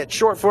you can get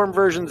short form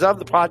versions of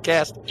the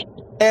podcast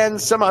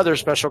and some other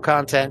special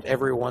content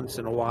every once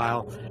in a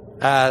while.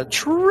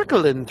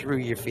 Trickling through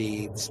your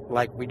feeds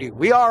like we do.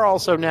 We are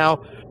also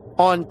now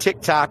on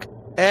TikTok.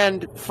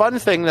 And fun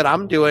thing that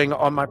I'm doing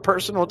on my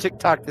personal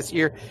TikTok this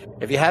year,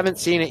 if you haven't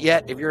seen it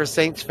yet, if you're a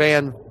Saints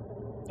fan,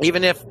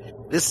 even if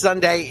this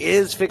Sunday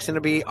is fixing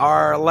to be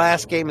our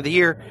last game of the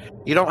year,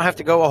 you don't have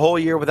to go a whole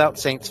year without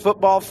Saints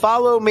football.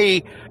 Follow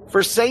me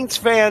for Saints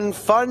fan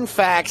fun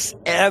facts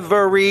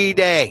every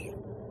day.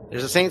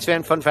 There's a Saints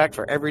fan fun fact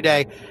for every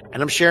day,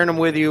 and I'm sharing them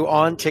with you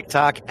on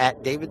TikTok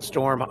at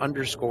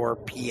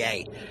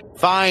DavidStorm_PA.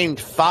 Find,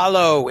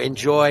 follow,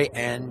 enjoy,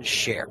 and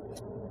share.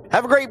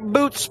 Have a great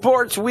Boot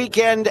Sports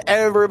weekend,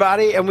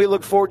 everybody, and we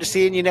look forward to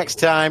seeing you next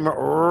time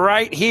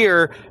right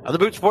here on the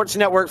Boot Sports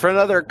Network for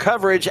another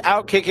coverage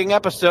out-kicking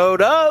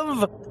episode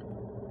of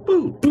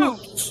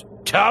Boots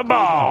to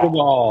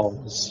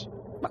Balls.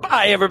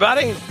 Bye,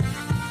 everybody.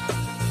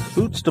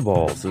 Boots to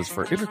Balls is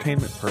for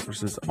entertainment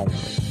purposes only.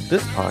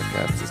 This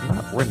podcast does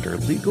not render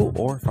legal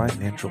or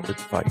financial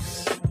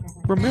advice.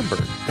 Remember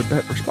to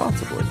bet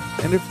responsibly,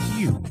 and if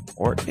you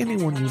or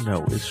anyone you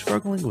know is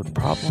struggling with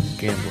problem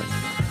gambling,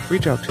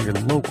 reach out to your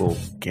local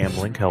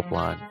gambling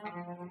helpline.